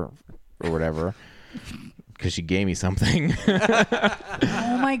dump her or whatever because she gave me something.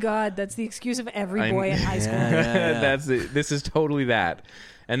 Oh my God, that's the excuse of every boy in high school. That's it. This is totally that.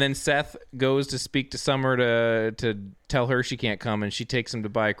 And then Seth goes to speak to Summer to tell her she can't come, and she takes him to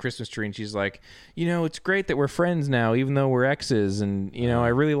buy a Christmas tree, and she's like, it's great that we're friends now, even though we're exes, and, I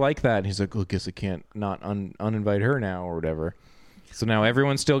really like that. And he's like, well, I guess I can't not uninvite her now or whatever. So now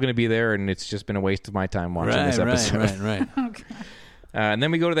everyone's still going to be there, and it's just been a waste of my time watching this episode. Right. Okay. And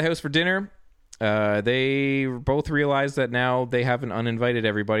then we go to the house for dinner. They both realize that now they haven't uninvited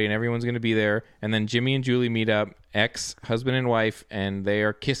everybody and everyone's going to be there. And then Jimmy and Julie meet up, ex-husband and wife, and they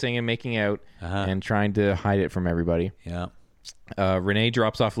are kissing and making out and trying to hide it from everybody. Yeah. Renee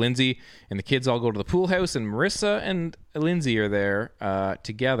drops off Lindsay, and the kids all go to the pool house, and Marissa and Lindsay are there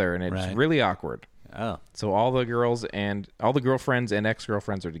together, and it's really awkward. Oh. So all the girls and all the girlfriends and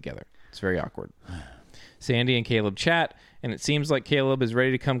ex-girlfriends are together. It's very awkward. Sandy and Caleb chat, and it seems like Caleb is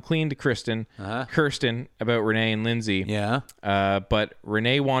ready to come clean to Kirsten about Renee and Lindsay. Yeah. But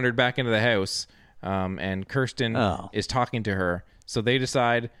Renee wandered back into the house, and Kirsten is talking to her. So they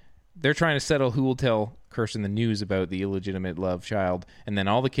decide they're trying to settle who will tell Kirsten the news about the illegitimate love child. And then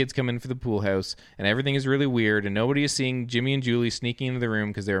all the kids come in for the pool house, and everything is really weird, and nobody is seeing Jimmy and Julie sneaking into the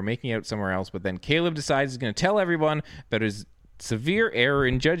room because they were making out somewhere else. But then Caleb decides he's going to tell everyone about his severe error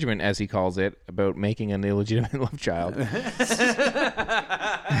in judgment, as he calls it, about making an illegitimate love child.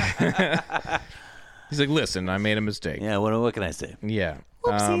 He's like, listen, I made a mistake. Yeah, what can I say? Yeah.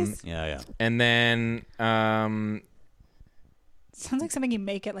 Whoopsies. Yeah. And then... Sounds like something you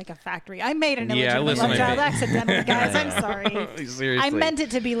make at like a factory. I made an Yeah, illegitimate listen, love I child made- accidentally, guys. I'm sorry. Seriously. I meant it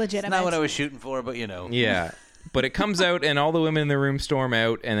to be legitimate. Not what I was shooting for, but you know. Yeah. But it comes out, and all the women in the room storm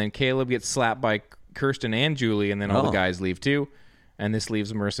out, and then Caleb gets slapped by Kirsten and Julie, and then all the guys leave too. And this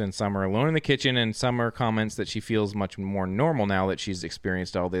leaves Marissa and Summer alone in the kitchen, and Summer comments that she feels much more normal now that she's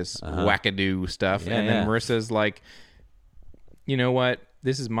experienced all this wackadoo stuff. Yeah, and then yeah. Marissa's like, you know what?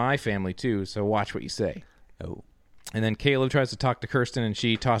 This is my family too, so watch what you say. Oh. And then Caleb tries to talk to Kirsten, and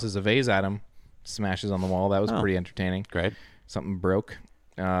she tosses a vase at him, smashes on the wall. That was pretty entertaining. Great. Something broke.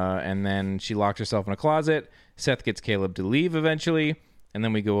 And then she locks herself in a closet. Seth gets Caleb to leave eventually. And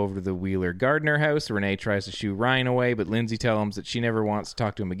then we go over to the Wheeler Gardner house. Renee tries to shoo Ryan away, but Lindsay tells him that she never wants to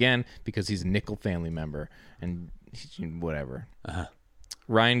talk to him again because he's a Nickel family member. And whatever.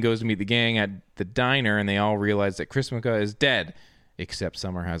 Ryan goes to meet the gang at the diner, and they all realize that Chrismukkah is dead. Except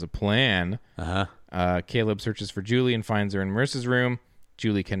Summer has a plan. Caleb searches for Julie and finds her in Marissa's room.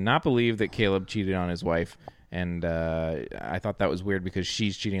 Julie cannot believe that Caleb cheated on his wife. And I thought that was weird because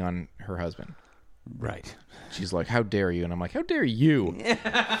she's cheating on her husband. Right. She's like, how dare you? And I'm like, how dare you?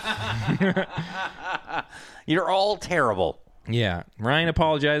 You're all terrible. Yeah. Ryan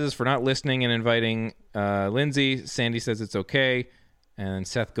apologizes for not listening and inviting Lindsay. Sandy says it's okay. And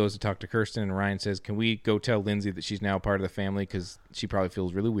Seth goes to talk to Kirsten, and Ryan says, can we go tell Lindsay that she's now part of the family because she probably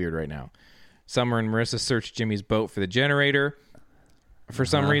feels really weird right now. Summer and Marissa search Jimmy's boat for the generator. For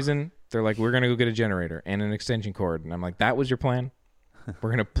some reason, they're like, we're going to go get a generator and an extension cord. And I'm like, that was your plan? We're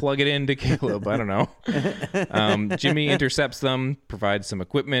going to plug it into Caleb. I don't know. Jimmy intercepts them, provides some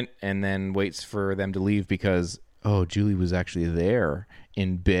equipment, and then waits for them to leave because, Julie was actually there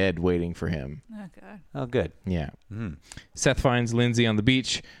in bed waiting for him. Oh, God. Oh, good. Yeah. Seth finds Lindsay on the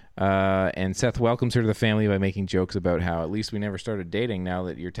beach, and Seth welcomes her to the family by making jokes about how at least we never started dating now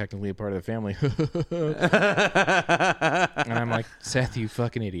that you're technically a part of the family. And I'm like, Seth, you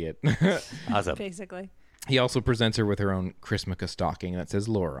fucking idiot. Awesome. Basically. He also presents her with her own Chrismukkah stocking that says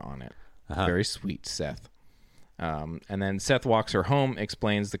Laura on it. Very sweet, Seth. And then Seth walks her home,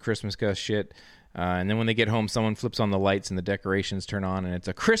 explains the Chrismukkah shit. And then when they get home, someone flips on the lights and the decorations turn on, and it's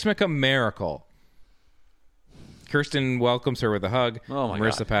a Chrismukkah miracle. Kirsten welcomes her with a hug. Oh my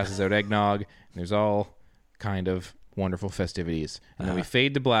Marissa God. passes out eggnog, and there's all kind of wonderful festivities. And then we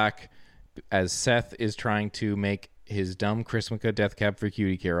fade to black as Seth is trying to make his dumb Chrismukkah Death Cab for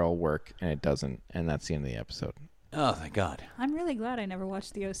Cutie Carol work, and it doesn't. And that's the end of the episode. Oh, thank God. I'm really glad I never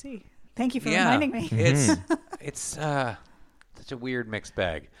watched the OC. Thank you for reminding me. It's such a weird mixed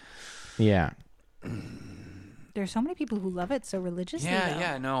bag. Yeah. There's so many people who love it so religiously.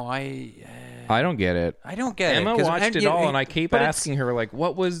 though. No, I I don't get it. don't get Emma it. 'Cause- watched it all, and I kept but it's- asking her, like,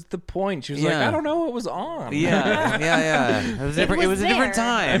 what was the point? She was like, Yeah. I don't know what was on. Yeah. It was different. It was a different there.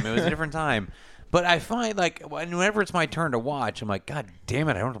 time. It was a different time. But I find, like, whenever it's my turn to watch, I'm like, God damn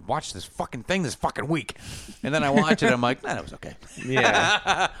it, I don't watch this fucking thing this fucking week. And then I watch it, I'm like, nah, that was okay.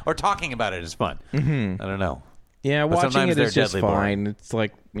 Yeah. Or talking about it is fun. Mm-hmm. I don't know. Yeah, But watching sometimes it is they're just deadly boring. fine. It's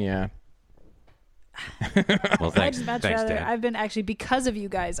like, yeah. Well, thanks. I'd much Thanks, rather. Dan. I've been actually, because of you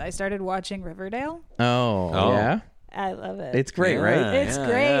guys, I started watching Riverdale. Oh, yeah? I love it. It's great, right? It's Yeah,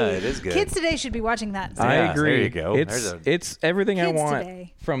 great. yeah, it is good. Kids today should be watching that. I Yeah, agree. there you go. It's There's a- it's everything I Kids want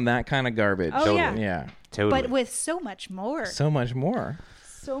today. from that kind of garbage. Oh, yeah. Yeah. Totally. But with so much more. So much more.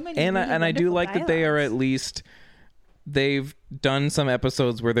 So many. And really I do wonderful like that they are dialogues. at least they've done some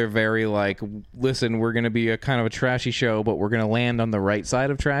episodes where they're very like, listen, we're going to be a kind of a trashy show, but we're going to land on the right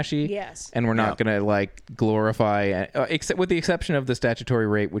side of trashy. Yes. And we're not going to like glorify, except with the exception of the statutory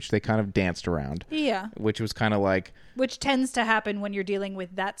rape, which they kind of danced around. Yeah. Which was kind of like, Which tends to happen when you're dealing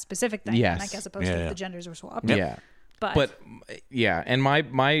with that specific thing. Yes. Like as opposed to if the genders were swapped. yeah. But Yeah, and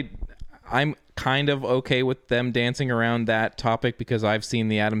my I'm kind of okay with them dancing around that topic because I've seen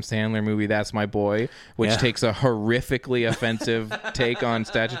the Adam Sandler movie That's My Boy, which takes a horrifically offensive take on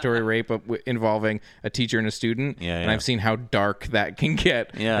statutory rape involving a teacher and a student. And I've seen how dark that can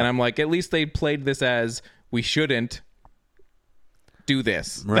get. Yeah. And I'm like, at least they played this as we shouldn't do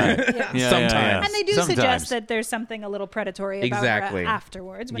this. Right. Sometimes. And they do Sometimes. suggest that there's something a little predatory about Exactly. her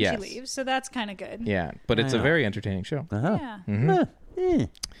afterwards when Yes. she leaves. So that's kind of good. Yeah, but it's a very entertaining show. Yeah.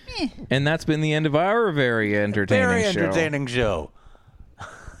 And that's been the end of our very entertaining Very show. entertaining show.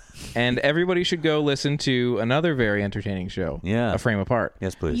 And everybody should go listen to another very entertaining show, Yeah. A Frame Apart.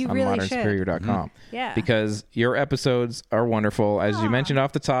 Yes, please. You on really should. modernsuperior.com. Yeah. Because your episodes are wonderful. As you mentioned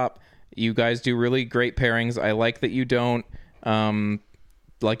off the top, you guys do really great pairings. I like that you don't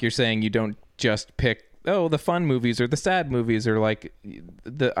Like you're saying, you don't just pick the fun movies or the sad movies, or like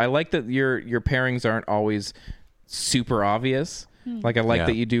I like that your pairings aren't always super obvious. Like I like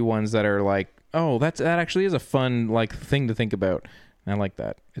that you do ones that are like, that actually is a fun like thing to think about. And I like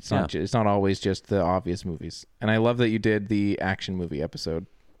that. It's not always just the obvious movies. And I love that you did the action movie episode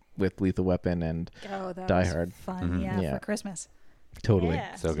with Lethal Weapon and Die Hard. Fun, for Christmas. Totally.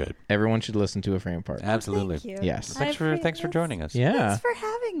 Yeah. So good. Everyone should listen to A Frame Apart. Absolutely. Thank you. Yes. Thanks for joining us. Yeah. Thanks for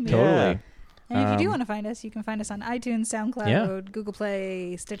having me. Totally. And if you do want to find us, you can find us on iTunes, SoundCloud, Google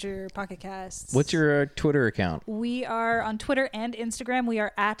Play, Stitcher, Pocket Casts. What's your Twitter account? We are on Twitter and Instagram. We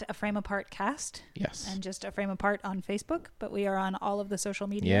are at A Frame Apart Cast. Yes. And just A Frame Apart on Facebook. But we are on all of the social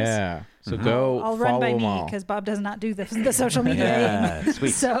medias. Yeah. So go I'll follow run by them me all. because Bob does not do the social media.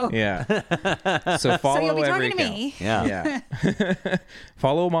 Sweet. So Yeah. So follow you'll be every talking to account. me. Yeah. Yeah.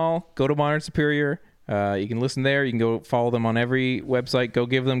 Follow them all. Go to Modern Superior. You can listen there. You can go follow them on every website. Go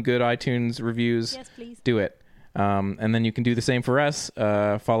give them good iTunes reviews. Yes, please. Do it. And then you can do the same for us.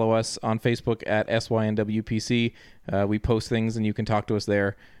 Follow us on Facebook at SYNWPC. We post things and you can talk to us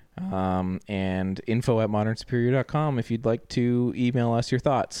there. And info@modernsuperior.com if you'd like to email us your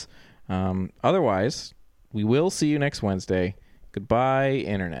thoughts. Otherwise, we will see you next Wednesday. Goodbye,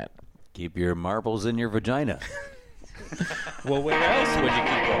 Internet. Keep your marbles in your vagina. Well, where else would you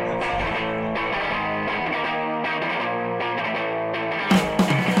keep them?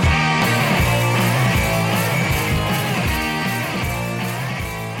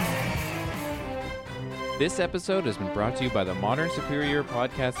 This episode has been brought to you by the Modern Superior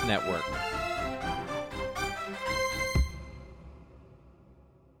Podcast Network.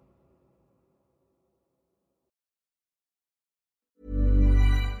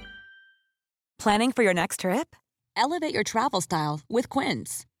 Planning for your next trip? Elevate your travel style with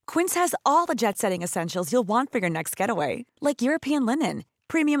Quince. Quince has all the jet-setting essentials you'll want for your next getaway, like European linen,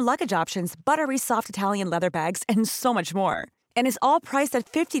 premium luggage options, buttery soft Italian leather bags, and so much more. And is all priced at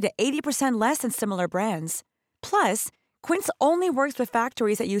 50 to 80% less than similar brands. Plus, Quince only works with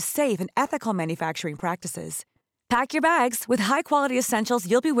factories that use safe and ethical manufacturing practices. Pack your bags with high-quality essentials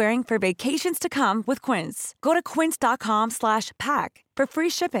you'll be wearing for vacations to come with Quince. Go to quince.com/pack for free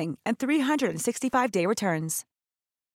shipping and 365-day returns.